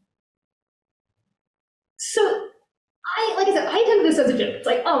 So like I said, I took this as a joke. It's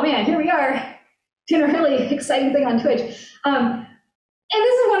like, oh man, here we are doing a really exciting thing on Twitch. And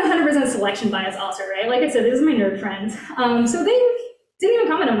this is 100% selection bias also, right? Like I said, this is my nerd friends. So they didn't even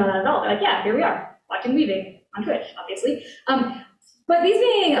comment on that at all. They're like, yeah, here we are, watching weaving on Twitch, obviously. But these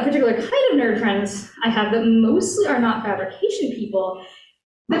being a particular kind of nerd friends I have that mostly are not fabrication people,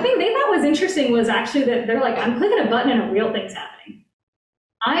 the thing they thought was interesting was actually that they're like, I'm clicking a button and a real thing's happening.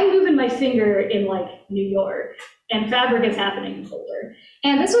 I'm moving my finger in like New York, and fabric is happening in Boulder.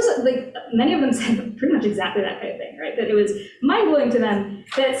 And this was like, many of them said pretty much exactly that kind of thing, right? That it was mind-blowing to them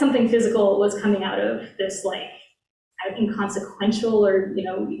that something physical was coming out of this like inconsequential or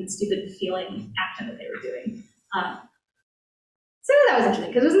even stupid feeling action that they were doing. So that was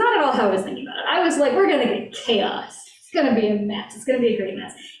interesting because it was not at all how I was thinking about it. I was like, we're gonna get chaos. It's gonna be a mess. It's gonna be a great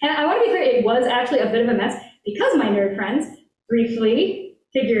mess. And I want to be clear, it was actually a bit of a mess because my nerd friends briefly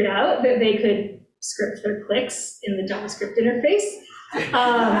figured out that they could script their clicks in the JavaScript interface.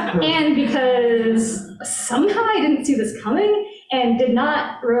 And because somehow I didn't see this coming and did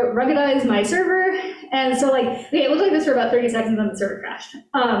not ruggedize my server. And so it looked like this for about 30 seconds and then the server crashed.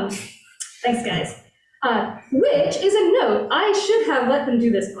 Thanks guys. Which is a note, I should have let them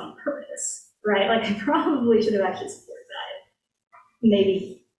do this on purpose, right? Like I probably should have actually supported that.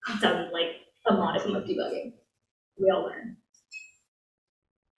 Maybe done like a modicum of debugging. We all learn.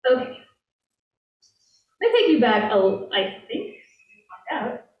 Okay. Let me take you back, I think,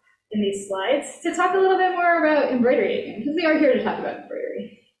 out in these slides to talk a little bit more about embroidery again, because we are here to talk about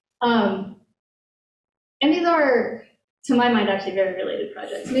embroidery. And these are, to my mind, actually very related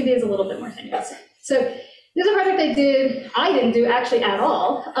projects. Maybe it's a little bit more tenuous. So this is a project I didn't do actually at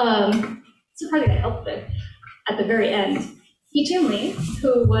all. It's a project I helped with at the very end. Tatyana Mustakos,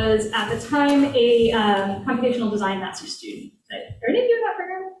 who was at the time a computational design master's student. Are any of you in that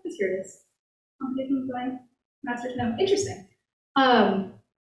program? Just curious. Computational design master's? No, interesting.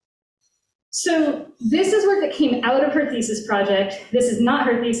 So this is work that came out of her thesis project. This is not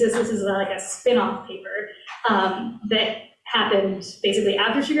her thesis. This is like a spin-off paper that happened basically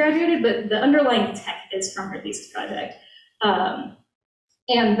after she graduated, but the underlying tech is from her thesis project. And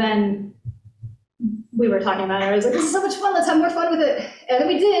then we were talking about it. I was like, this is so much fun. Let's have more fun with it. And then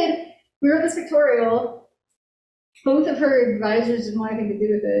we did. We wrote this pictorial. Both of her advisors didn't want anything to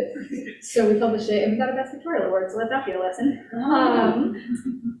do with it, so we published it, and we got a Best Pictorial Award, so let that be a lesson.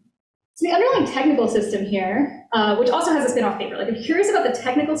 So the underlying technical system here, which also has a spin-off paper. Like, if you're curious about the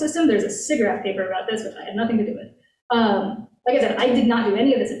technical system, there's a SIGGRAPH paper about this, which I had nothing to do with. Like I said, I did not do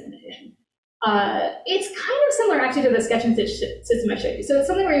any of this implementation. It's kind of similar, actually, to the sketch and stitch system I showed you. So it's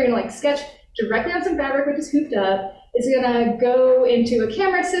something where you're gonna sketch directly on some fabric, which is hooped up. It's gonna go into a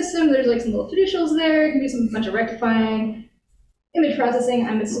camera system. There's some little fiducials there. You can do some bunch of rectifying, image processing.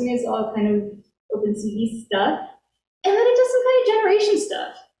 I'm assuming it's all kind of OpenCV stuff. And then it does some kind of generation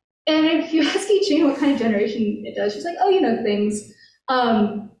stuff. And if you ask Tatyana what kind of generation it does, she's like, oh, things.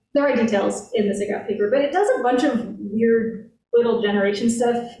 There are details in the SIGGRAPH paper, but it does a bunch of weird little generation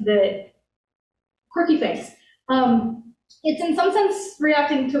stuff that quirky things. It's in some sense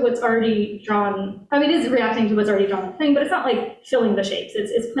reacting to what's already drawn. I mean, it is reacting to what's already drawn on the thing, but it's not like filling the shapes.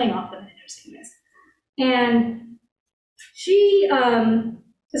 It's playing off them in interesting ways. And she, so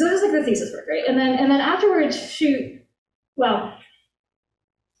this is like the thesis work, right? And then afterwards, she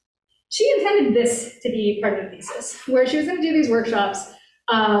intended this to be part of the thesis, where she was going to do these workshops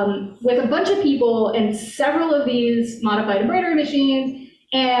with a bunch of people and several of these modified embroidery machines.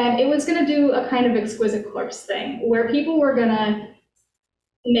 And it was going to do a kind of exquisite course thing where people were going to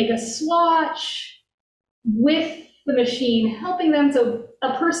make a swatch with the machine, helping them. So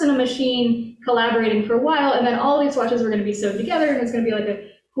a person, a machine collaborating for a while, and then all these swatches were going to be sewn together, and it's going to be like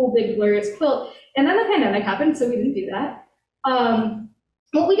a cool, big, glorious quilt. And then the pandemic happened, so we didn't do that.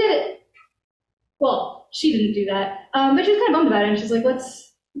 Well, we did it. Well, she didn't do that, but she was kind of bummed about it, and she's like,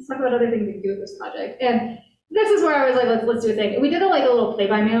 let's talk about other things we can do with this project. And this is where I was like, let's do a thing. We did a little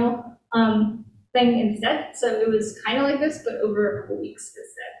play-by-mail thing instead. So it was kind of like this, but over a couple weeks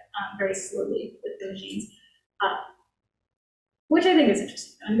instead, very slowly with the machines, which I think is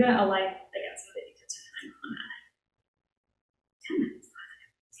interesting. I'm going to align again some of the details for time on that. 10 minutes.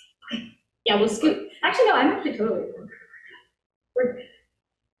 Okay. Yeah, we'll scoot. Actually, no, I'm actually totally wrong. We're good.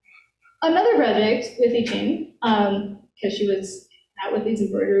 Another project with Yi-Ching, because she was out with these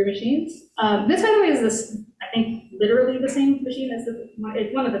embroidery machines. This, by the way, is this, I think, literally the same machine as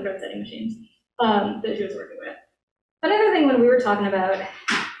it's one of the thread setting machines that she was working with. Another thing when we were talking about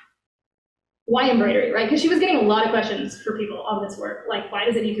why embroidery, right? Because she was getting a lot of questions for people on this work, like, why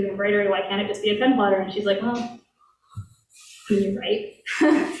does it need to be embroidery? Why can't it just be a pen plotter? And she's like, well, you're right.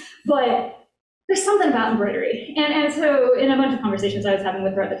 But there's something about embroidery. And so in a bunch of conversations I was having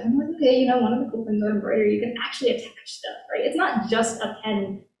with her at the time, I'm like, okay, one of the cool things about embroidery, you can actually attach stuff, right? It's not just a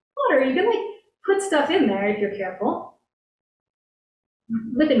pen plotter. You can put stuff in there if you're careful,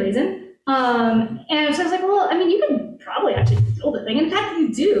 within reason. And so I was like, well, I mean, you can probably actually build a thing. In fact,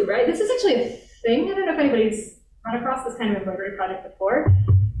 you do, right? This is actually a thing. I don't know if anybody's run across this kind of embroidery project before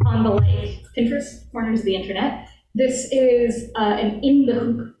on the Pinterest corners of the internet. This is an in the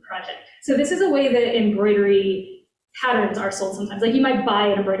hoop project. So this is a way that embroidery patterns are sold sometimes. Like you might buy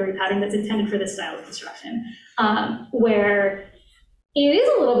an embroidery pattern that's intended for this style of construction, where it is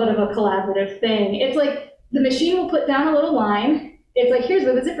a little bit of a collaborative thing. It's like the machine will put down a little line. It's like, here's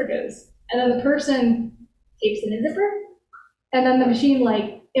where the zipper goes. And then the person tapes in a zipper, and then the machine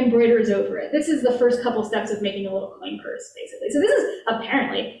embroiders over it. This is the first couple steps of making a little coin purse, basically. So this is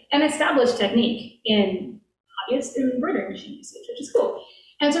apparently an established technique in hobbyist embroidery machine usage, which is cool.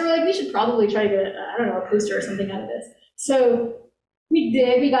 And so we're like, we should probably try to get, a poster or something out of this. So we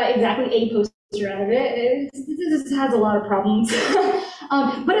did. We got exactly a poster out of it. This has a lot of problems.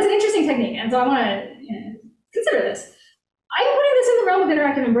 But it's an interesting technique. And so I want to consider this. I'm putting this in the realm of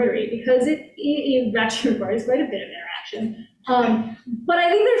interactive embroidery because it actually requires quite a bit of interaction. But I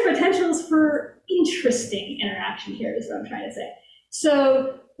think there's potentials for interesting interaction here, is what I'm trying to say.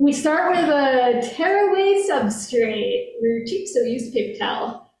 So we start with a tearaway substrate. We're cheap, so we use paper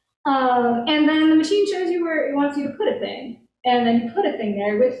towel. And then the machine shows you where it wants you to put a thing. And then you put a thing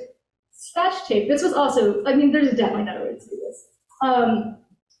there with scotch tape. This was also, I mean, there's definitely better ways to do this.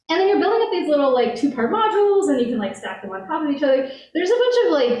 And then you're building up these little two-part modules, and you can stack them on top of each other. There's a bunch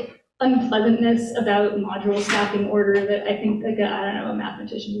of unpleasantness about module stacking order that I think I don't know, a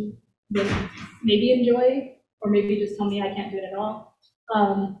mathematician would maybe enjoy, or maybe just tell me I can't do it at all.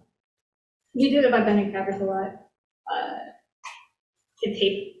 We did it by bending fabric a lot. And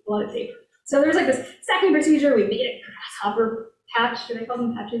tape, a lot of tape. So there's this stacking procedure. We made a grasshopper patch. Do they call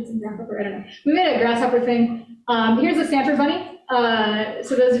them patches in grasshopper? I don't know. We made a grasshopper thing. Here's a Stanford bunny.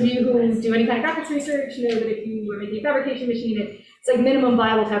 So those of you who do any kind of graphics research know that if you were making a fabrication machine, it's like minimum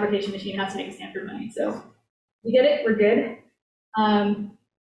viable fabrication machine has to make a Stanford bunny. So we get it. We're good.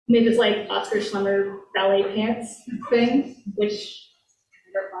 Made this Oscar Schlemmer ballet pants thing, which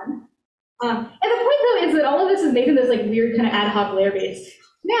are fun. And the point though is that all of this is made in this weird kind of ad hoc layer-based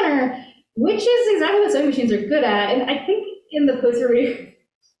manner, which is exactly what sewing machines are good at. And I think in the poster it's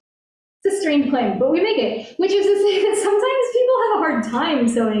a strange claim, but we make it, which is to say that sometimes people have a hard time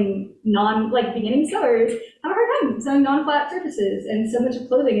sewing beginning sewers have a hard time sewing non-flat surfaces, and so much of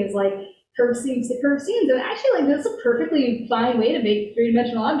clothing is curved seams to curved seams. And actually, this is a perfectly fine way to make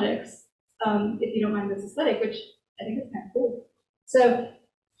three-dimensional objects, if you don't mind this aesthetic, which I think is kind of cool. So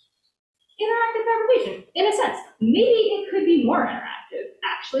interactive fabrication, in a sense. Maybe it could be more interactive,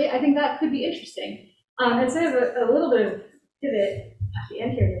 actually. I think that could be interesting. Instead of a little bit of pivot at the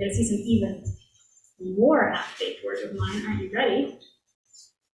end here, you're going to see some even more half-baked work of mine. Aren't you ready?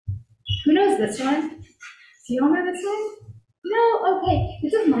 Who knows this one? Do you all know this one? No? Okay.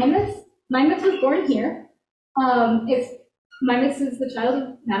 This is Mimus. Mimus was born here. Mimus is the child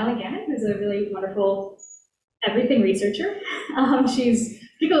of Madeline Gannon, who's a really wonderful everything researcher. She's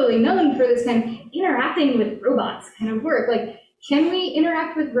particularly known for this kind of interacting with robots kind of work. Like, can we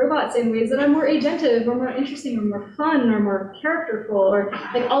interact with robots in ways that are more agentive or more interesting or more fun or more characterful, or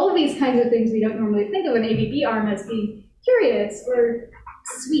like all of these kinds of things we don't normally think of an ABB arm as being curious or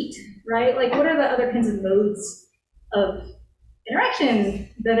sweet, right? Like, what are the other kinds of modes of interaction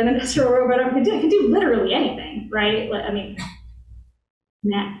that an industrial robot arm can do? It can do literally anything, right? Like, I mean,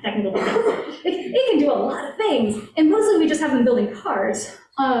 technical things. It can do a lot of things, and mostly we just have them building cars.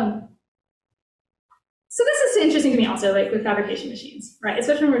 So this is interesting to me also, like with fabrication machines, right?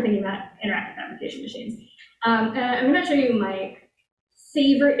 Especially when we're thinking about interactive fabrication machines. And I'm going to show you my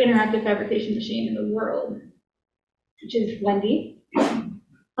favorite interactive fabrication machine in the world, which is Blendy.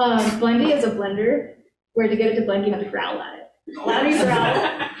 Blendy is a blender where to get it to blend, you have to growl at it. The louder you growl,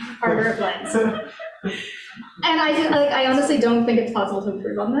 harder it blends. And I honestly don't think it's possible to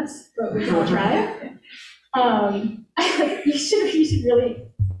improve on this, but we can all try. You should really,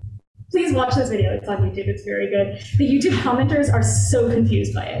 please watch this video. It's on YouTube. It's very good. The YouTube commenters are so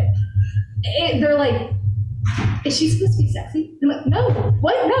confused by it. They're like, "Is she supposed to be sexy?" I'm like, "No.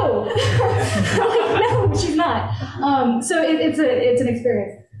 What? No." I'm like, "No, she's not." So it's an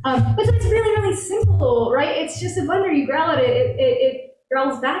experience. But so it's really, really simple, right? It's just a blender. You growl at it. It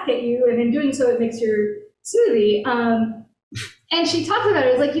growls back at you, and in doing so, it makes your smoothie. And she talked about it.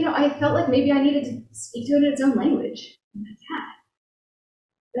 It was like, I felt like maybe I needed to speak to it in its own language. I'm like, yeah.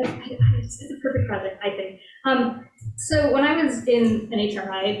 It's a perfect project, I think. So when I was in an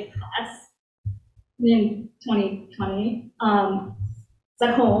HRI class in 2020, it's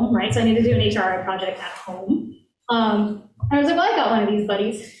at home, right? So I need to do an HRI project at home. And I was like, well, I got one of these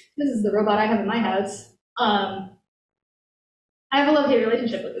buddies. This is the robot I have in my house. I have a love-hate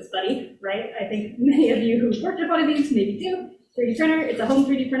relationship with this buddy, right? I think many of you who've worked with one of these maybe do. 3D printer, it's a home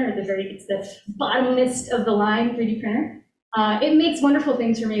 3D printer. It's the bottomest of the line 3D printer. It makes wonderful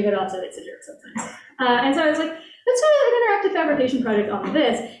things for me, but also it's a jerk sometimes. And so I was like, let's try an interactive fabrication project on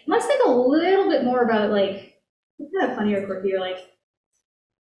this. Let's think a little bit more about like what kind of funny or quirky or like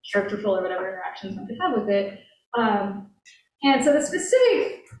characterful or whatever interactions one could have with it. And so the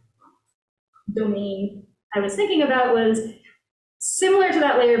specific domain I was thinking about was similar to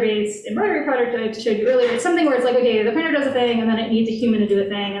that layer-based embroidery project I showed you earlier. It's something where it's like, okay, the printer does a thing, and then it needs a human to do a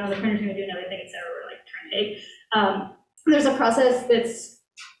thing, and then the printer's going to do another thing, et cetera. We're like trying to make. There's a process that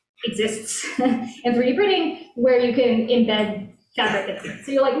exists in 3D printing where you can embed fabric in it.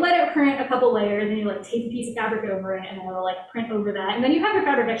 So you like let it print a couple layers, and you like take a piece of fabric over it, and then it'll like print over that, and then you have your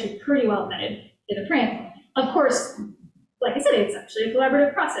fabric actually pretty well embedded in the print. Of course, like I said, it's actually a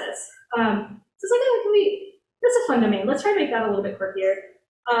collaborative process. So it's like, oh, that's a fun domain. Let's try to make that a little bit quirkier.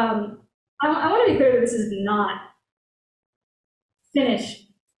 I want to be clear that this is not finished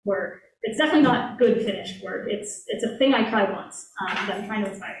work. It's definitely not good finished work. It's a thing I tried once that I'm trying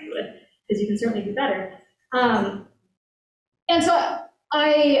to inspire you with, because you can certainly do better. And so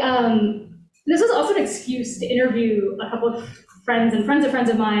this was also an excuse to interview a couple of friends and friends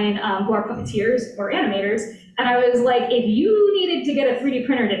of mine who are puppeteers or animators. And I was like, if you needed to get a 3D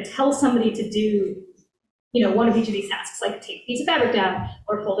printer to tell somebody to do one of each of these tasks, like take a piece of fabric down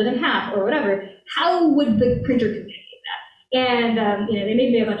or fold it in half or whatever, how would the printer communicate that? And they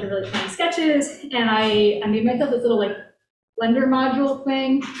made me a bunch of really funny sketches, and I made myself this little like Blender module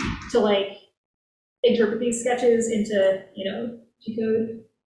thing to like interpret these sketches into G code.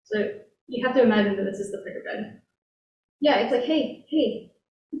 So you have to imagine that this is the printer bed. Yeah, it's like, hey,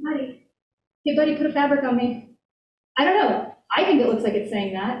 buddy, put a fabric on me. I don't know. I think it looks like it's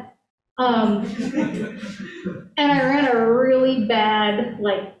saying that. And I ran a really bad,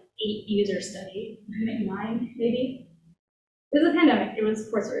 like, 8 user study, 9 maybe. It was a pandemic. It was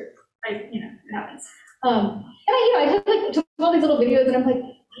coursework. It happens. And I took all these little videos, and I'm like,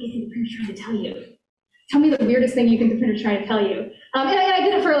 what do you think the printer's trying to tell you? Tell me the weirdest thing you think the printer's trying to tell you. And I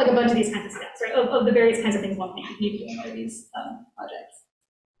did it for like a bunch of these kinds of steps, right? Of the various kinds of things one can do in one of these projects.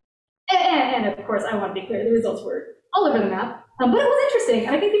 And of course, I want to be clear, the results were all over the map. But it was interesting,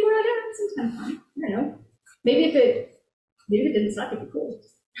 and I think people were like, yeah, this seems kind of fun. I don't know. Maybe if it didn't suck, it'd be cool.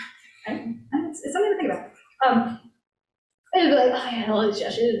 It's something to think about. And it'd be like, oh yeah, all these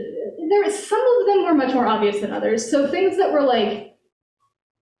gestures. Some of them were much more obvious than others. So things that were like,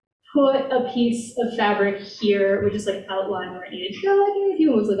 put a piece of fabric here, would just like outline where it needed to go. Like,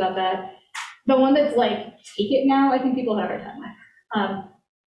 people mostly got that. The one that's like, take it now, I think people have a hard time with.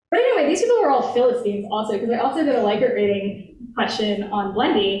 But anyway, these people were all Philistines also, because I also did a Likert rating question on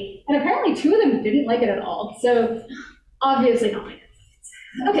Blendy, And apparently 2 of them didn't like it at all. So obviously not my good.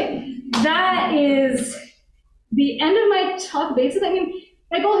 Okay, that is the end of my talk. Basically, I mean,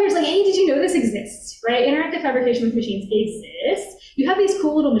 my goal here is like, hey, did you know this exists, right? Interactive fabrication with machines exists. You have these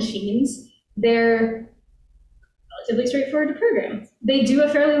cool little machines. They're relatively straightforward to program. They do a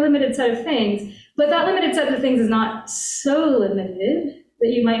fairly limited set of things, but that limited set of things is not so limited that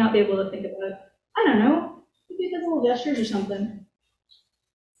you might not be able to think about, I don't know, maybe it does little gestures or something.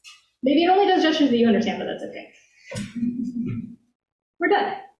 Maybe it only does gestures that you understand, but that's okay. We're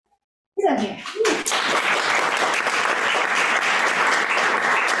done. We're done here.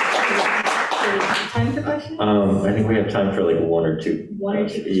 Time for questions? I think we have time for like 1 or 2. 1 or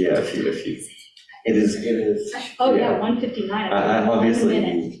 2. Yeah, a few. It is. Oh yeah, 1:59.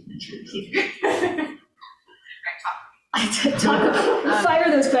 Obviously.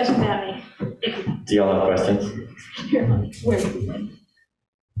 Fire those questions at me. Do y'all have questions? Here, where are you?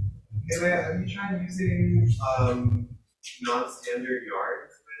 Hey, Lea, have you tried using non-standard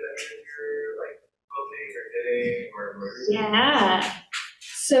yarns in your like quilting or knitting or embroidery? Yeah.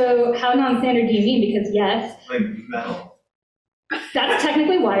 So how non-standard do you mean? Because yes. Like metal. That's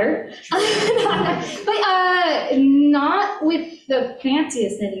technically wire. But not with the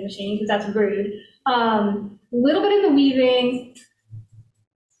fanciest knitting machine, because that's rude. Little bit in the weaving.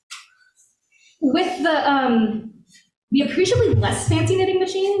 With the appreciably less fancy knitting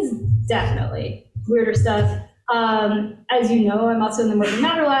machines, definitely. Weirder stuff. As you know, I'm also in the Morgan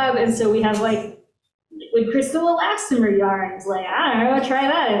Matter Lab, and so we have like liquid crystal elastomer yarns. Like, I don't know, try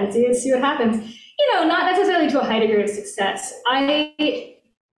that and see what happens. You know, not necessarily to a high degree of success. I,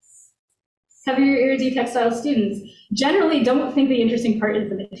 cover your ears, you textile students, generally don't think the interesting part is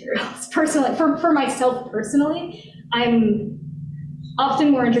the materials. Personally, for myself personally, I'm often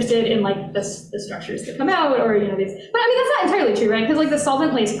more interested in like the structures that come out, or these. But I mean, that's not entirely true, right? Because like the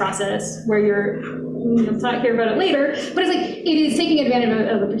solvent lace process, where we'll talk here about it later, but it's like it is taking advantage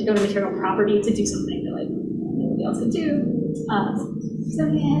of a particular material property to do something that like nobody else can do. So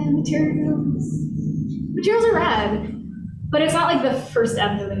yeah, materials are rad, but it's not like the first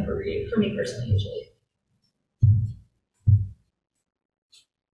avenue for me personally, usually.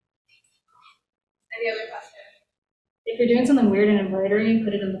 Any other questions? If you're doing something weird in embroidery,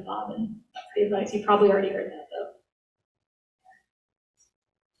 put it in the bobbin. That's the advice. You probably already heard that though.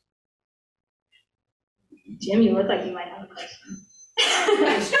 Jim, you look like you might have a question.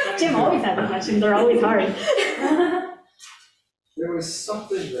 Jim always has a question. They're always hard. There was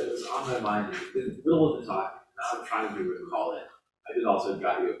something that was on my mind in the middle of the talk. Now I'm trying to recall it. I did also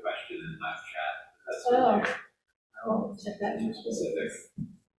drop you a question in live chat. That's I'll check that in specific.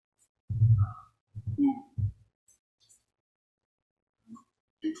 Yeah.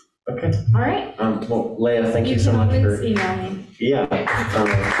 Okay. All right. Well, Lea, thank you so much for. Email me. Yeah. Thank you so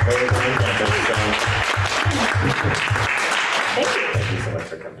much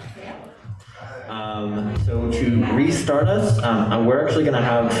for coming. So to restart us, we're actually going to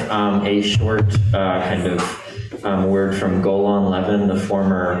have a short kind of word from Golan Levin, the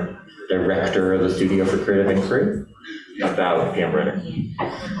former director of the Studio for Creative Inquiry, about PEmbroider.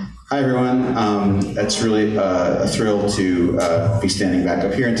 Hi everyone, it's really a thrill to be standing back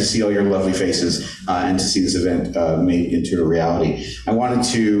up here and to see all your lovely faces and to see this event made into a reality. I wanted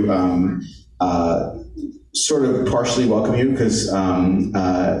to sort of partially welcome you because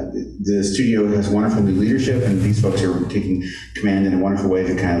the studio has wonderful new leadership and these folks are taking command in a wonderful way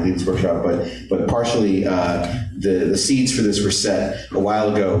to kind of lead this workshop, but partially the seeds for this were set a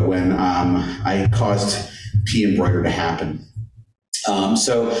while ago when I caused PEmbroider to happen.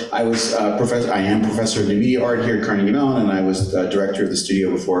 So I was I am professor of new media art here at Carnegie Mellon, and I was director of the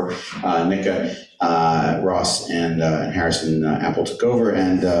studio before Nika, Ross, and Harrison Apple took over.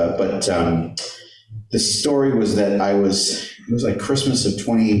 And the story was that it was like Christmas of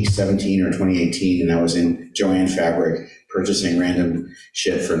 2017 or 2018, and I was in Joann Fabric purchasing random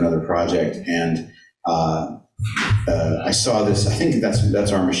shit for another project, and I saw this. I think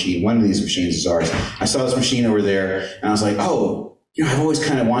that's our machine. One of these machines is ours. I saw this machine over there, and I was like, oh. I've always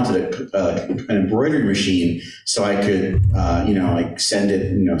kind of wanted an embroidery machine so I could, like send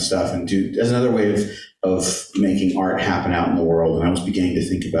it, stuff and do as another way of making art happen out in the world. And I was beginning to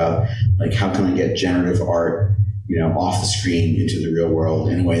think about like, how can I get generative art, off the screen into the real world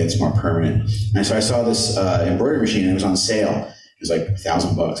in a way that's more permanent. And so I saw this embroidery machine and it was on sale. It was like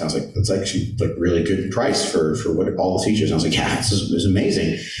 $1,000. I was like, that's actually like really good price for what all the features. And I was like, yeah, this is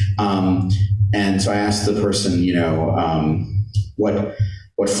amazing. And so I asked the person,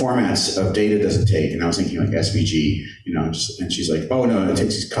 what formats of data does it take? And I was thinking like SVG, and she's like, oh no, it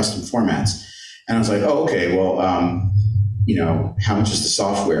takes these custom formats. And I was like, oh, okay, well, how much is the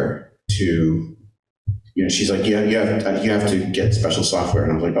software to, she's like, you have to get special software.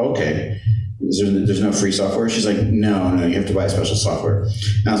 And I was like, okay, there's no free software? She's like, no, you have to buy special software.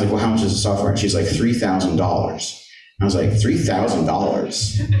 And I was like, well, how much is the software? And she's like, $3,000. I was like,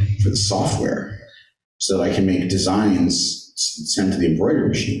 $3,000 for the software so that I can make designs sent to the embroidery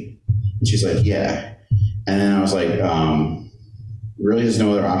machine? And she's like, yeah. And then I was like, really, there's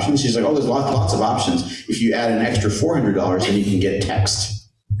no other options? She's like, oh, there's lots of options. If you add an extra $400, then you can get text.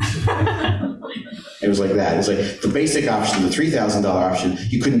 It was like that. It's like the basic option, the $3,000 option,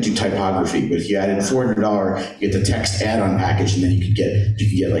 you couldn't do typography, but if you added $400, you get the text add-on package, and then you could get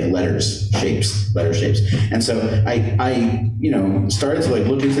like letter shapes. And so I started to like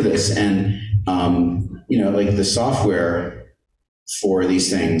look into this, and like the software for these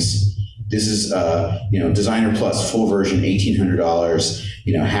things. This is Designer Plus full version,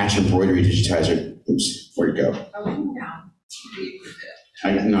 $1,800. Hatch embroidery digitizer. Oops, where'd it go?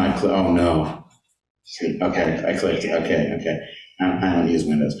 Oh no. Okay, I clicked. Okay. I don't use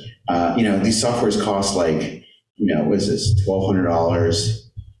Windows. These softwares cost like, what is this, $1,200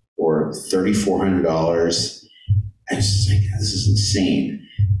 or $3,400? And it's just like, this is insane.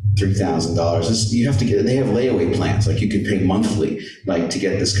 $3,000. You have to get. They have layaway plans. Like you could pay monthly, like to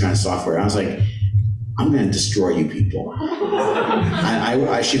get this kind of software. And I was like, I'm going to destroy you people.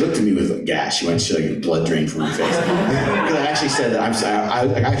 She looked at me with gas. She like a blood drain from her face. Because I actually said that I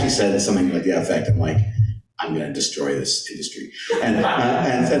actually said something like the effect. I'm like, I'm going to destroy this industry.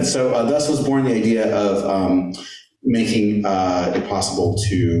 And so thus was born the idea of making it possible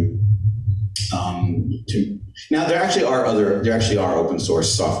to. Now there actually are open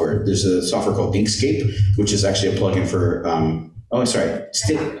source software. There's a software called Inkscape, which is actually a plugin for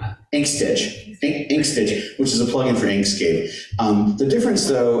Inkstitch, which is a plugin for Inkscape. The difference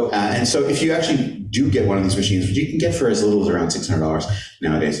though, and so if you actually do get one of these machines, which you can get for as little as around $600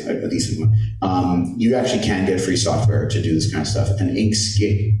 nowadays, a decent one, you actually can get free software to do this kind of stuff. And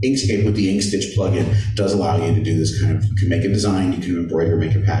Inkscape with the Inkstitch plugin does allow you to do this kind of, you can make a design, you can embroider,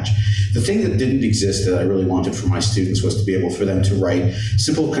 make a patch. The thing that didn't exist that I really wanted for my students was to be able for them to write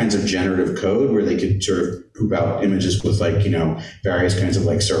simple kinds of generative code where they could sort of poop out images with like, various kinds of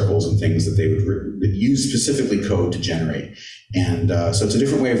like circles and things that they would use specifically code to generate. And so it's a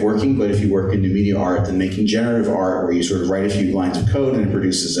different way of working, but if you work in new media art, then making generative art where you sort of write a few lines of code and it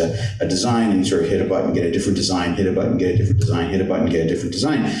produces a design and you sort of hit a button, get a different design, hit a button, get a different design, hit a button, get a different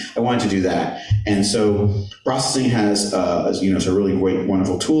design. I wanted to do that. And so processing has, a really great,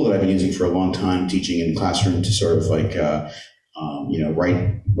 wonderful tool that I've been using for a long time, teaching in the classroom to sort of like,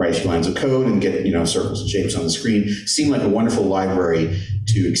 write a few lines of code and get, circles and shapes on the screen. Seemed like a wonderful library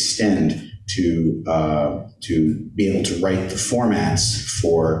to extend to be able to write the formats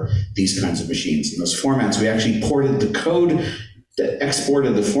for these kinds of machines. And those formats, we actually ported the code that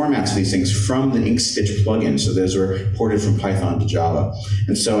exported the formats of these things from the Inkstitch plugin. So those were ported from Python to Java.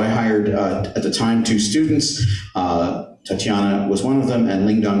 And so I hired, at the time, 2 students. Tatyana was one of them, and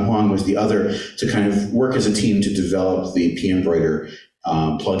Lingdong Huang was the other, to kind of work as a team to develop the PEmbroider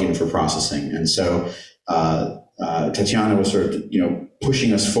plugin for processing. And so Tatyana was sort of,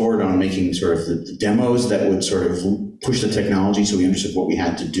 pushing us forward on making sort of the demos that would sort of push the technology so we understood what we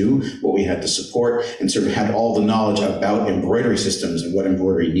had to do, what we had to support, and sort of had all the knowledge about embroidery systems and what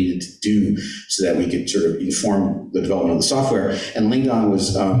embroidery needed to do so that we could sort of inform the development of the software. And Lingdong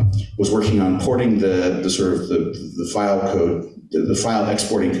was working on porting the file code, the file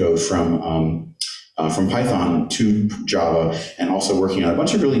exporting code from Python to Java, and also working on a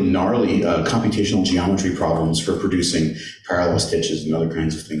bunch of really gnarly computational geometry problems for producing parallel stitches and other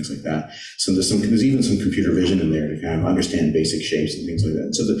kinds of things like that. So there's even some computer vision in there to kind of understand basic shapes and things like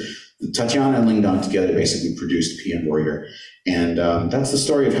that. So the Tatyana and Lingdong together basically produced PEmbroider. And that's the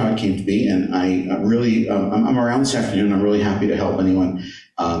story of how it came to be. And I'm around this afternoon. I'm really happy to help anyone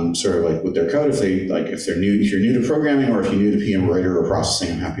sort of like with their code, if you're new to programming or if you're new to PEmbroider or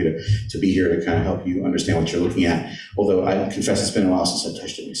processing. I'm happy to be here to kind of help you understand what you're looking at. Although I confess it's been a while since I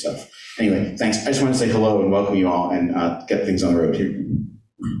touched it myself. Anyway, thanks. I just want to say hello and welcome you all and get things on the road here.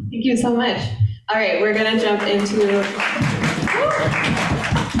 Thank you so much. All right, we're gonna jump into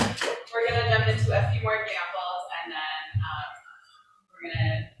a few more examples, and then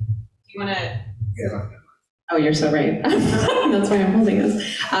do you want to? Yeah. Oh, you're so right. That's why I'm holding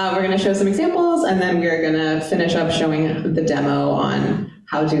this. We're going to show some examples, and then we're going to finish up showing the demo on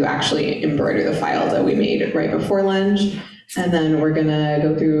how to actually embroider the file that we made right before lunch. And then we're going to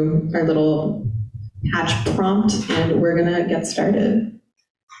go through our little hatch prompt, and we're going to get started.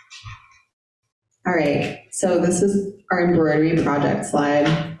 All right, so this is our embroidery project slide.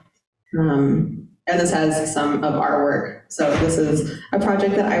 And this has some of our work. So this is a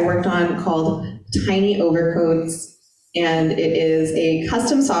project that I worked on called Tiny Overcoats. And it is a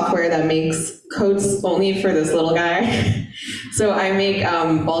custom software that makes coats only for this little guy. So I make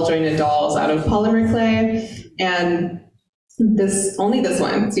ball jointed dolls out of polymer clay. And only this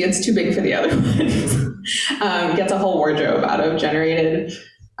one, see, it's too big for the other one, gets a whole wardrobe out of generated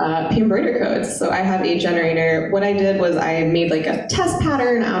PEmbroider codes. So I have a generator. What I did was I made like a test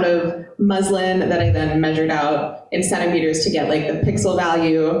pattern out of muslin that I then measured out in centimeters to get like the pixel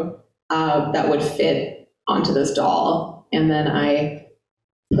value that would fit onto this doll. And then I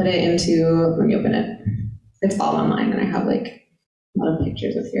put it into, let me open it. It's all online and I have like a lot of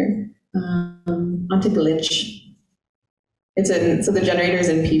pictures up here. Onto Glitch. So the generator is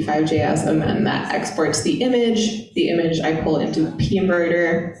in P5.js, and then that exports the image. The image I pull into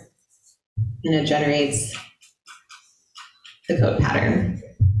PEmbroider, and it generates the code pattern.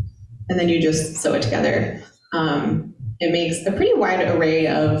 And then you just sew it together. It makes a pretty wide array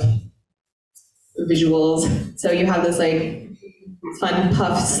of visuals. So you have this like fun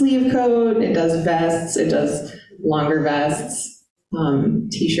puff sleeve coat. It does vests. It does longer vests,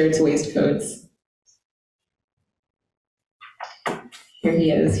 t-shirts, waistcoats. Here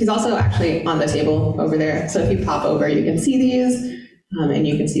he is. He's also actually on the table over there. So if you pop over, you can see these, and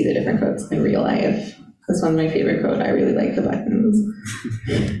you can see the different coats in real life. This one's my favorite coat. I really like the buttons.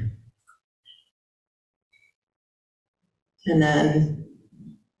 And then,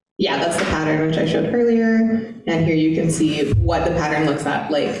 yeah, that's the pattern which I showed earlier. And here you can see what the pattern looks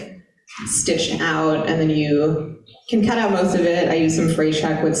like stitched out, and then you can cut out most of it. I use some fray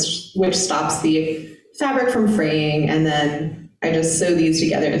check, which stops the fabric from fraying, and then I just sew these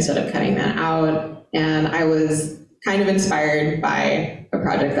together instead of cutting that out. And I was kind of inspired by a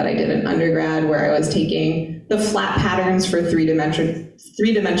project that I did in undergrad where I was taking the flat patterns for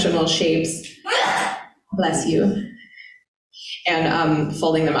three-dimensional shapes, bless you, and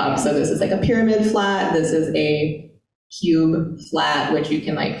folding them up. So this is like a pyramid flat. This is a cube flat, which you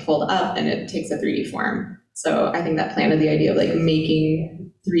can like fold up and it takes a 3D form. So I think that planted the idea of like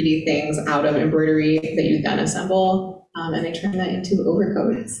making 3D things out of embroidery that you then assemble. And I turn that into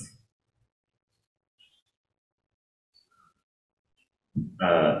overcoats.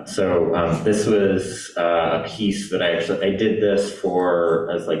 This was a piece that I did this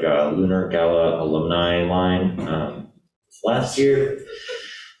for as like a Lunar Gala alumni line last year.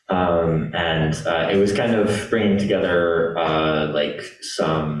 It was kind of bringing together like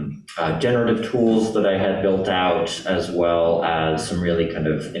some generative tools that I had built out, as well as some really kind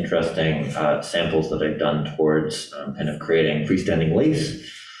of interesting samples that I've done towards kind of creating freestanding lace.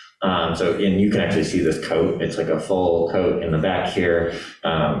 And you can actually see this coat. It's like a full coat in the back here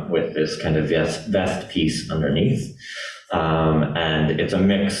with this kind of vest piece underneath. And it's a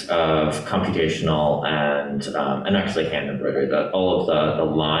mix of computational and actually hand embroidery. All of the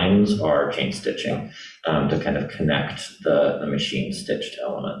lines are chain stitching to kind of connect the machine stitched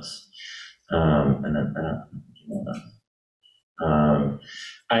elements.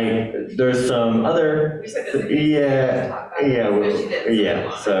 There's some other, So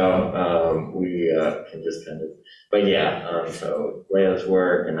we can just kind of, but yeah. So Lea's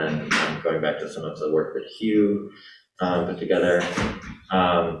work, and then going back to some of the work that Hugh put together.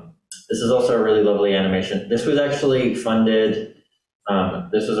 This is also a really lovely animation. This was actually funded.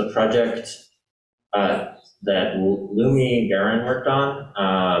 This was a project that Lumi Garin worked on,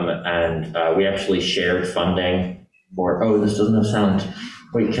 and we actually shared funding for. Oh, this doesn't have sound.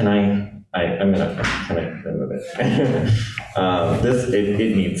 Wait, can I'm gonna kind of remove it.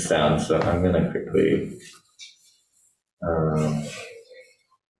 It needs sound, so I'm gonna quickly.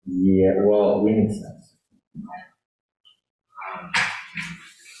 Yeah, well, we need sound.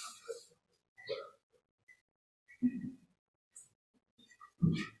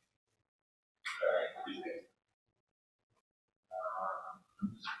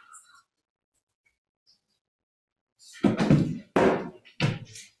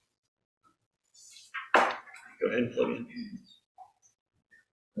 Go ahead and plug in.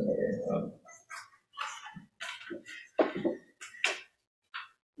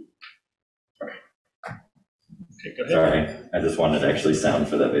 Okay, go ahead. Sorry, I just wanted to actually sound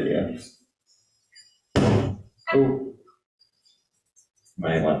for that video. Oh,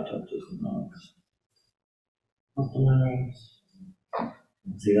 my laptop does not optimize.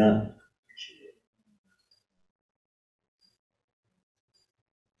 See that?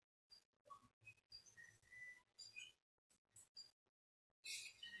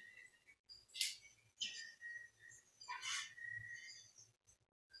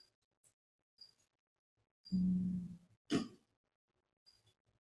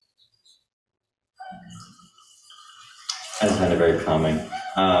 That's kind of very calming.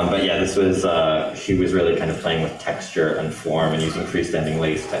 But yeah, this was, she was really kind of playing with texture and form and using freestanding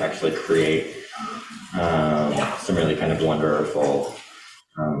lace to actually create some really kind of wonderful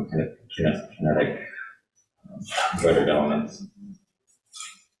kind of kinetic embroidered elements.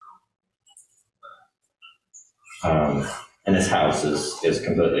 And this house is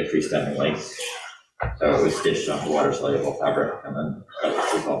completely freestanding lace. So it was stitched onto water-soluble fabric and then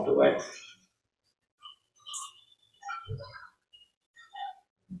dissolved away.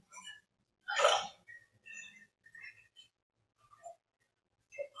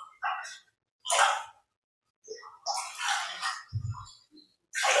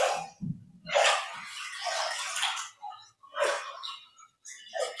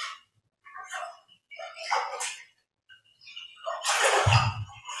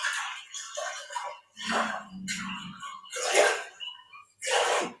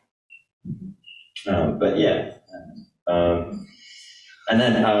 But yeah, and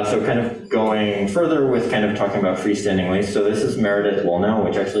then so kind of going further with kind of talking about freestanding lace. So this is Meredith Woolnow,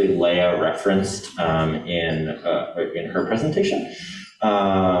 which actually Lea referenced in her presentation.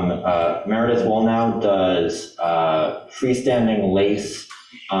 Meredith Woolnow does freestanding lace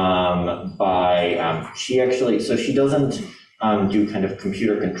she actually, so she doesn't do kind of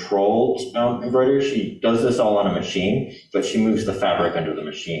computer controlled embroidery. She does this all on a machine, but she moves the fabric under the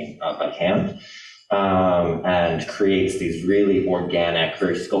machine by hand. And creates these really organic,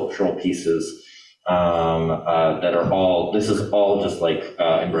 very sculptural pieces that are all, this is all just like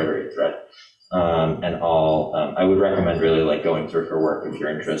embroidery thread. And all, I would recommend really like going through her work if you're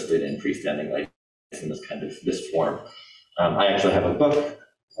interested in freestanding lace in this form. I actually have a book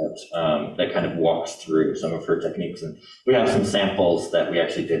that kind of walks through some of her techniques, and we have some samples that we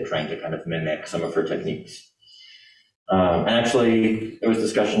actually did trying to kind of mimic some of her techniques. And actually, there was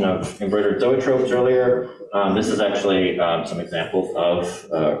discussion of embroidered zoetropes earlier. This is actually some examples of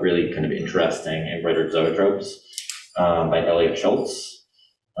really kind of interesting embroidered zoetropes by Elliot Schultz.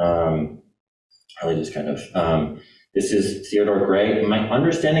 Really just kind of, this is Theodore Gray. My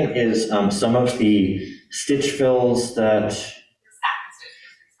understanding is some of the stitch fills that,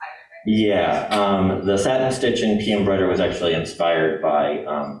 the satin stitch in PEmbroider was actually inspired by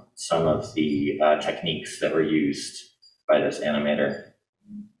some of the techniques that were used by this animator.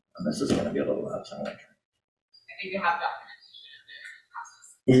 And this is going to be a little outside. I think you have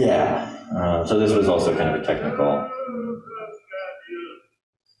documentation. Yeah. So this was also kind of a technical.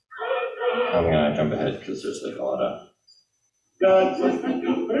 I'm going to jump ahead because there's like a lot of.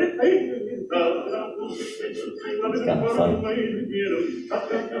 It's kind of fun.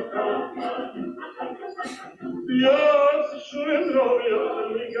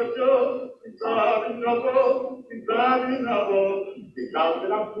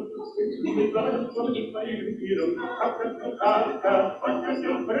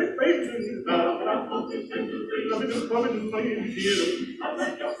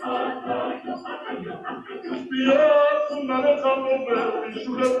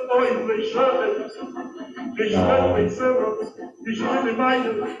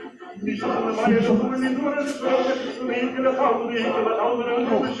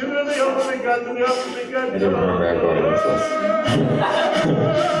 I don't remember ever this list.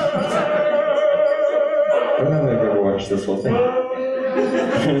 I don't know if I've ever watched this whole thing.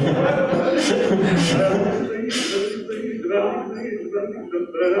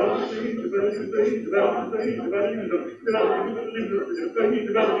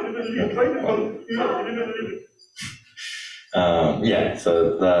 Yeah,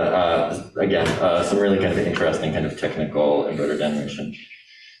 so again, some really kind of interesting kind of technical embroidered animation.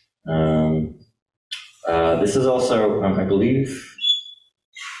 This is also, I believe,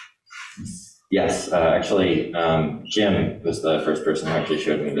 yes, actually, Jim was the first person who actually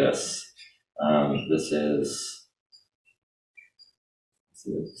showed me this. This is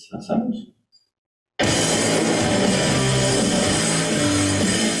that sound?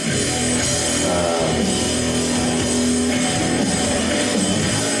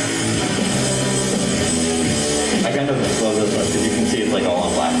 I kind of love this one because you can see it's like all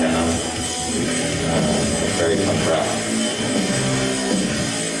on black denim. Very fun craft.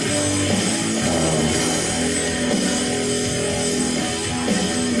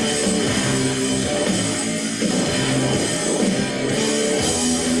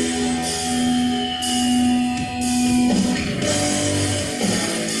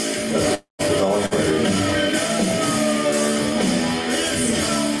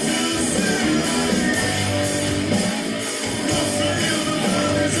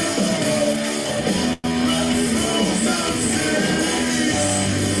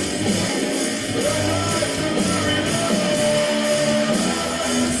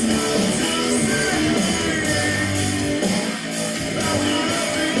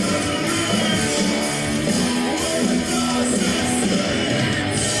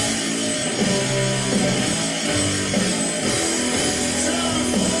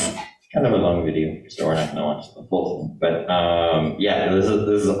 watch the full thing. But yeah, this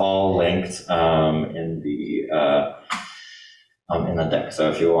is all linked in the deck. So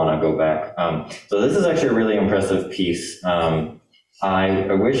if you want to go back, so this is actually a really impressive piece. I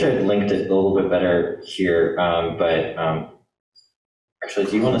wish I'd linked it a little bit better here, but actually,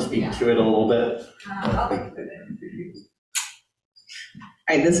 do you want to speak to it a little bit?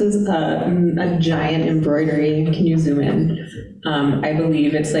 All right, this is a giant embroidery. Can you zoom in? I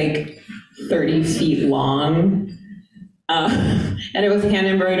believe it's like 30 feet long. And it was hand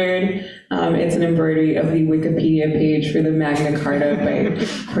embroidered. It's an embroidery of the Wikipedia page for the Magna Carta by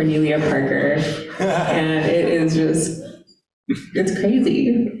Cornelia Parker. And it is just, it's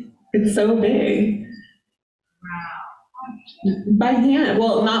crazy. It's so big. By hand.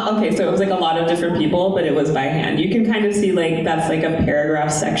 Well, not, okay, so it was like a lot of different people, but it was by hand. You can kind of see like, that's like a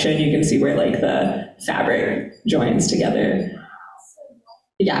paragraph section. You can see where like the fabric joins together.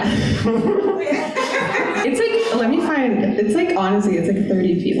 Yeah. It's like, let me find, it's like, honestly, it's like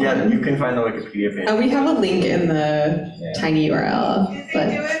 30 feet long. Yeah, you can find the Wikipedia page. We have a link in the tiny URL. Did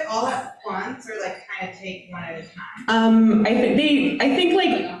they do it all at once or like kind of take one at a time? I think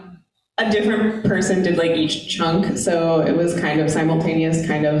like a different person did like each chunk, so it was kind of simultaneous,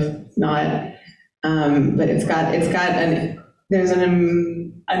 kind of not. But there's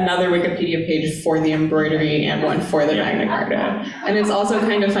another Wikipedia page for the embroidery and one for the Magna Carta. And it's also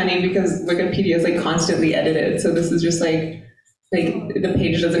kind of funny because Wikipedia is like constantly edited, so this is just like the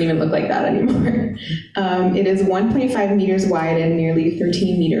page doesn't even look like that anymore. It is 1.5 meters wide and nearly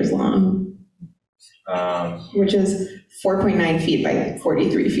 13 meters long, which is 4.9 feet by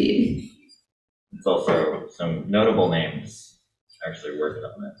 43 feet. It's also some notable names actually working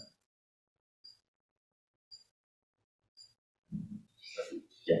on it.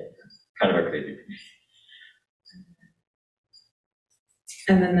 Yeah, kind of a crazy piece.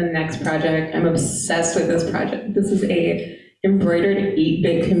 And then the next project, I'm obsessed with this project. This is a embroidered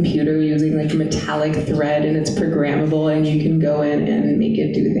 8-bit computer using like metallic thread, and it's programmable, and you can go in and make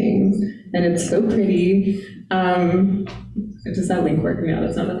it do things. And it's so pretty. Does that link work? No,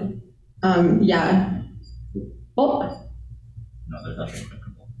 that's not it. Yeah. Oh. No, there's nothing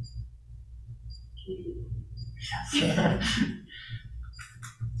clickable.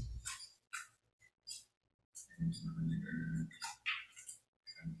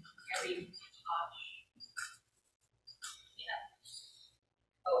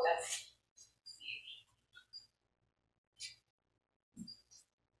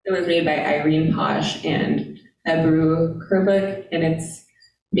 It was made by Irene Posh and Ebru Kerbuk, and it's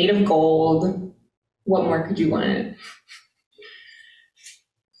made of gold. What more could you want?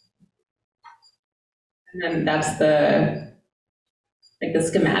 And then that's the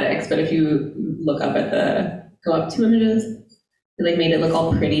schematics, but if you look up at go up 2 images, it like made it look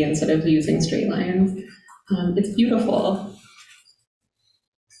all pretty instead of using straight lines. It's beautiful.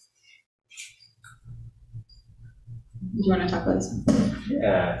 Do you want to talk about this?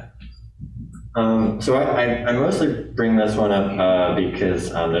 Yeah. So I mostly bring this one up because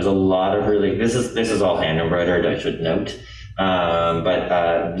there's a lot of really, this is all hand embroidered, I should note.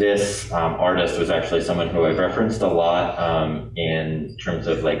 But this artist was actually someone who I've referenced a lot in terms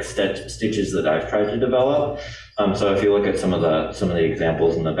of like stitches that I've tried to develop. So if you look at some of the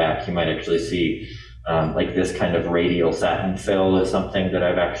examples in the back, you might actually see like this kind of radial satin fill is something that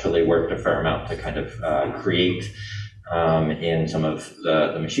I've actually worked a fair amount to kind of create in some of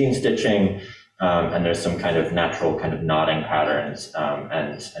the machine stitching. And there's some kind of natural kind of knotting patterns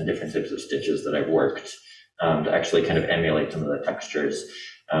and different types of stitches that I've worked to actually kind of emulate some of the textures.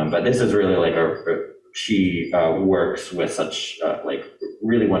 But this is really like she works with such like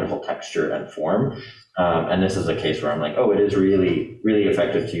really wonderful texture and form. And this is a case where I'm like, oh, it is really, really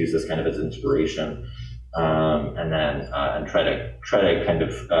effective to use this kind of as inspiration. And then and try to kind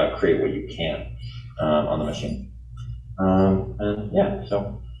of create what you can on the machine. And yeah,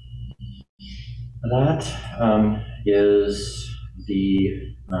 so that is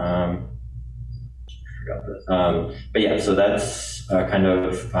the but yeah, so that's kind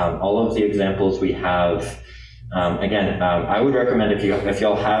of all of the examples we have. Again, I would recommend if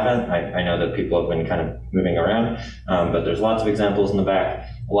y'all haven't, I know that people have been kind of moving around, but there's lots of examples in the back.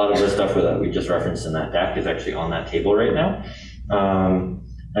 A lot of the stuff that we just referenced in that deck is actually on that table right now.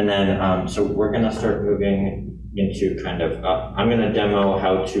 And then, so we're gonna start moving into kind of, I'm gonna demo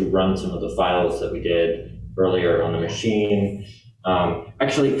how to run some of the files that we did earlier on the machine.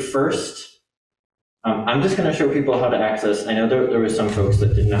 Actually, first, I'm just gonna show people how to access, I know there was some folks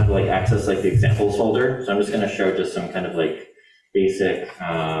that didn't have to like access like the examples folder, so I'm just gonna show just some kind of like basic,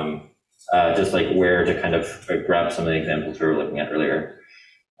 just like where to kind of grab some of the examples we were looking at earlier.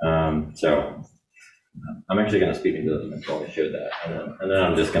 So I'm actually going to speak into this until I show that, and then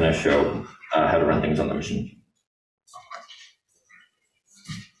I'm just going to show how to run things on the machine.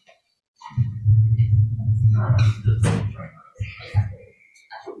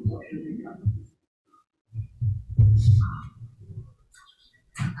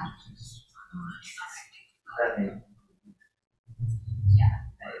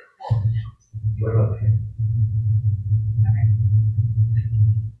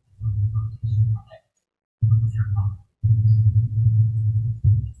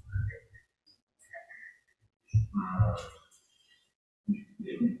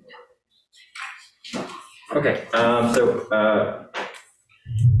 Okay, so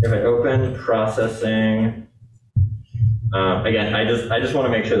if I open processing, again, I just want to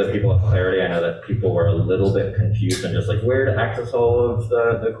make sure that people have clarity. I know that people were a little bit confused and just like where to access all of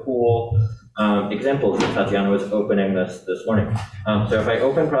the cool examples that Tatyana was opening this morning. So if I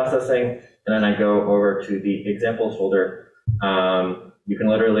open processing and then I go over to the examples folder, you can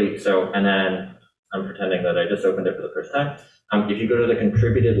literally, and then I'm pretending that I just opened it for the first time. If you go to the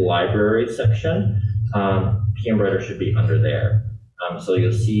contributed library section, PEmbroider should be under there. So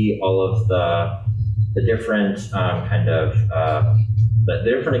you'll see all of the different the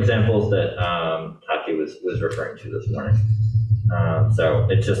different examples that Tati was referring to this morning. So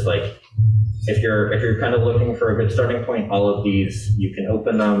it's just like if you're kind of looking for a good starting point, all of these you can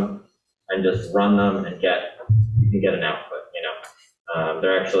open them and just run them and you can get an output.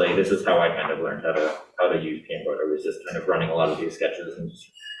 They're actually, this is how I kind of learned how to use PEmbroider, was just kind of running a lot of these sketches and just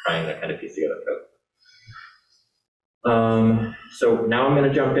trying to kind of piece together code. So now I'm going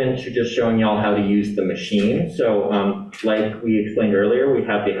to jump into just showing y'all how to use the machine. So like we explained earlier, we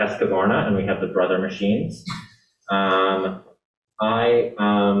have the Husqvarna and we have the Brother machines. Have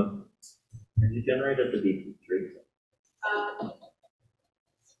you generated the BP3?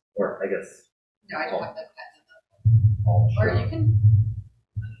 Or I guess. No, I don't have that. Or you can.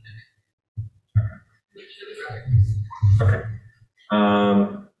 Okay.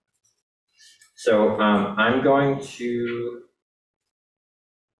 So I'm going to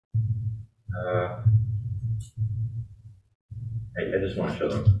I just want to show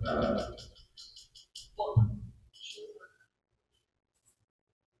them.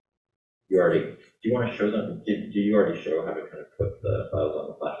 Do you want to show them? Do you already show how to kind of put the files on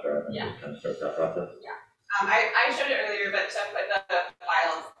the flash drive and just kind of start that process? Yeah. I showed it earlier, but to put the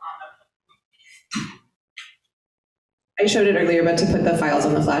files I showed it earlier, but to put the files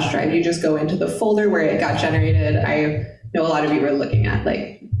on the flash drive, you just go into the folder where it got generated. I know a lot of you were looking at,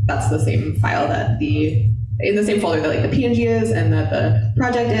 like, that's the same file that in the same folder that like the PNG is and that the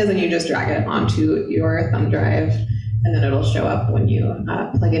project is, and you just drag it onto your thumb drive, and then it'll show up when you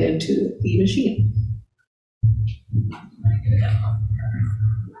plug it into the machine.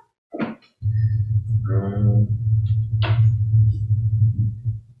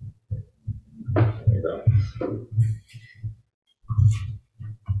 There you go.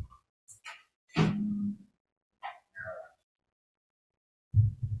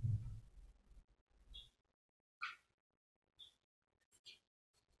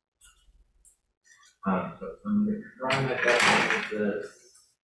 So I'm going to try my best with this.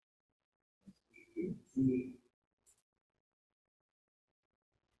 You can see.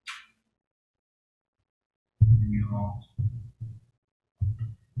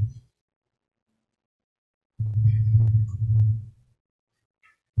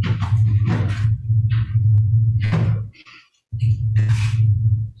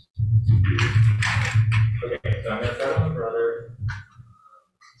 Okay, so I'm going to start with Brother.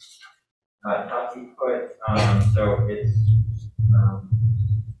 Tati put, so it's,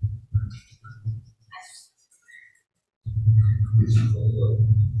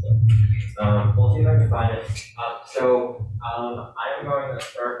 we'll see if I can find it. So I am going to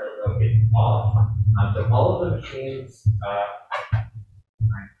start as okay off. So all of the machines, I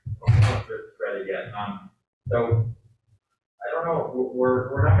don't know if it's ready yet. So I don't know.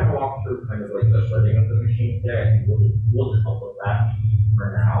 We're not going to walk through kind of like the starting of the machine today. I think we'll just help with that for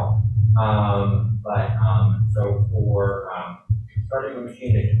now. So for starting the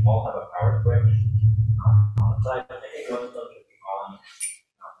machine, they should all have a power switch on the side. I think most of them should be on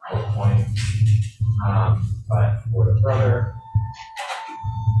power point. But for the Brother,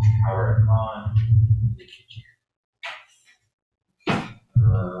 power it on.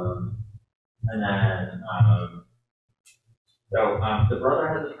 And then, the Brother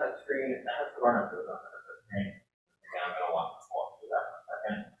has a touch screen, and the Husqvarna does not have a touch screen. Again, I'm going to walk through that in a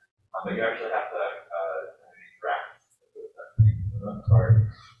second. But you actually have to interact with the touch screen for the most part.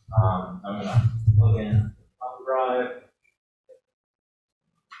 I'm going to plug in the thumb drive.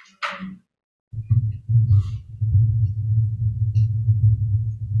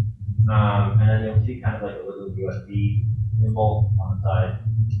 And then you'll see kind of like a little USB symbol on the side.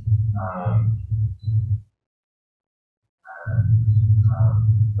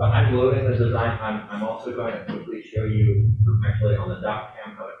 So I'm loading the design. I'm also going to quickly show you actually on the doc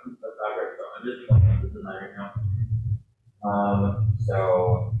cam how to keep the fabric. So I'm just playing with the design right now.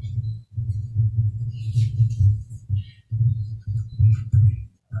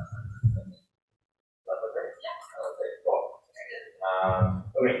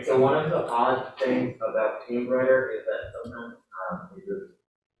 Okay, so one of the odd things about PEmbroider is that sometimes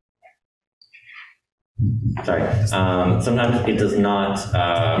sometimes it does not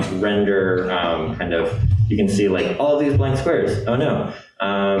render kind of, you can see like all of these blank squares. Oh no,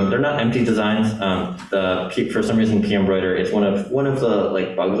 they're not empty designs. For some reason PEmbroider, it's one of the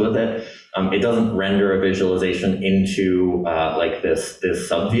like bugs with it. It doesn't render a visualization into like this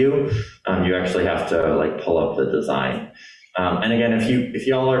subview. You actually have to like pull up the design. And again, if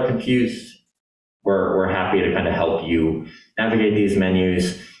y'all are confused, we're happy to kind of help you navigate these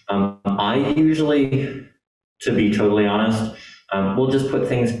menus. I usually, to be totally honest, we'll just put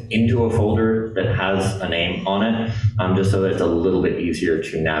things into a folder that has a name on it, just so that it's a little bit easier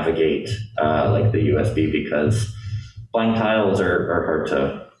to navigate like the USB, because blank tiles are hard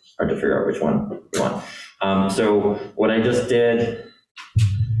to figure out which one you want. So what I just did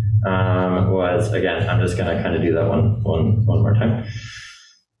was, again, I'm just going to kind of do that one more time.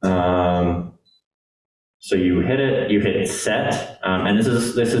 So you hit set, and this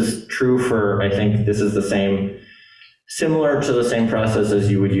is true for, I think this is similar to the same process as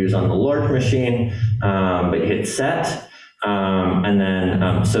you would use on the large machine, but you hit set, and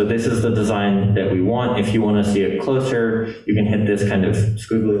then, so this is the design that we want. If you want to see it closer, you can hit this kind of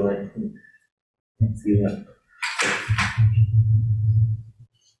squiggly line. Let's see that.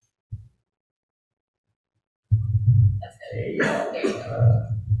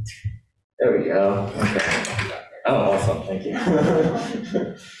 There we go. Okay. Oh, awesome. Thank you.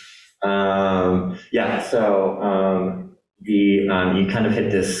 Yeah. So you kind of hit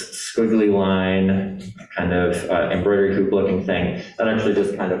this squiggly line, kind of embroidery hoop looking thing that actually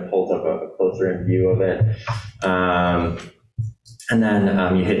just kind of pulls up a closer in view of it. And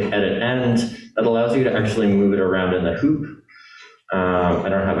then you hit edit end. That allows you to actually move it around in the hoop. I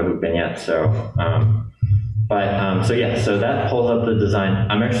don't have a hoop in yet, so. So yeah, so that pulls up the design.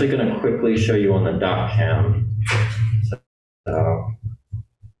 I'm actually going to quickly show you on the doc cam. So,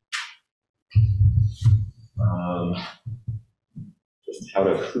 just how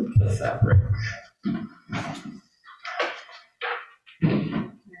to hoop the fabric.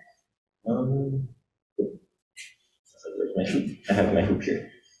 I have my hoop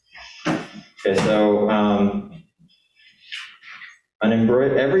here. Okay, so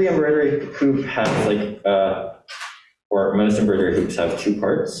every embroidery hoop has like, or most embroidery hoops have two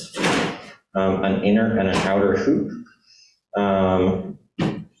parts, an inner and an outer hoop. I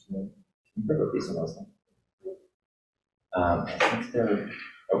think they're,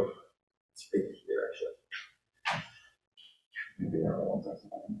 oh, it's right here actually. Maybe they're all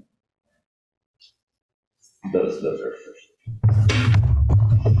those are first.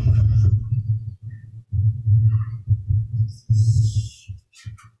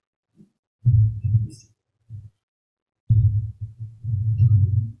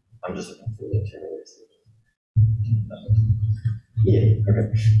 I'm just looking for the materials. Yeah, okay.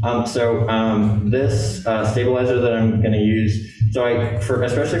 This stabilizer that I'm going to use, so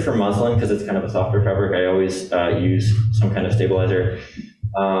especially for muslin, because it's kind of a softer fabric, I always use some kind of stabilizer.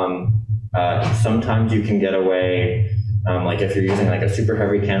 Sometimes you can get away, like if you're using like a super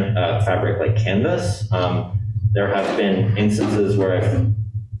heavy fabric like canvas, there have been instances where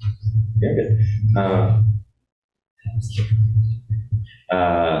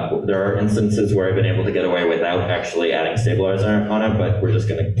there are instances where I've been able to get away without actually adding stabilizer on it, but we're just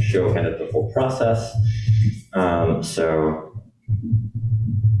going to show kind of the full process.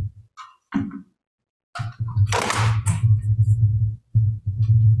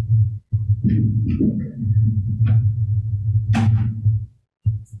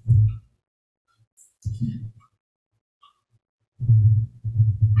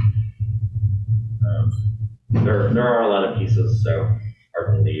 There are a lot of pieces, so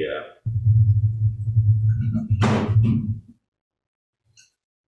pardon the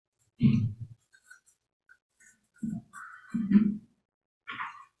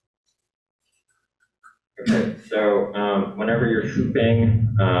Okay, so whenever you're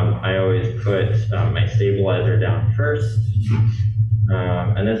hooping, I always put my stabilizer down first,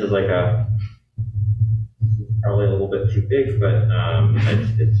 and this is like probably a little bit too big, but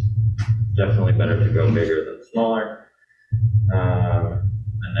it's definitely better to go bigger than smaller.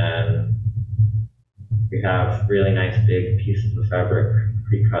 And then we have really nice big pieces of fabric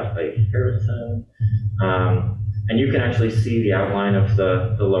pre-cut by Harrison. And you can actually see the outline of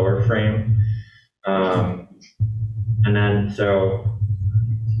the lower frame. And then, so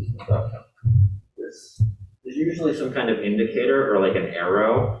there's usually some kind of indicator or like an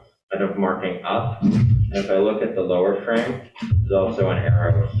arrow kind of marking up. And if I look at the lower frame, there's also an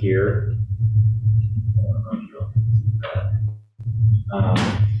arrow here.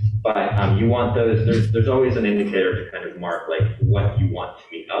 But you want those, there's always an indicator to kind of mark like what you want to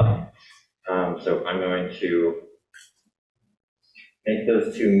meet up. So I'm going to make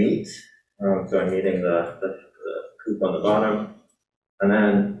those two meet. So I'm meeting the hoop on the bottom. And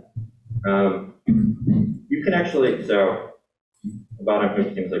then you can actually, so the bottom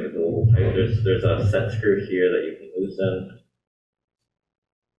hoop seems like it's a little tight. There's a set screw here that you can loosen.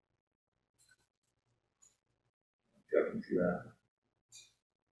 Go into that.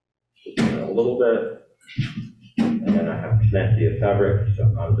 A little bit. And then I have plenty of fabric, so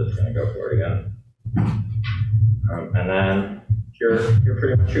I'm just going to go for it again. And then you're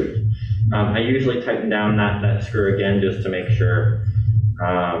pretty much hooped. I usually tighten down that screw again just to make sure,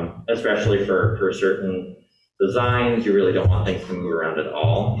 especially for certain designs, you really don't want things to move around at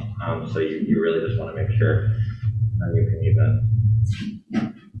all. So you really just want to make sure. And you can even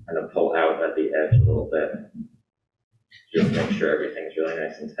kind of pull out at the edge a little bit. Just make sure everything's really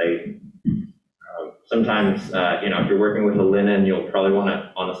nice and tight. Sometimes, if you're working with a linen, you'll probably want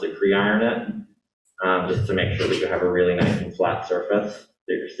to honestly pre-iron it, just to make sure that you have a really nice and flat surface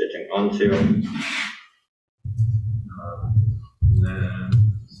that you're stitching onto. And then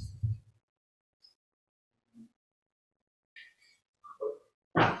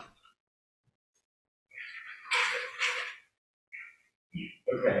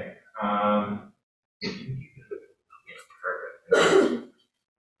okay. Perfect.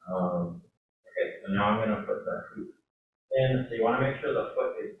 Okay, so now I'm going to put the hoop in. So you want to make sure the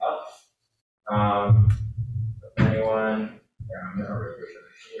foot is up. If anyone, I'm going to reverse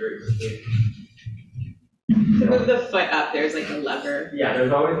it here. To move the foot up, there's like a lever. Yeah,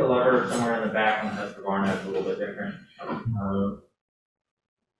 there's always a lever somewhere in the back, and that's the Varna is a little bit different.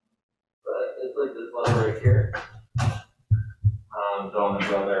 But it's like this lever right here. So on the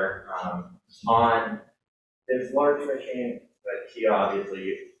brother, on this large machine, but Kia obviously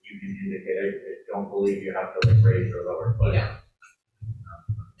you can indicate. I don't believe you have to like raise your lower foot. Yeah.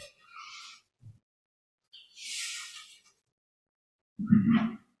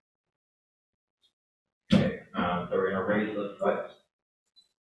 Okay, so we're going to raise the foot.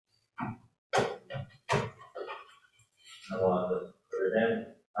 And we'll have to put it in.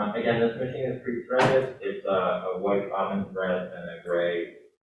 Again, this machine is pre-threaded. It's a white oven thread and a gray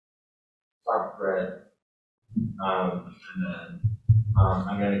top thread. And then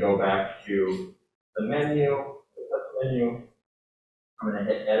I'm going to go back to the menu, the touch menu. I'm going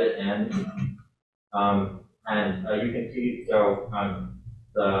to hit Edit End. And you can see, so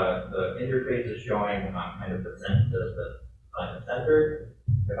the interface is showing kind of the center.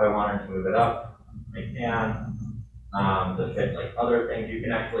 If I wanted to move it up, I can. To fit like other things, you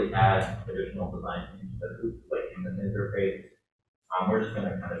can actually add additional design into the hoop, like in this interface. We're just going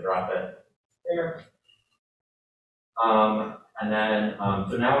to kind of drop it there. And then,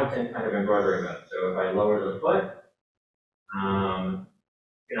 so now it's in kind of embroidery mode. So if I lower the foot, you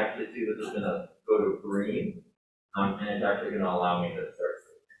can actually see this is going to go to green, and it's actually going to allow me to start.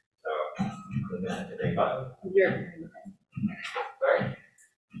 So I'm going to hit the button. Here. Sorry.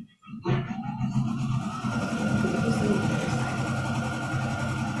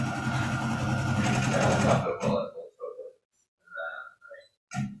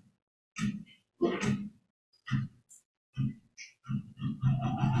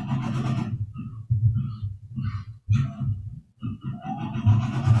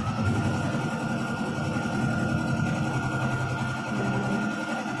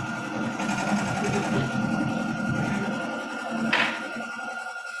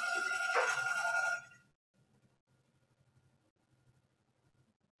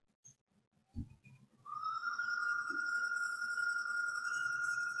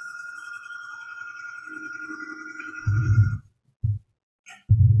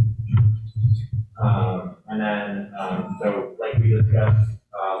 And then, so like we discussed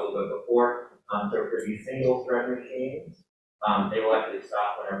a little bit before, so for these single thread machines, they will actually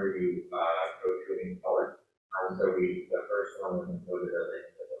stop whenever you go to a new color. So the first one was encoded as a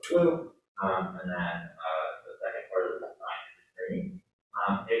blue, and then the second part of the design is green.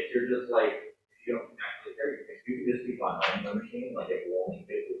 If you're just like, if you don't actually care, if you could just keep on running the machine, like it will only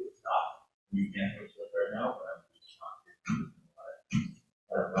basically stop. You can't switch to the thread now, but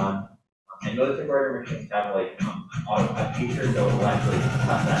and most embroidery machines have like a feature that will actually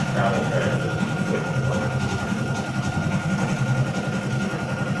cut that travel thread.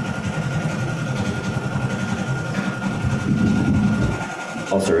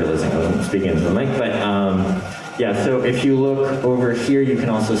 Also realizing I wasn't speaking into the mic, but yeah, so if you look over here, you can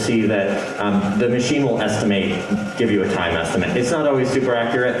also see that the machine will give you a time estimate. It's not always super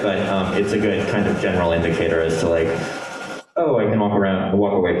accurate, but it's a good kind of general indicator as to like, oh, I can walk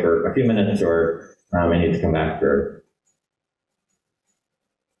away for a few minutes, or I need to come back for.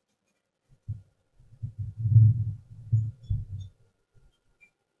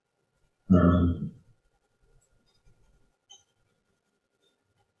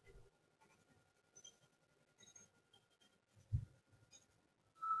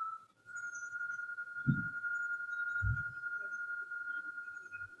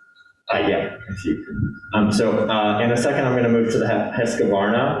 Yeah, if you can. So in a second, I'm going to move to the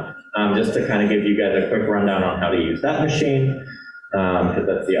Husqvarna, just to kind of give you guys a quick rundown on how to use that machine, because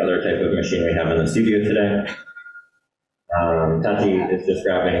that's the other type of machine we have in the studio today. Tati is just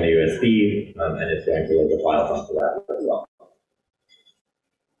grabbing the USB, and it's going to load the files onto that as well.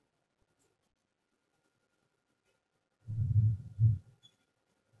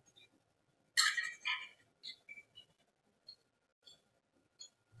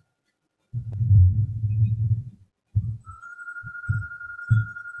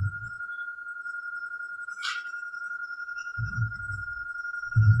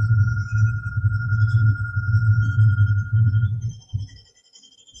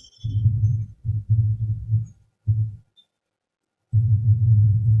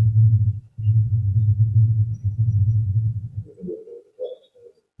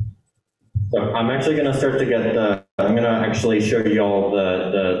 So I'm actually going to start to get I'm going to actually show you all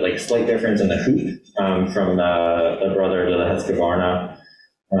the like slight difference in the hoop from the brother to the Husqvarna.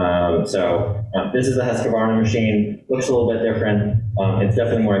 So this is the Husqvarna machine. Looks a little bit different. It's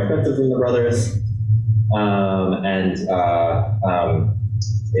definitely more expensive than the brothers.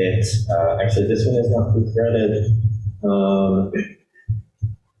 Actually this one is not pre-threaded.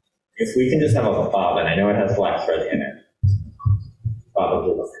 If we can just have a bobbin, I know it has black thread in it. Bobbin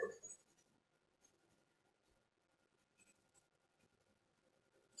will look good.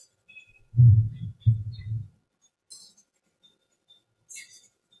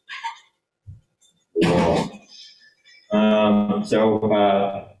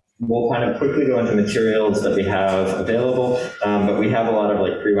 We'll kind of quickly go into materials that we have available, but we have a lot of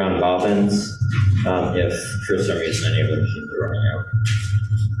like pre-wound bobbins if for some reason any of the machines are running out.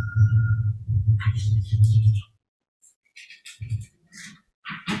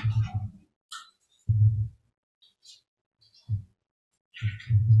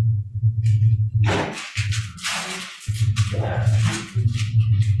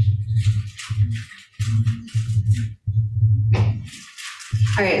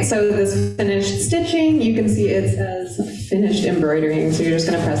 All right, so this finished stitching, you can see it says finished embroidering. So you're just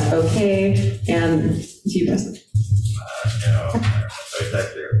going to press OK, and do you press it? No.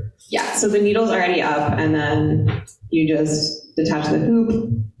 Yeah, so the needle's already up, and then you just detach the hoop.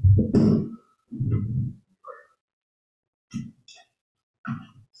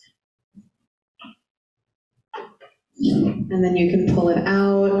 And then you can pull it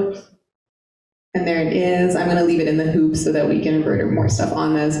out. And there it is. I'm going to leave it in the hoop so that we can embroider more stuff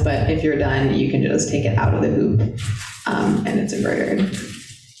on this, but if you're done, you can just take it out of the hoop, and it's embroidered.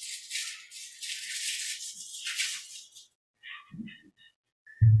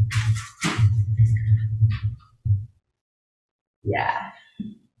 Yeah.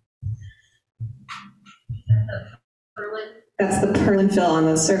 That's the purlin fill on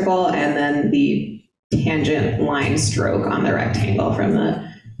the circle, and then the tangent line stroke on the rectangle from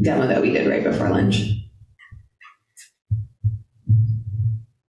the demo that we did right before lunch.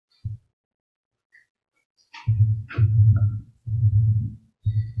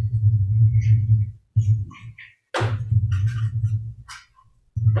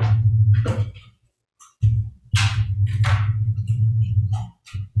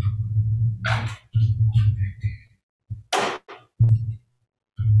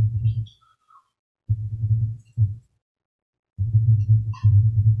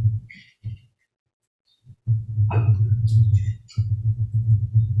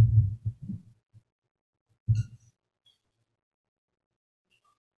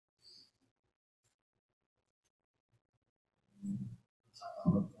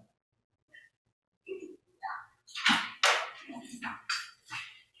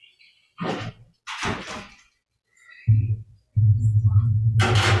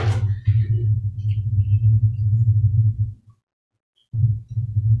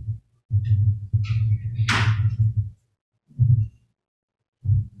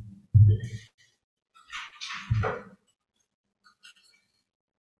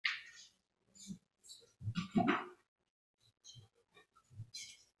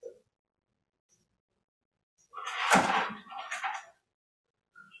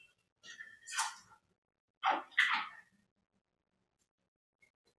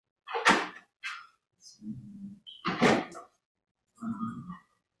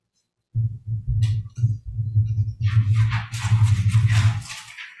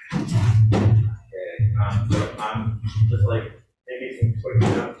 Just like maybe some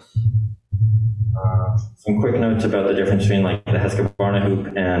quick notes about the difference between like the Husqvarna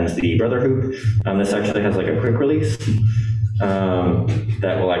hoop and the Brother hoop. This actually has like a quick release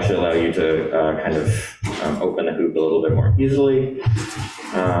that will actually allow you to kind of open the hoop a little bit more easily.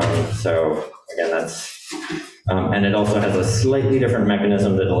 So again, that's, and it also has a slightly different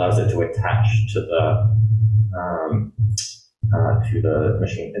mechanism that allows it to attach to the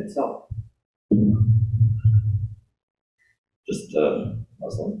machine itself. Just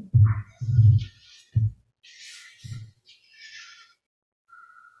Muslim.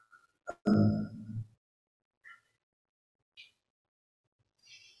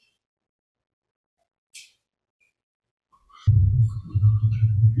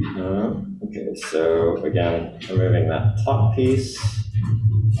 Okay, so again, removing that top piece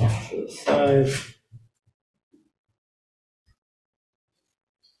off to the side.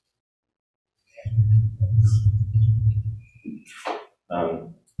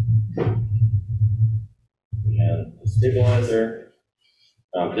 And the stabilizer.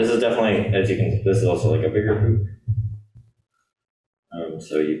 This is definitely, as you can, this is also like a bigger hoop.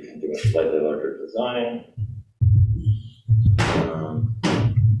 So you can do a slightly larger design.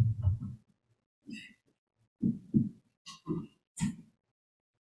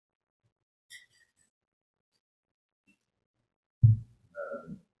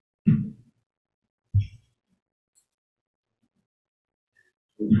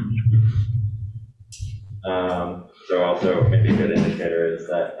 So also maybe a good indicator is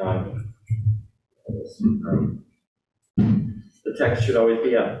that the text should always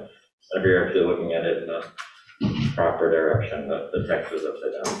be up. If you're actually looking at it in the proper direction, the text is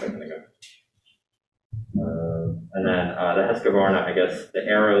upside down a second ago. And then the Husqvarna, I guess the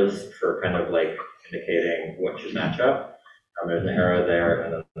arrows for kind of like indicating what should match up. There's an arrow there,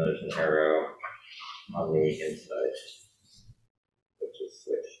 and then there's an arrow on the inside, which is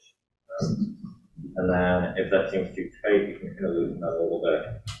switched. And then if that seems too tight, you can kind of loosen that a little bit.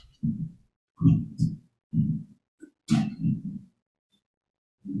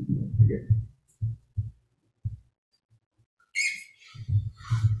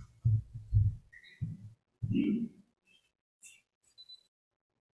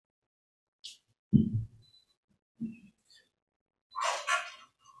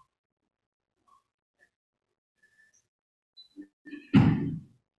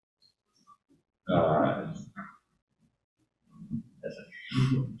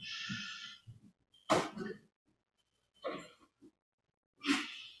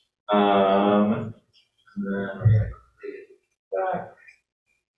 And then we're going to take it back.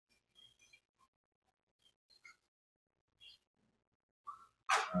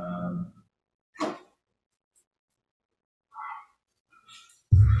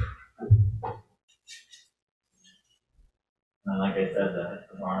 And like I said, the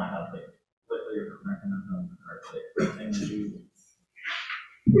Husqvarna has like slightly different mechanisms for like pressing the shoe.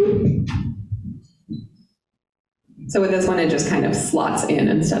 So with this one, it just kind of slots in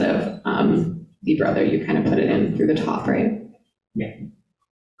instead of the Brother, you kind of put it in through the top, right? Yeah.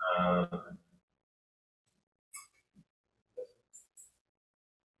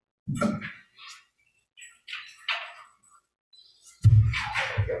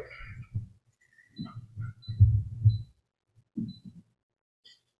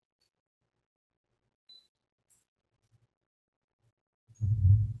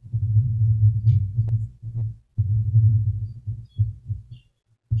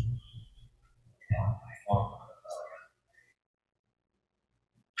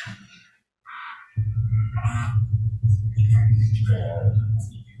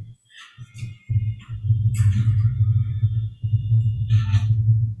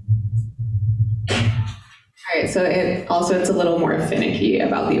 All right, so it's a little more finicky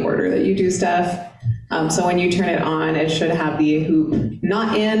about the order that you do stuff. So when you turn it on, it should have the hoop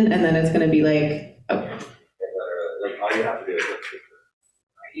not in, and then it's going to be like, oh. Like all you have to do is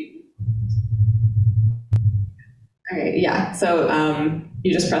All right, yeah. So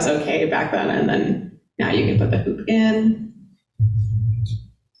you just press OK back then, and then now you can put the hoop in.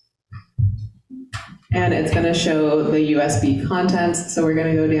 and it's going to show the USB contents. So we're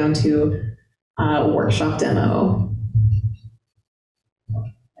going to go down to workshop demo.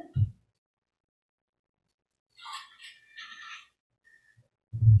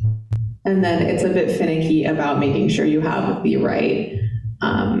 And then it's a bit finicky about making sure you have the right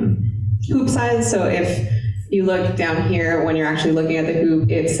hoop size. So if you look down here, when you're actually looking at the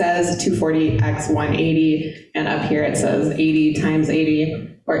hoop, it says 240 x 180, and up here it says 80 times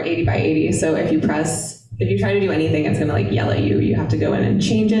 80, or 80 by 80. So if you try to do anything, it's gonna like yell at you. You have to go in and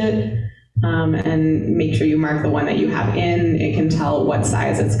change it, and make sure you mark the one that you have in. It can tell what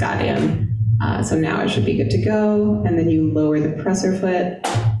size it's got in. So now it should be good to go. And then you lower the presser foot.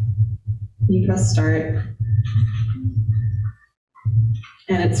 You press start,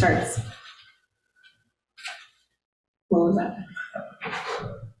 and it starts. What was that?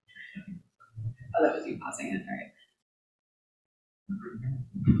 Oh, that was you pausing it.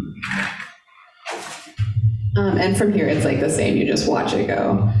 All right. And from here, it's like the same. You just watch it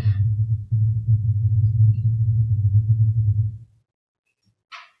go.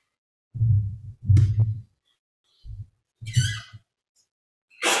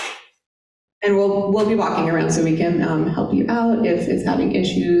 And we'll be walking around so we can help you out if it's having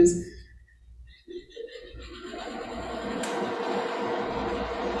issues.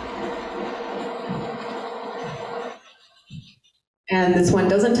 And this one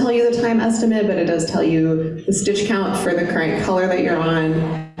doesn't tell you the time estimate, but it does tell you the stitch count for the current color that you're on.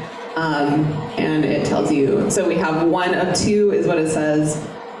 And it tells you, so we have 1 of 2 is what it says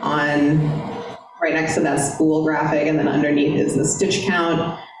on right next to that spool graphic, and then underneath is the stitch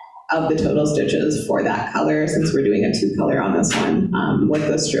count of the total stitches for that color, since we're doing a 2-color on this one, with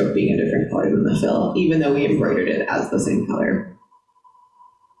the stroke being a different color than the fill, even though we embroidered it as the same color.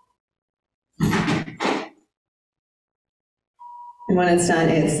 And when it's done,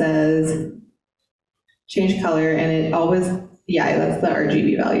 it says change color, and it always, yeah, that's the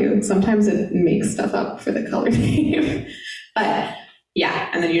RGB value. Sometimes it makes stuff up for the color name, but yeah,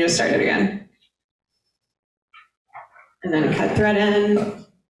 and then you just start it again. And then cut thread in.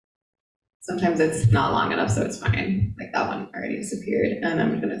 Sometimes it's not long enough, so it's fine. Like that one already disappeared. And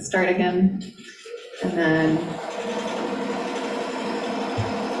I'm gonna start again. And then,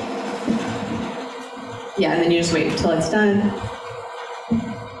 yeah, and then you just wait until it's done.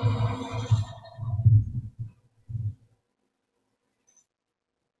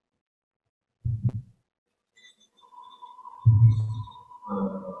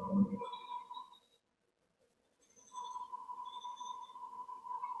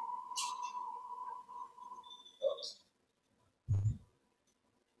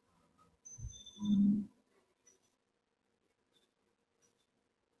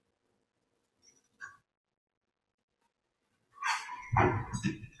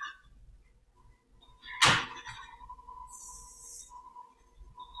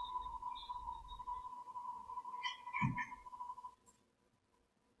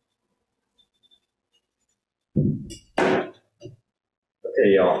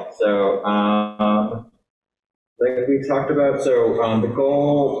 Okay, y'all. So, like we talked about, so the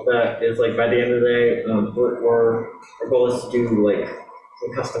goal that is like by the end of the day, our goal is to do like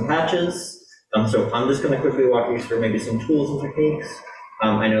some custom patches. So I'm just going to quickly walk you through maybe some tools and techniques.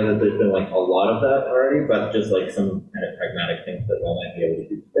 I know that there's been like a lot of that already, but just like some kind of pragmatic things that we might be able to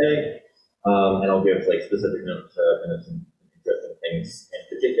do today. And I'll give like specific notes to kind of some interesting things in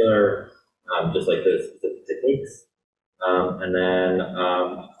particular, just like the specific techniques. And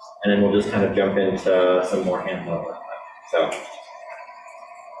then we'll just kind of jump into some more hand-held work. So.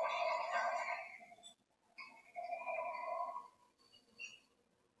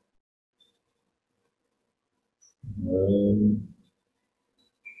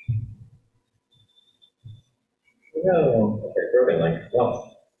 No, okay, broken link.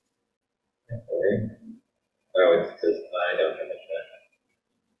 Well, okay. Oh, it's because I don't finish that.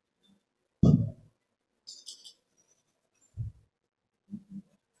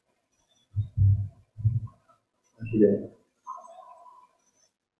 Yeah.